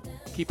Fight.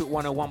 Keep it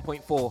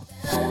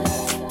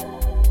 101.4.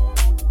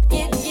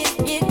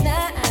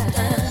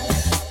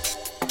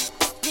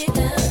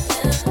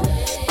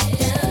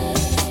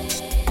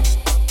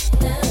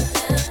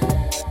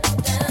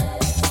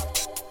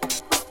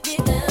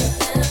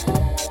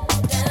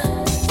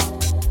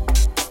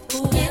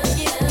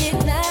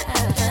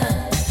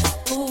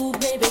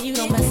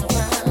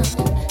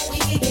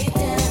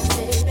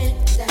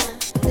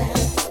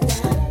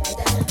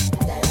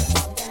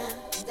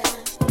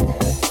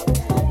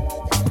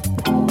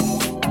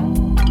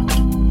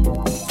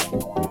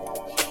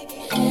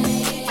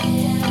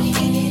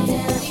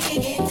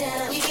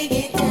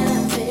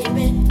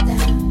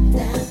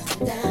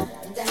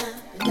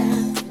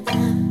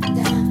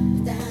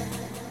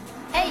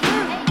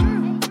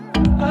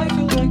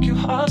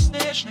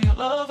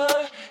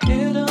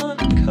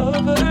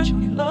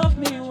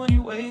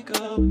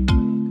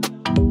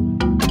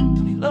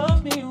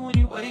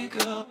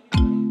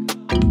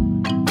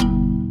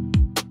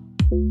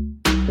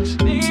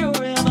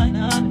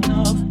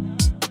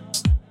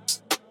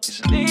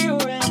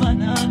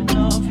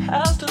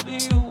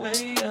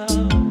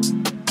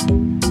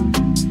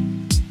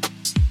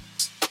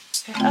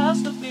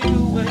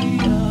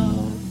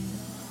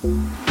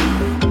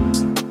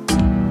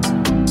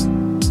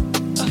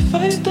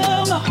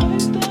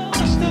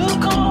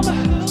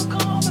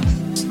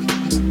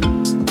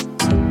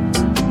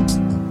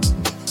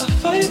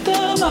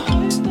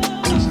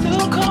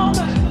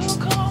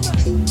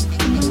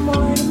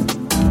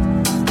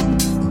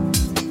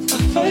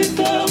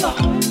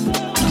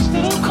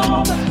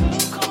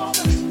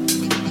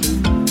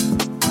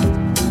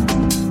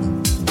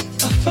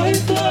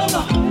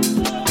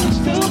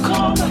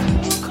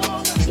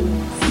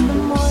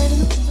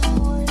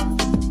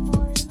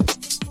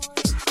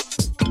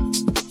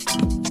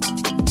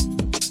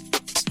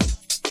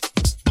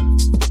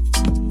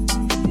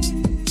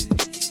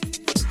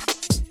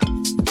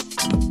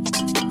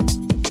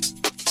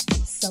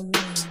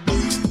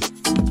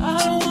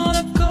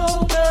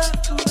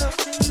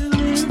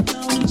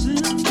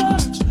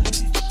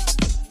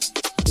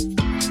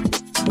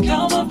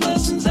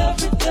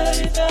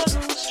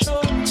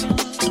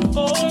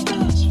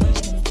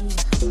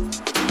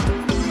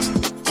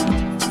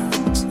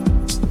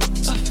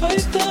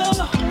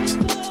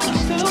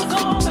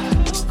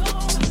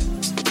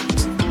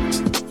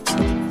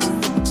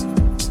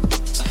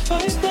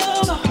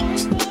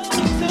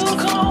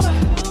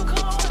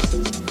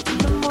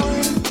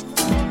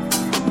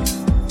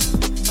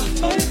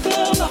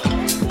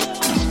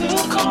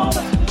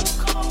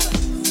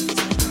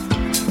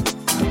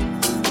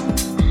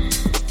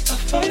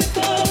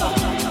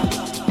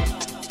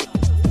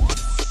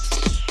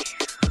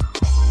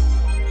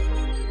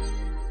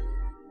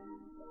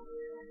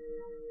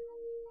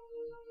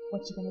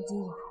 What you gonna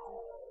do?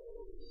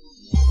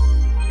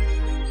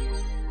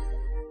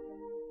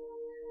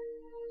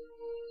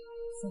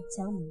 So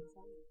tell me.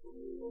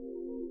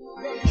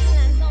 The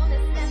beeline's gonna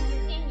slap you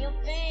in your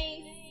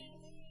face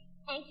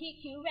and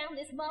kick you round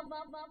this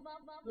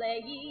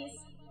place.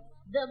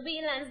 The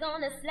beeline's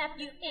gonna slap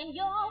you in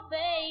your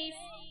face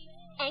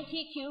and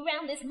kick you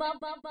round this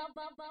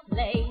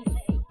place.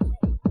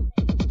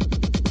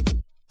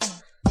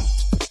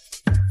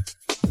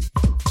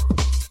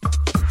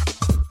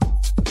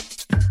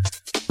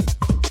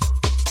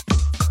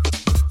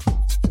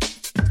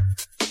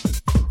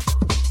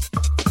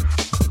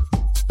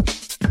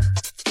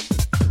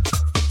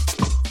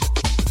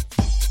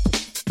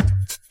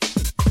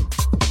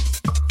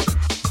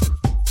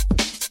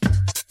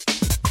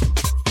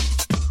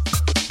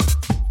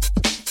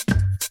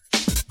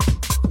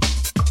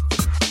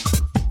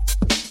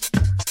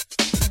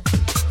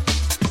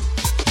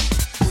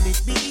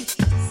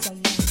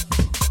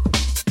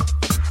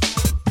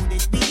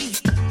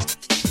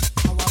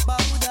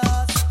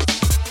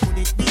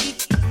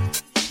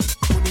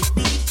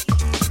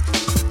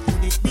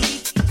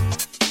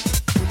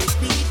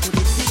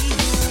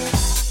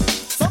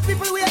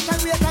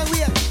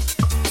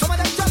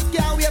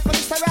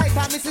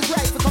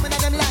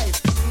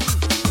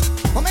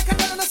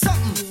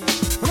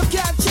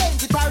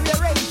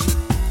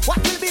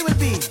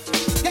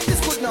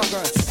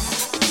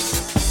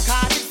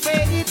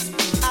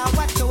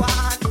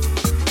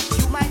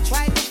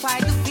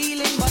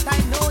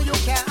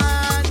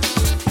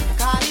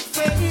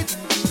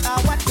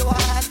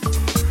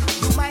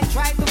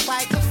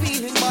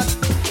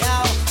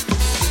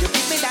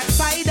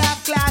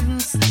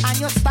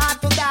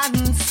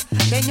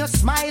 Then you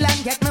smile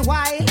and get me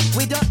wild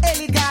with your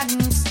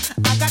elegance.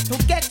 I got to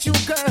get you,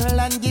 girl,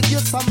 and give you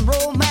some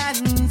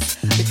romance.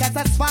 Because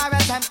as far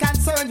as I'm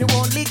concerned, you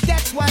only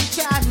get one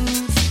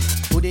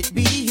chance. Could it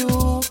be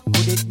you?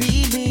 Could it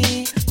be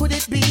me? Could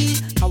it be?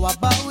 How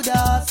about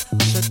us?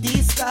 We should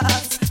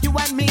discuss, you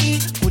and me.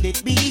 Could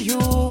it be you?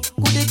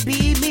 Could it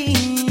be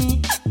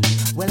me?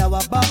 Well, how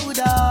about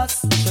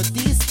us? We should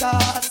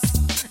discuss.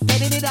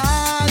 Getting it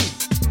on,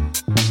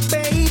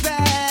 baby.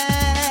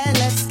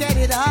 Let's get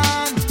it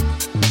on,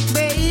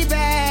 baby.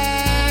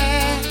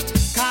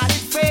 Call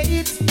it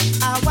fate,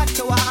 or what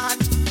you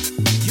want.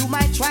 You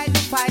might try to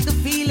fight the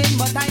feeling,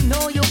 but I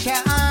know you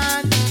can't.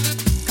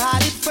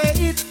 Call it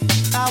fate,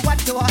 or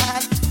what you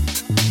want.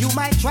 You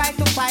might try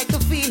to fight the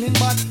feeling,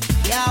 but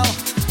yo,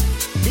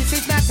 this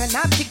is not an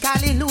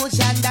optical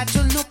illusion that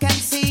you look and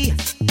see.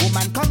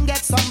 Woman, come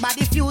get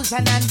somebody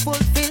fusion and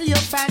fulfill your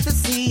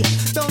fantasy.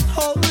 Don't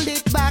hold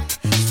it back,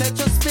 set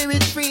your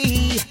spirit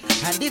free,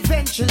 and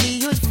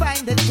eventually you'll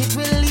find that it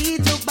will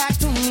lead you back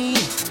to me.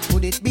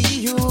 Could it be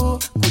you?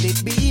 Could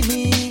it be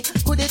me?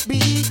 Could it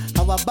be?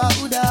 How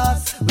about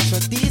us? We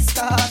should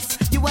discuss,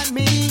 you and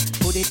me.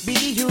 Could it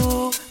be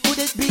you? Could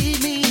it be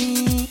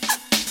me?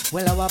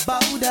 Well, how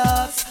about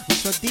us? We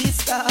should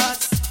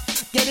discuss.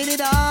 Getting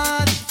it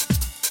on,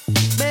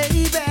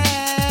 baby.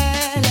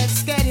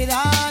 Let's get it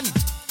on,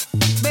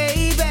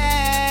 baby.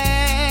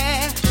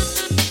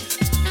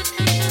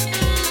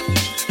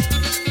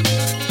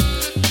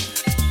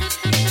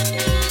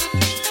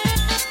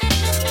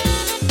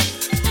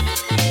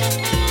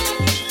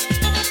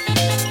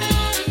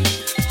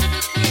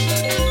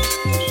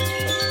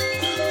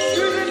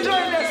 Who's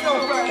enjoying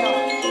themselves right now?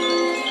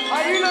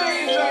 Are you not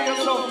enjoying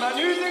yourself, man?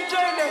 Who's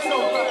enjoying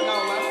themselves right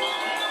now, man?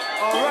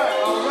 Alright,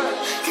 alright.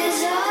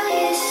 Cause all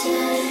you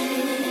say.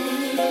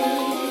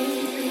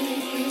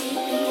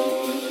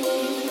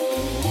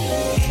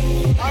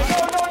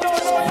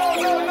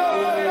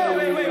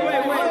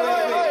 Wait.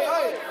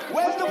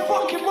 Where's the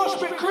fucking mosh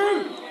pit crew?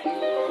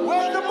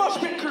 Where's the mosh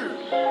pit crew?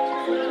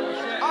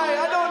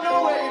 I don't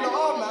know where you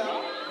are, man.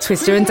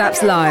 Twister and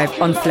Daps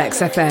live on Flex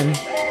FM.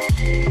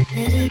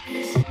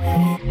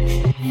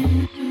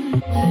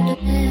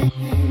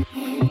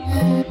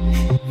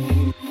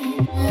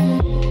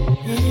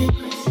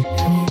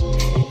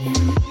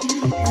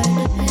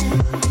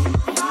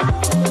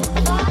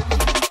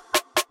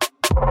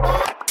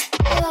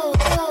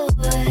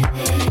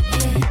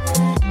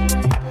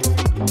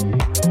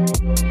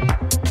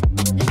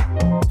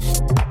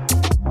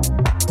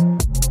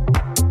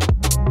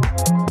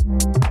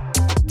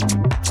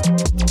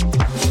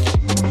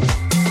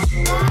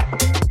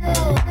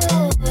 Oh,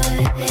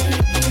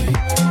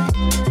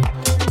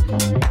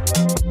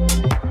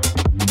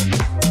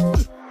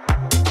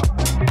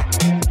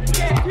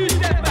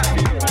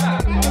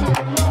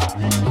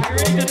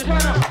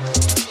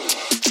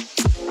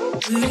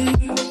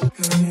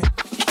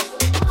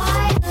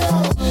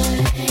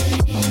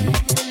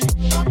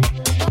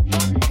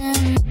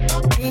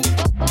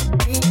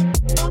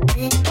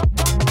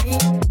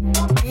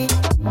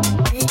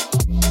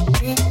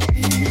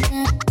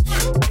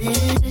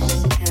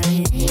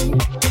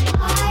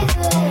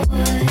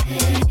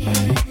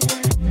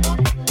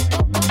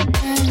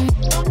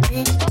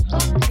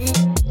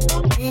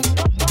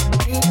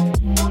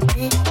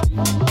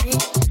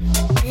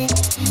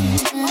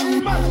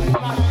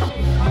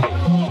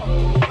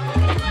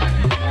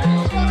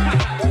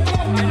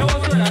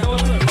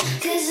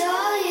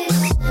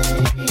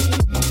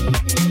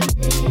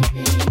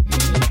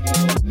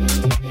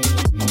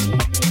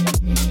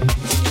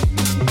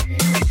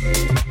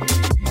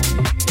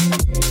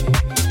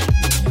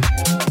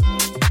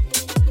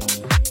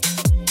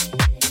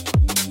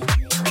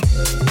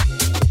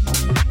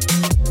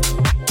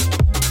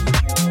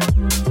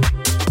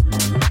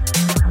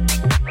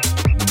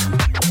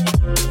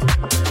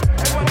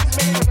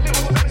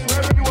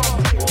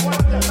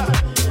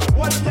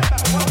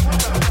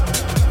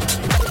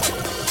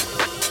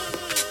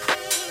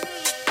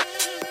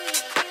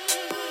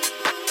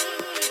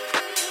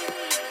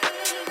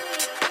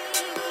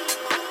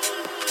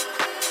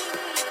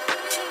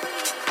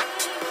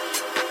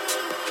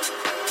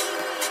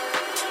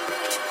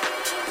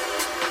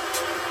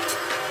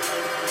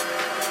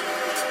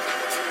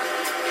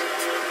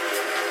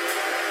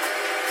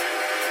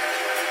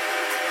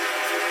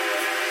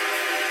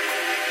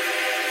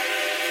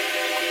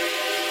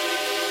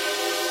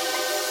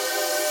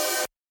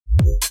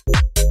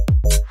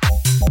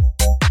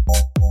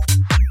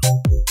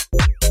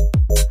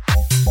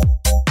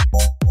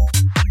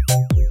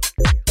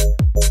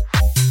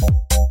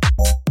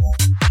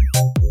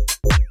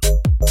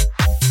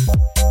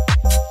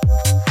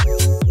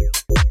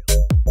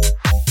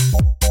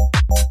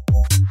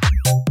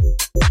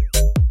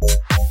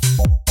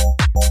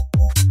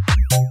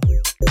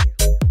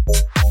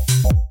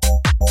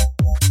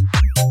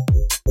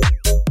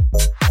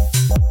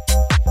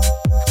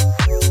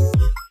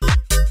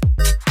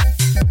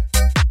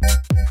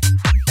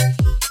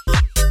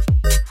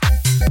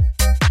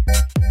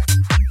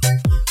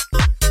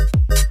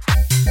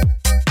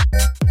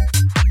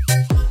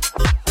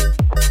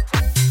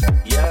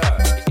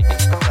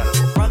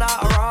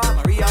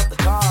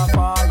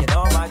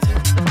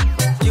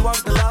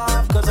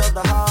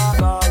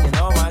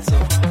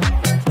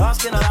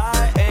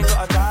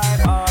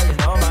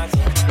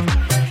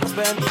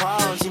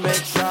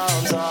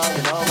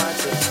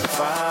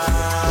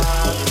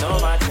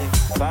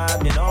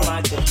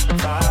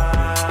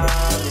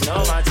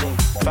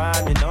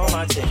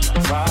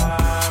 like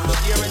fam. But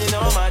you already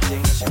know my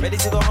thing. She ready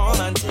to go home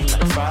and ting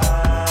like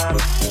fam.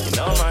 You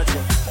know my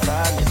thing,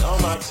 fam, you know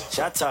my thing.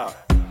 Shut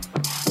up.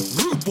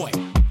 Rude boy,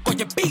 got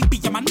your baby,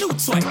 you're my new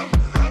toy.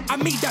 I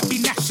made that be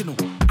national.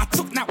 I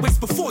took that west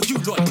before you,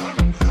 Lloyd.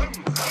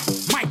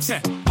 My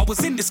turn, I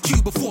was in this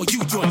queue before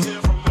you joined.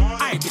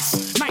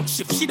 Iris, night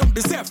shift, she don't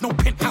deserve no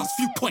penthouse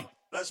viewpoint.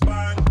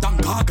 Done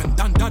Gargan,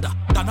 done Dada,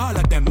 done all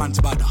of them man's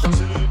bada.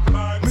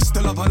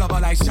 Mr. Lover,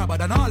 like Shabba,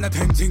 done all the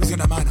paintings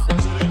in a manner.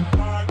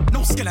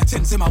 No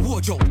skeletons in my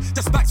wardrobe,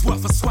 just bags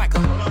worth of swagger.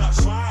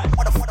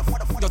 What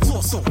the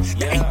torso,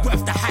 you ain't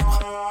worth the hammer.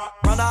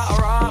 Run out of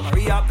rock,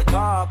 hurry up the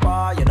car,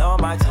 bar, you know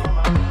my thing.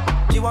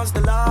 She wants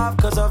the love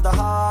cause of the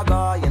hog,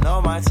 oh, you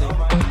know my thing.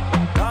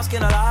 Dark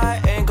skin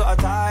alive, ain't got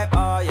a type,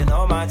 oh, you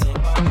know my thing.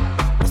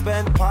 I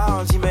spend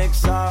pounds, she makes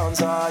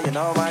sounds, oh, you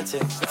know my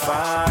thing.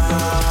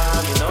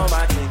 Fam, you know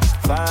my thing.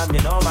 Fam,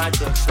 you know my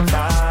thing.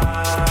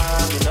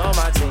 Fam, you know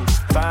my thing.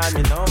 Fam,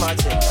 you know my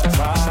thing.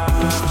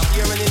 Fam,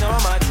 she already know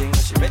my thing.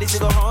 She ready to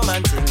go home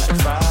and ting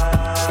like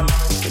fam.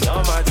 You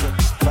know my thing.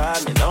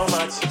 Fam, you know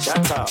my thing.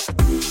 Shut up.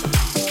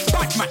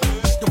 Batman,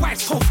 your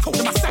wife's cold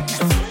in my sadness.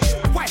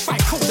 Wi-Fi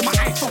code in my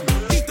iPhone.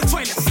 Leave the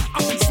toilet seat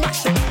up and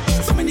smash that.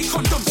 So many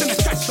condoms in a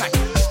trash bag.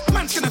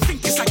 Man's gonna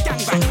think it's a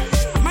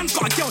gangbang. Man's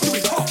got a girl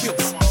doing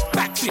cartwheels,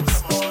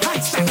 backflips,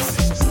 handstands.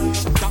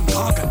 Done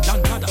Gargan,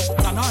 done Dada,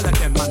 done all of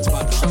them man's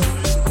bada.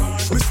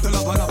 Mr.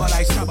 Lover,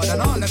 like Shabba,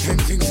 done all of them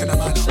things in a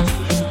manner.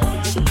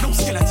 No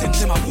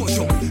skeletons in my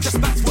wardrobe, just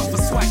bags worth of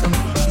swagger.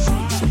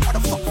 What the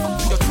fuck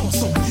your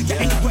torso? You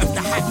ain't worth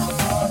the hammer.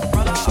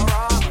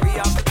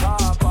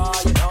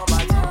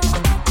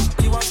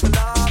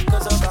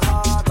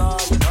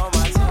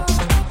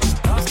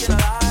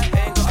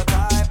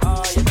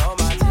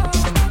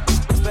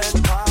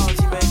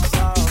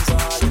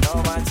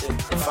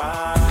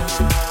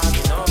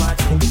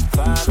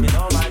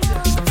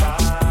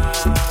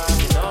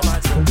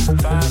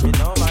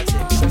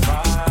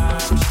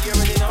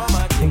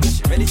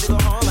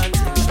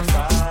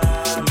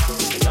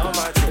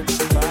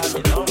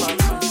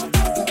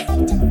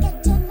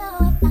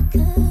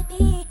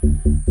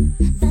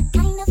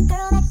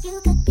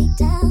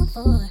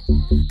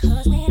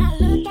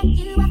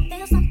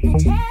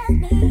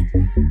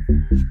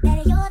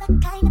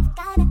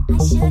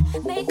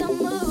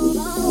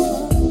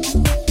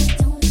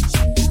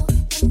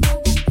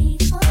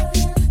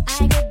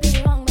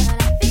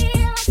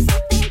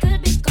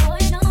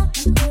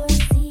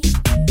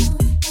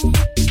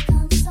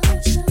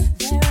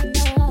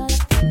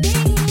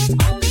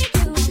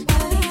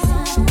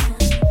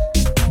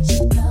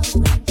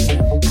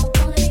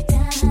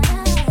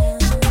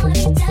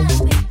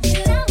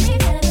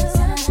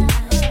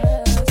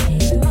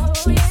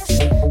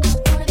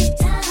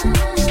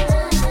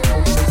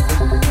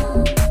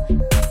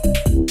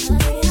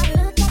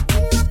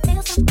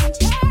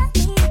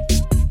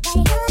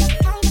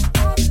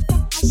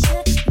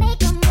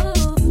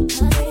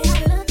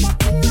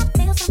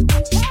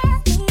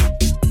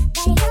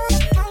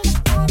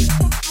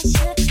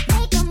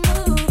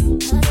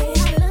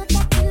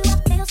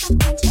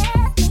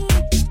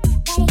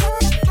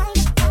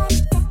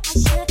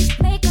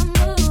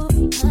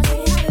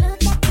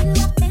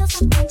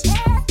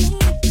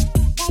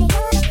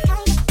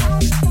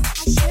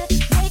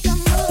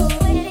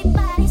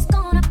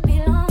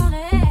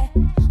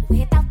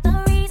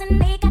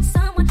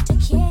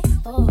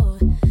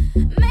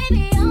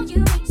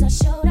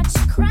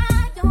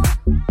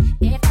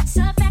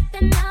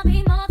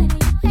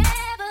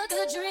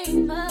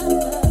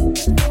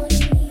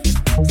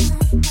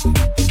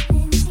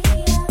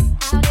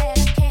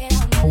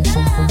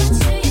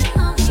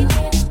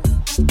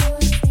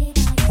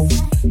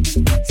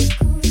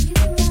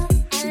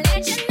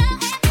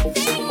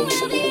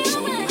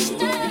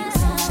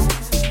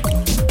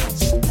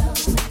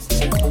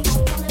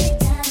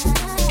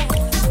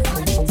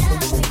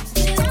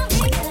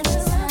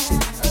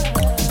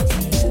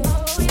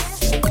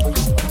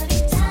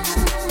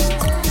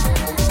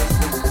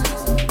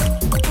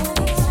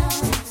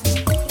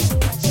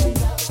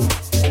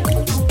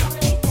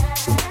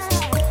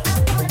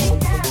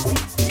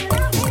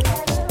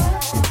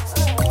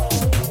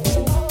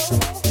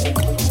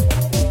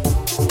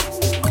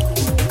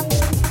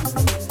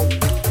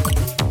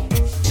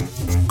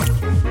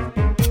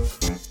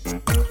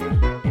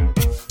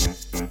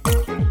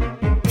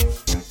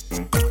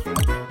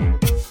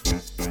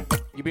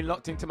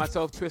 To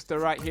myself, Twister,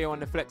 right here on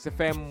the Flex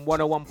FM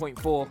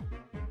 101.4.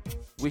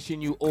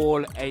 Wishing you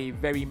all a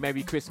very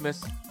Merry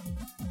Christmas.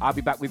 I'll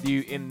be back with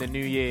you in the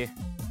new year.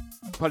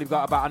 Probably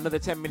got about another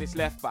 10 minutes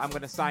left, but I'm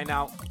going to sign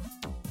out.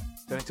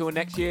 So until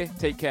next year,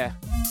 take care.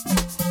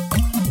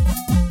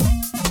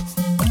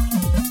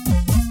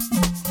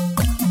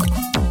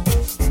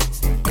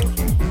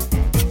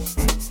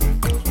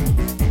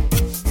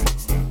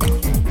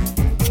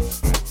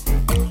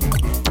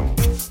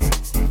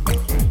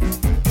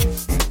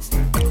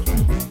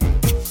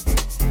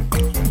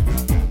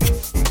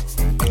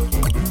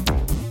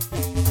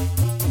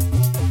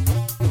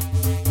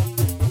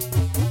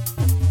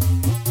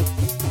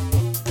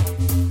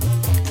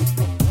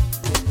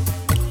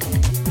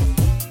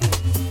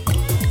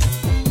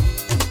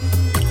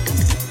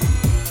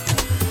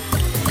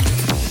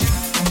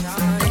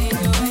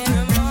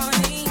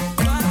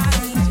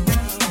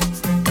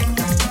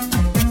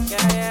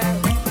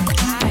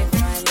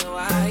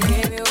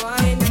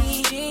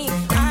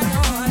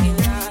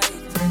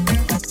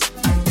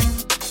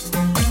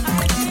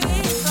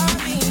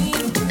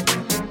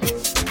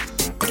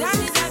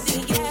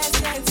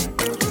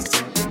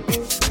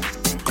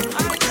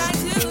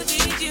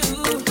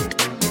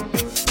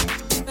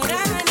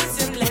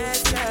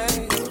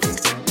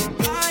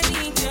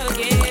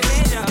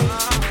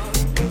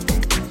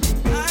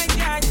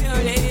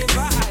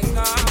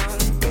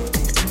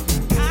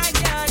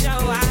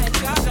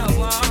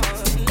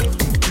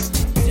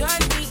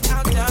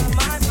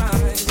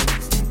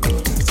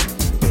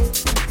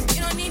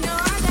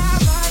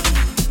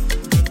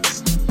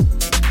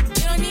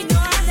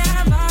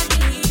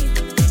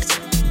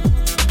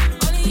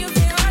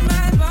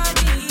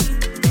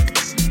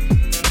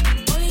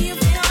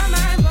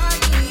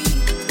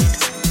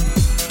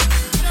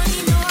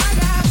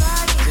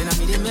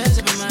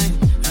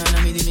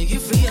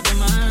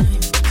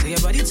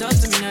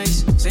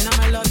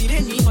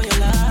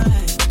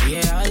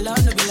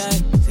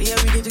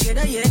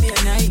 day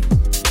and night.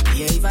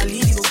 Yeah, if I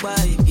leave, you go by.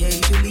 Yeah,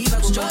 if you leave,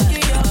 I go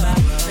stroking your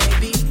body,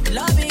 baby.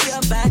 Loving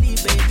your body,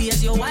 baby.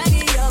 As you're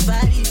whining your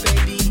body,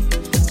 baby.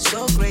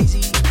 So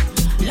crazy.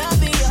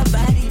 Loving your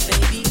body,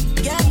 baby.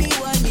 Get me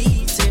what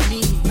needs to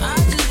me. I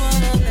just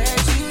wanna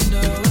let you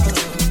know.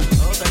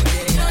 Oh, baby,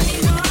 you don't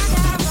need no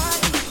other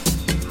body.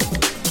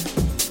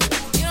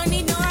 You don't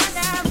need no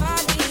other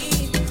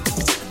body.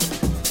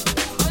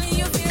 Only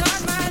you feel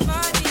on my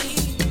body.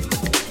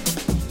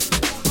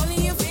 Only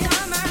you feel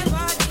on my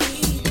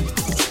body.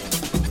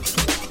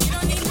 You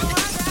don't need no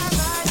other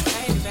body.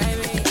 Hey,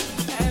 baby,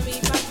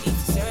 everybody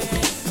say,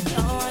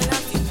 no one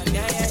loves you like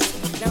that.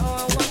 No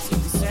one wants you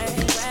the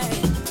same way.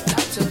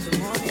 Up till the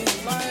morning,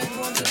 my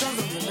one to come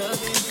from your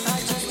loving.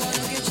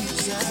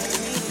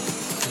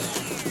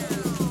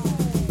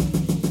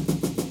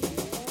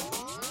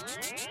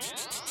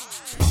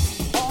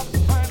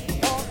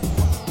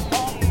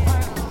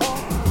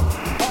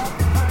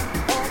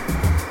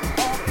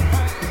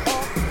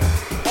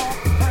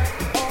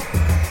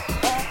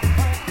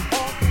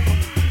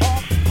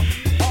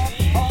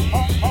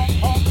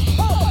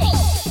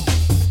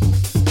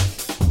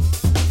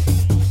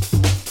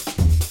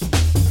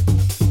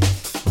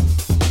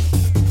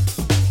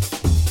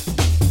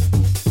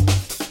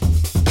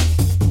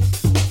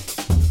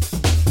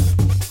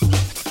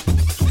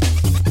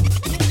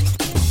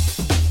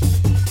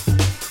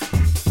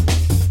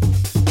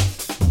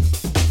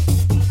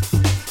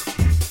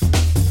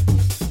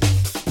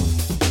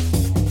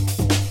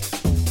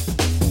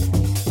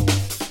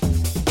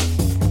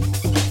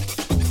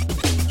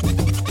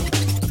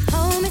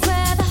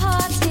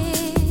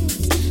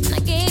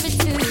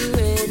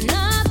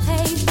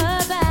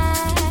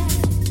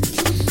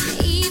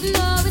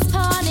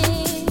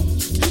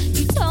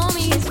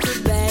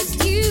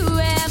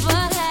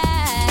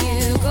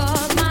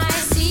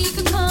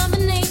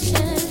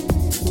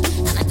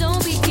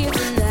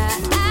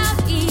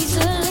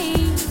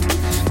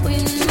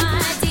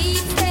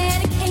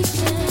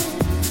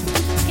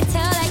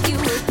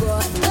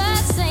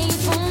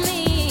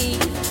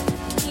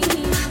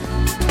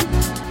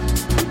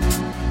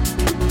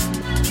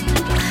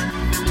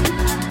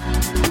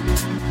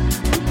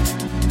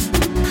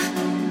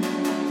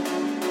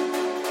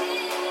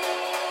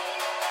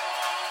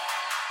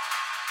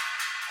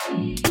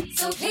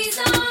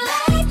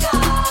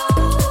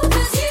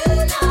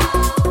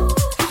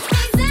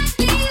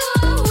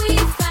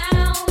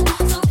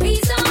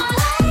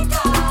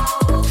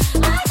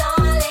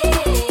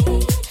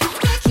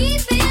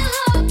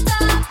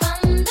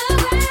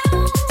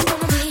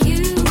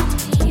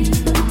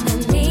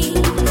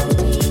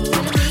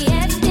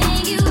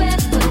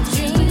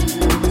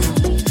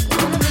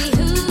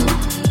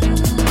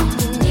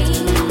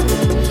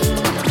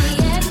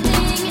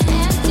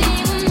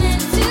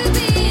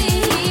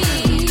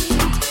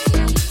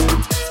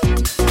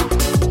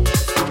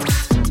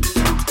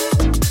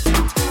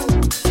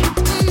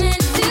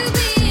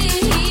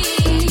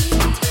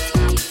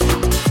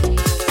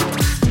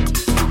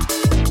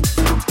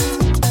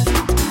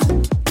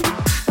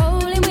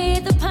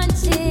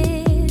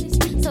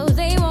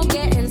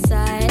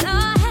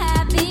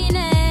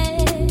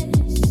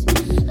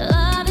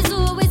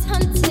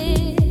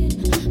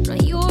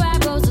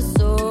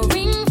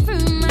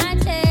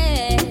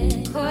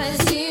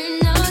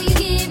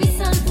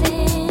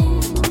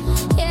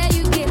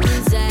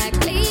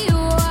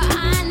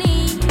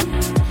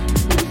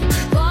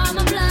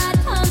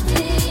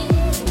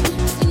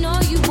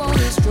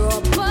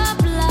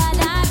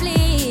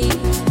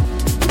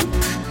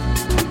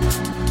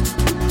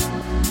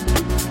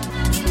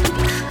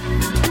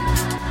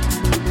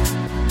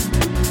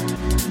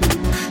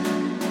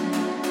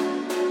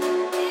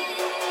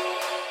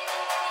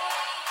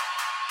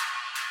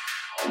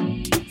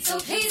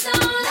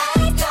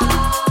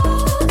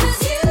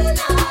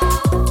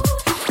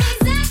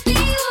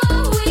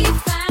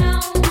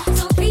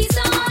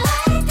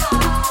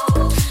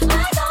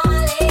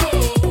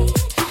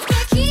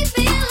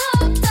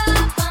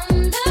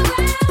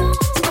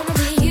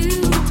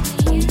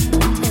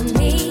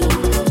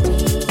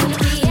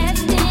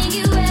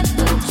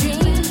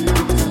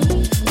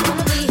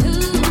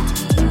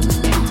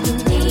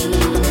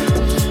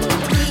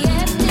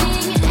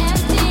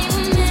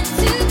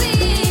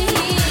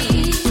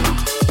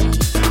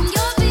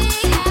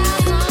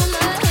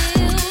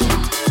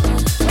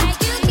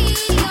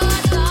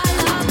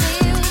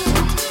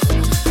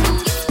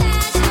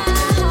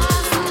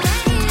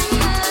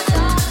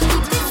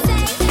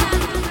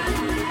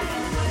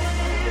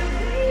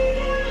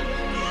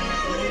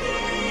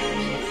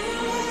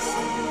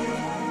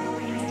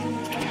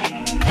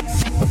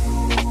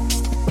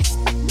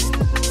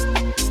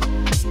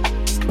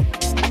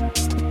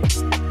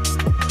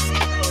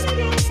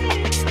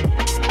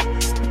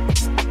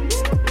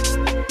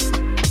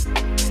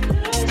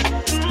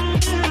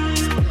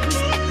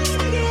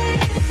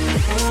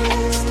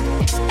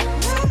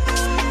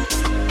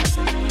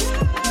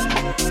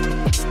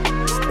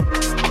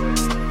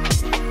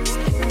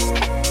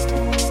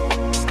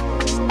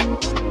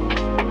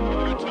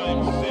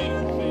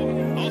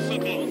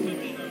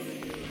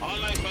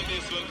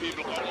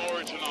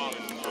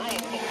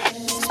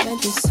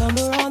 Spent the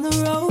summer on the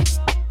road,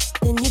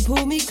 then you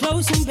pulled me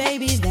close and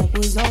baby, that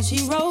was all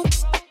she wrote.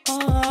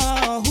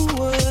 Who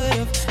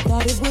would've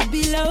thought it would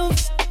be love?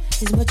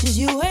 As much as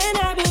you and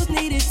I both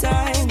needed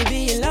time to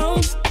be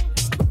alone.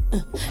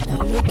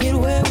 Now look at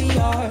where we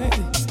are.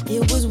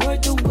 It was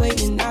worth the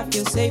wait and I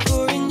feel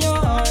safer in your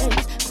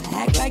arms.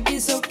 I act like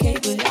it's okay,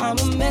 but I'm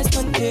a mess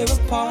when we're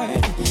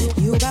apart.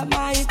 You got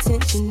my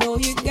attention, know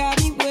you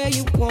got me where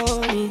you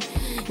want me.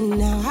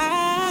 Now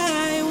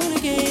I wanna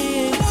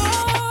get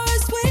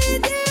lost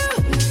with you.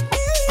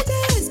 Can we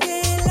just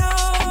get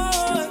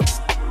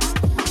lost?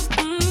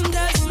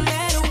 Doesn't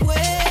matter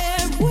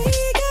where we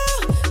go.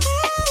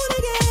 I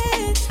wanna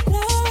get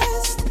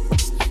lost,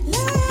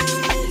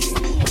 lost,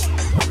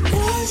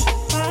 lost.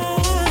 I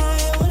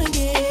wanna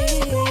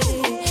get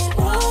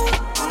lost.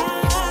 I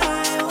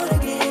wanna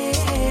get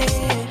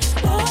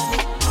lost.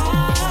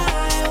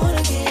 I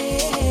wanna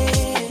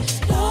get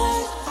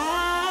lost. I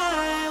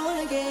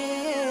wanna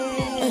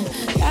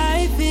get.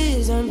 Life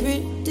is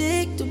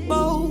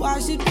unpredictable. Why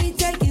should we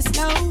take it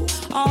slow?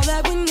 All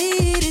that we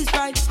need is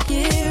right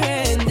here,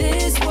 and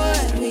this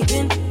what we've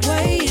been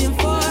waiting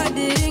for.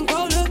 Didn't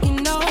go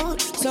looking on,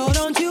 so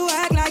don't you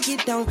act like you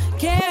don't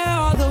care.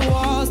 All the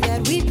walls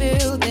that we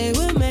built, they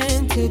were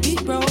meant to be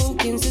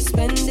broken,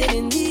 suspended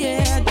in the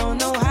air. Don't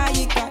know how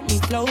you got me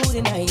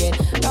floating. I get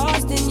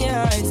lost in your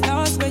eyes,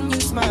 lost when you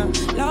smile,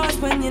 lost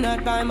when you're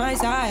not by my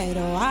side.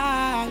 Oh,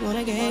 I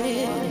wanna get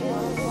it.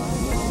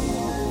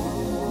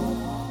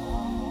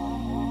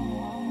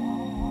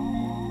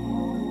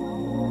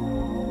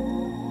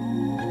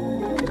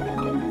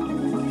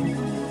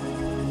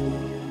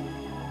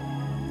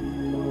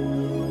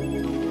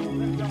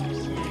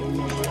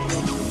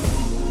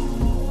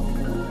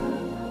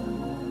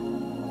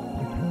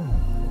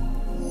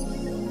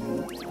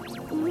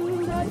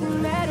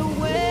 Doesn't matter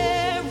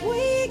where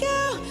we go.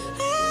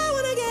 I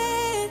wanna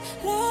get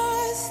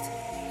lost,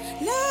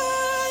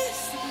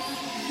 lost,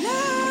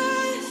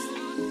 lost,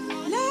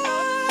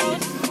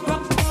 lost.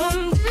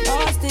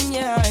 Lost in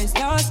your eyes,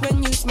 lost when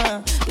you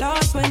smile,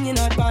 lost when you're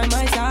not by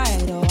my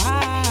side. Oh, I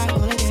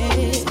wanna get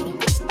it.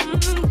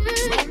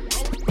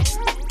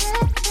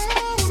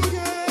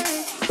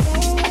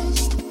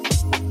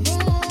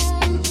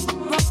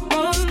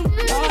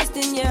 Lost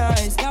in your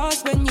eyes,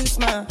 lost when you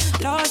smile,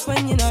 lost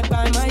when you're not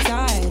by my side.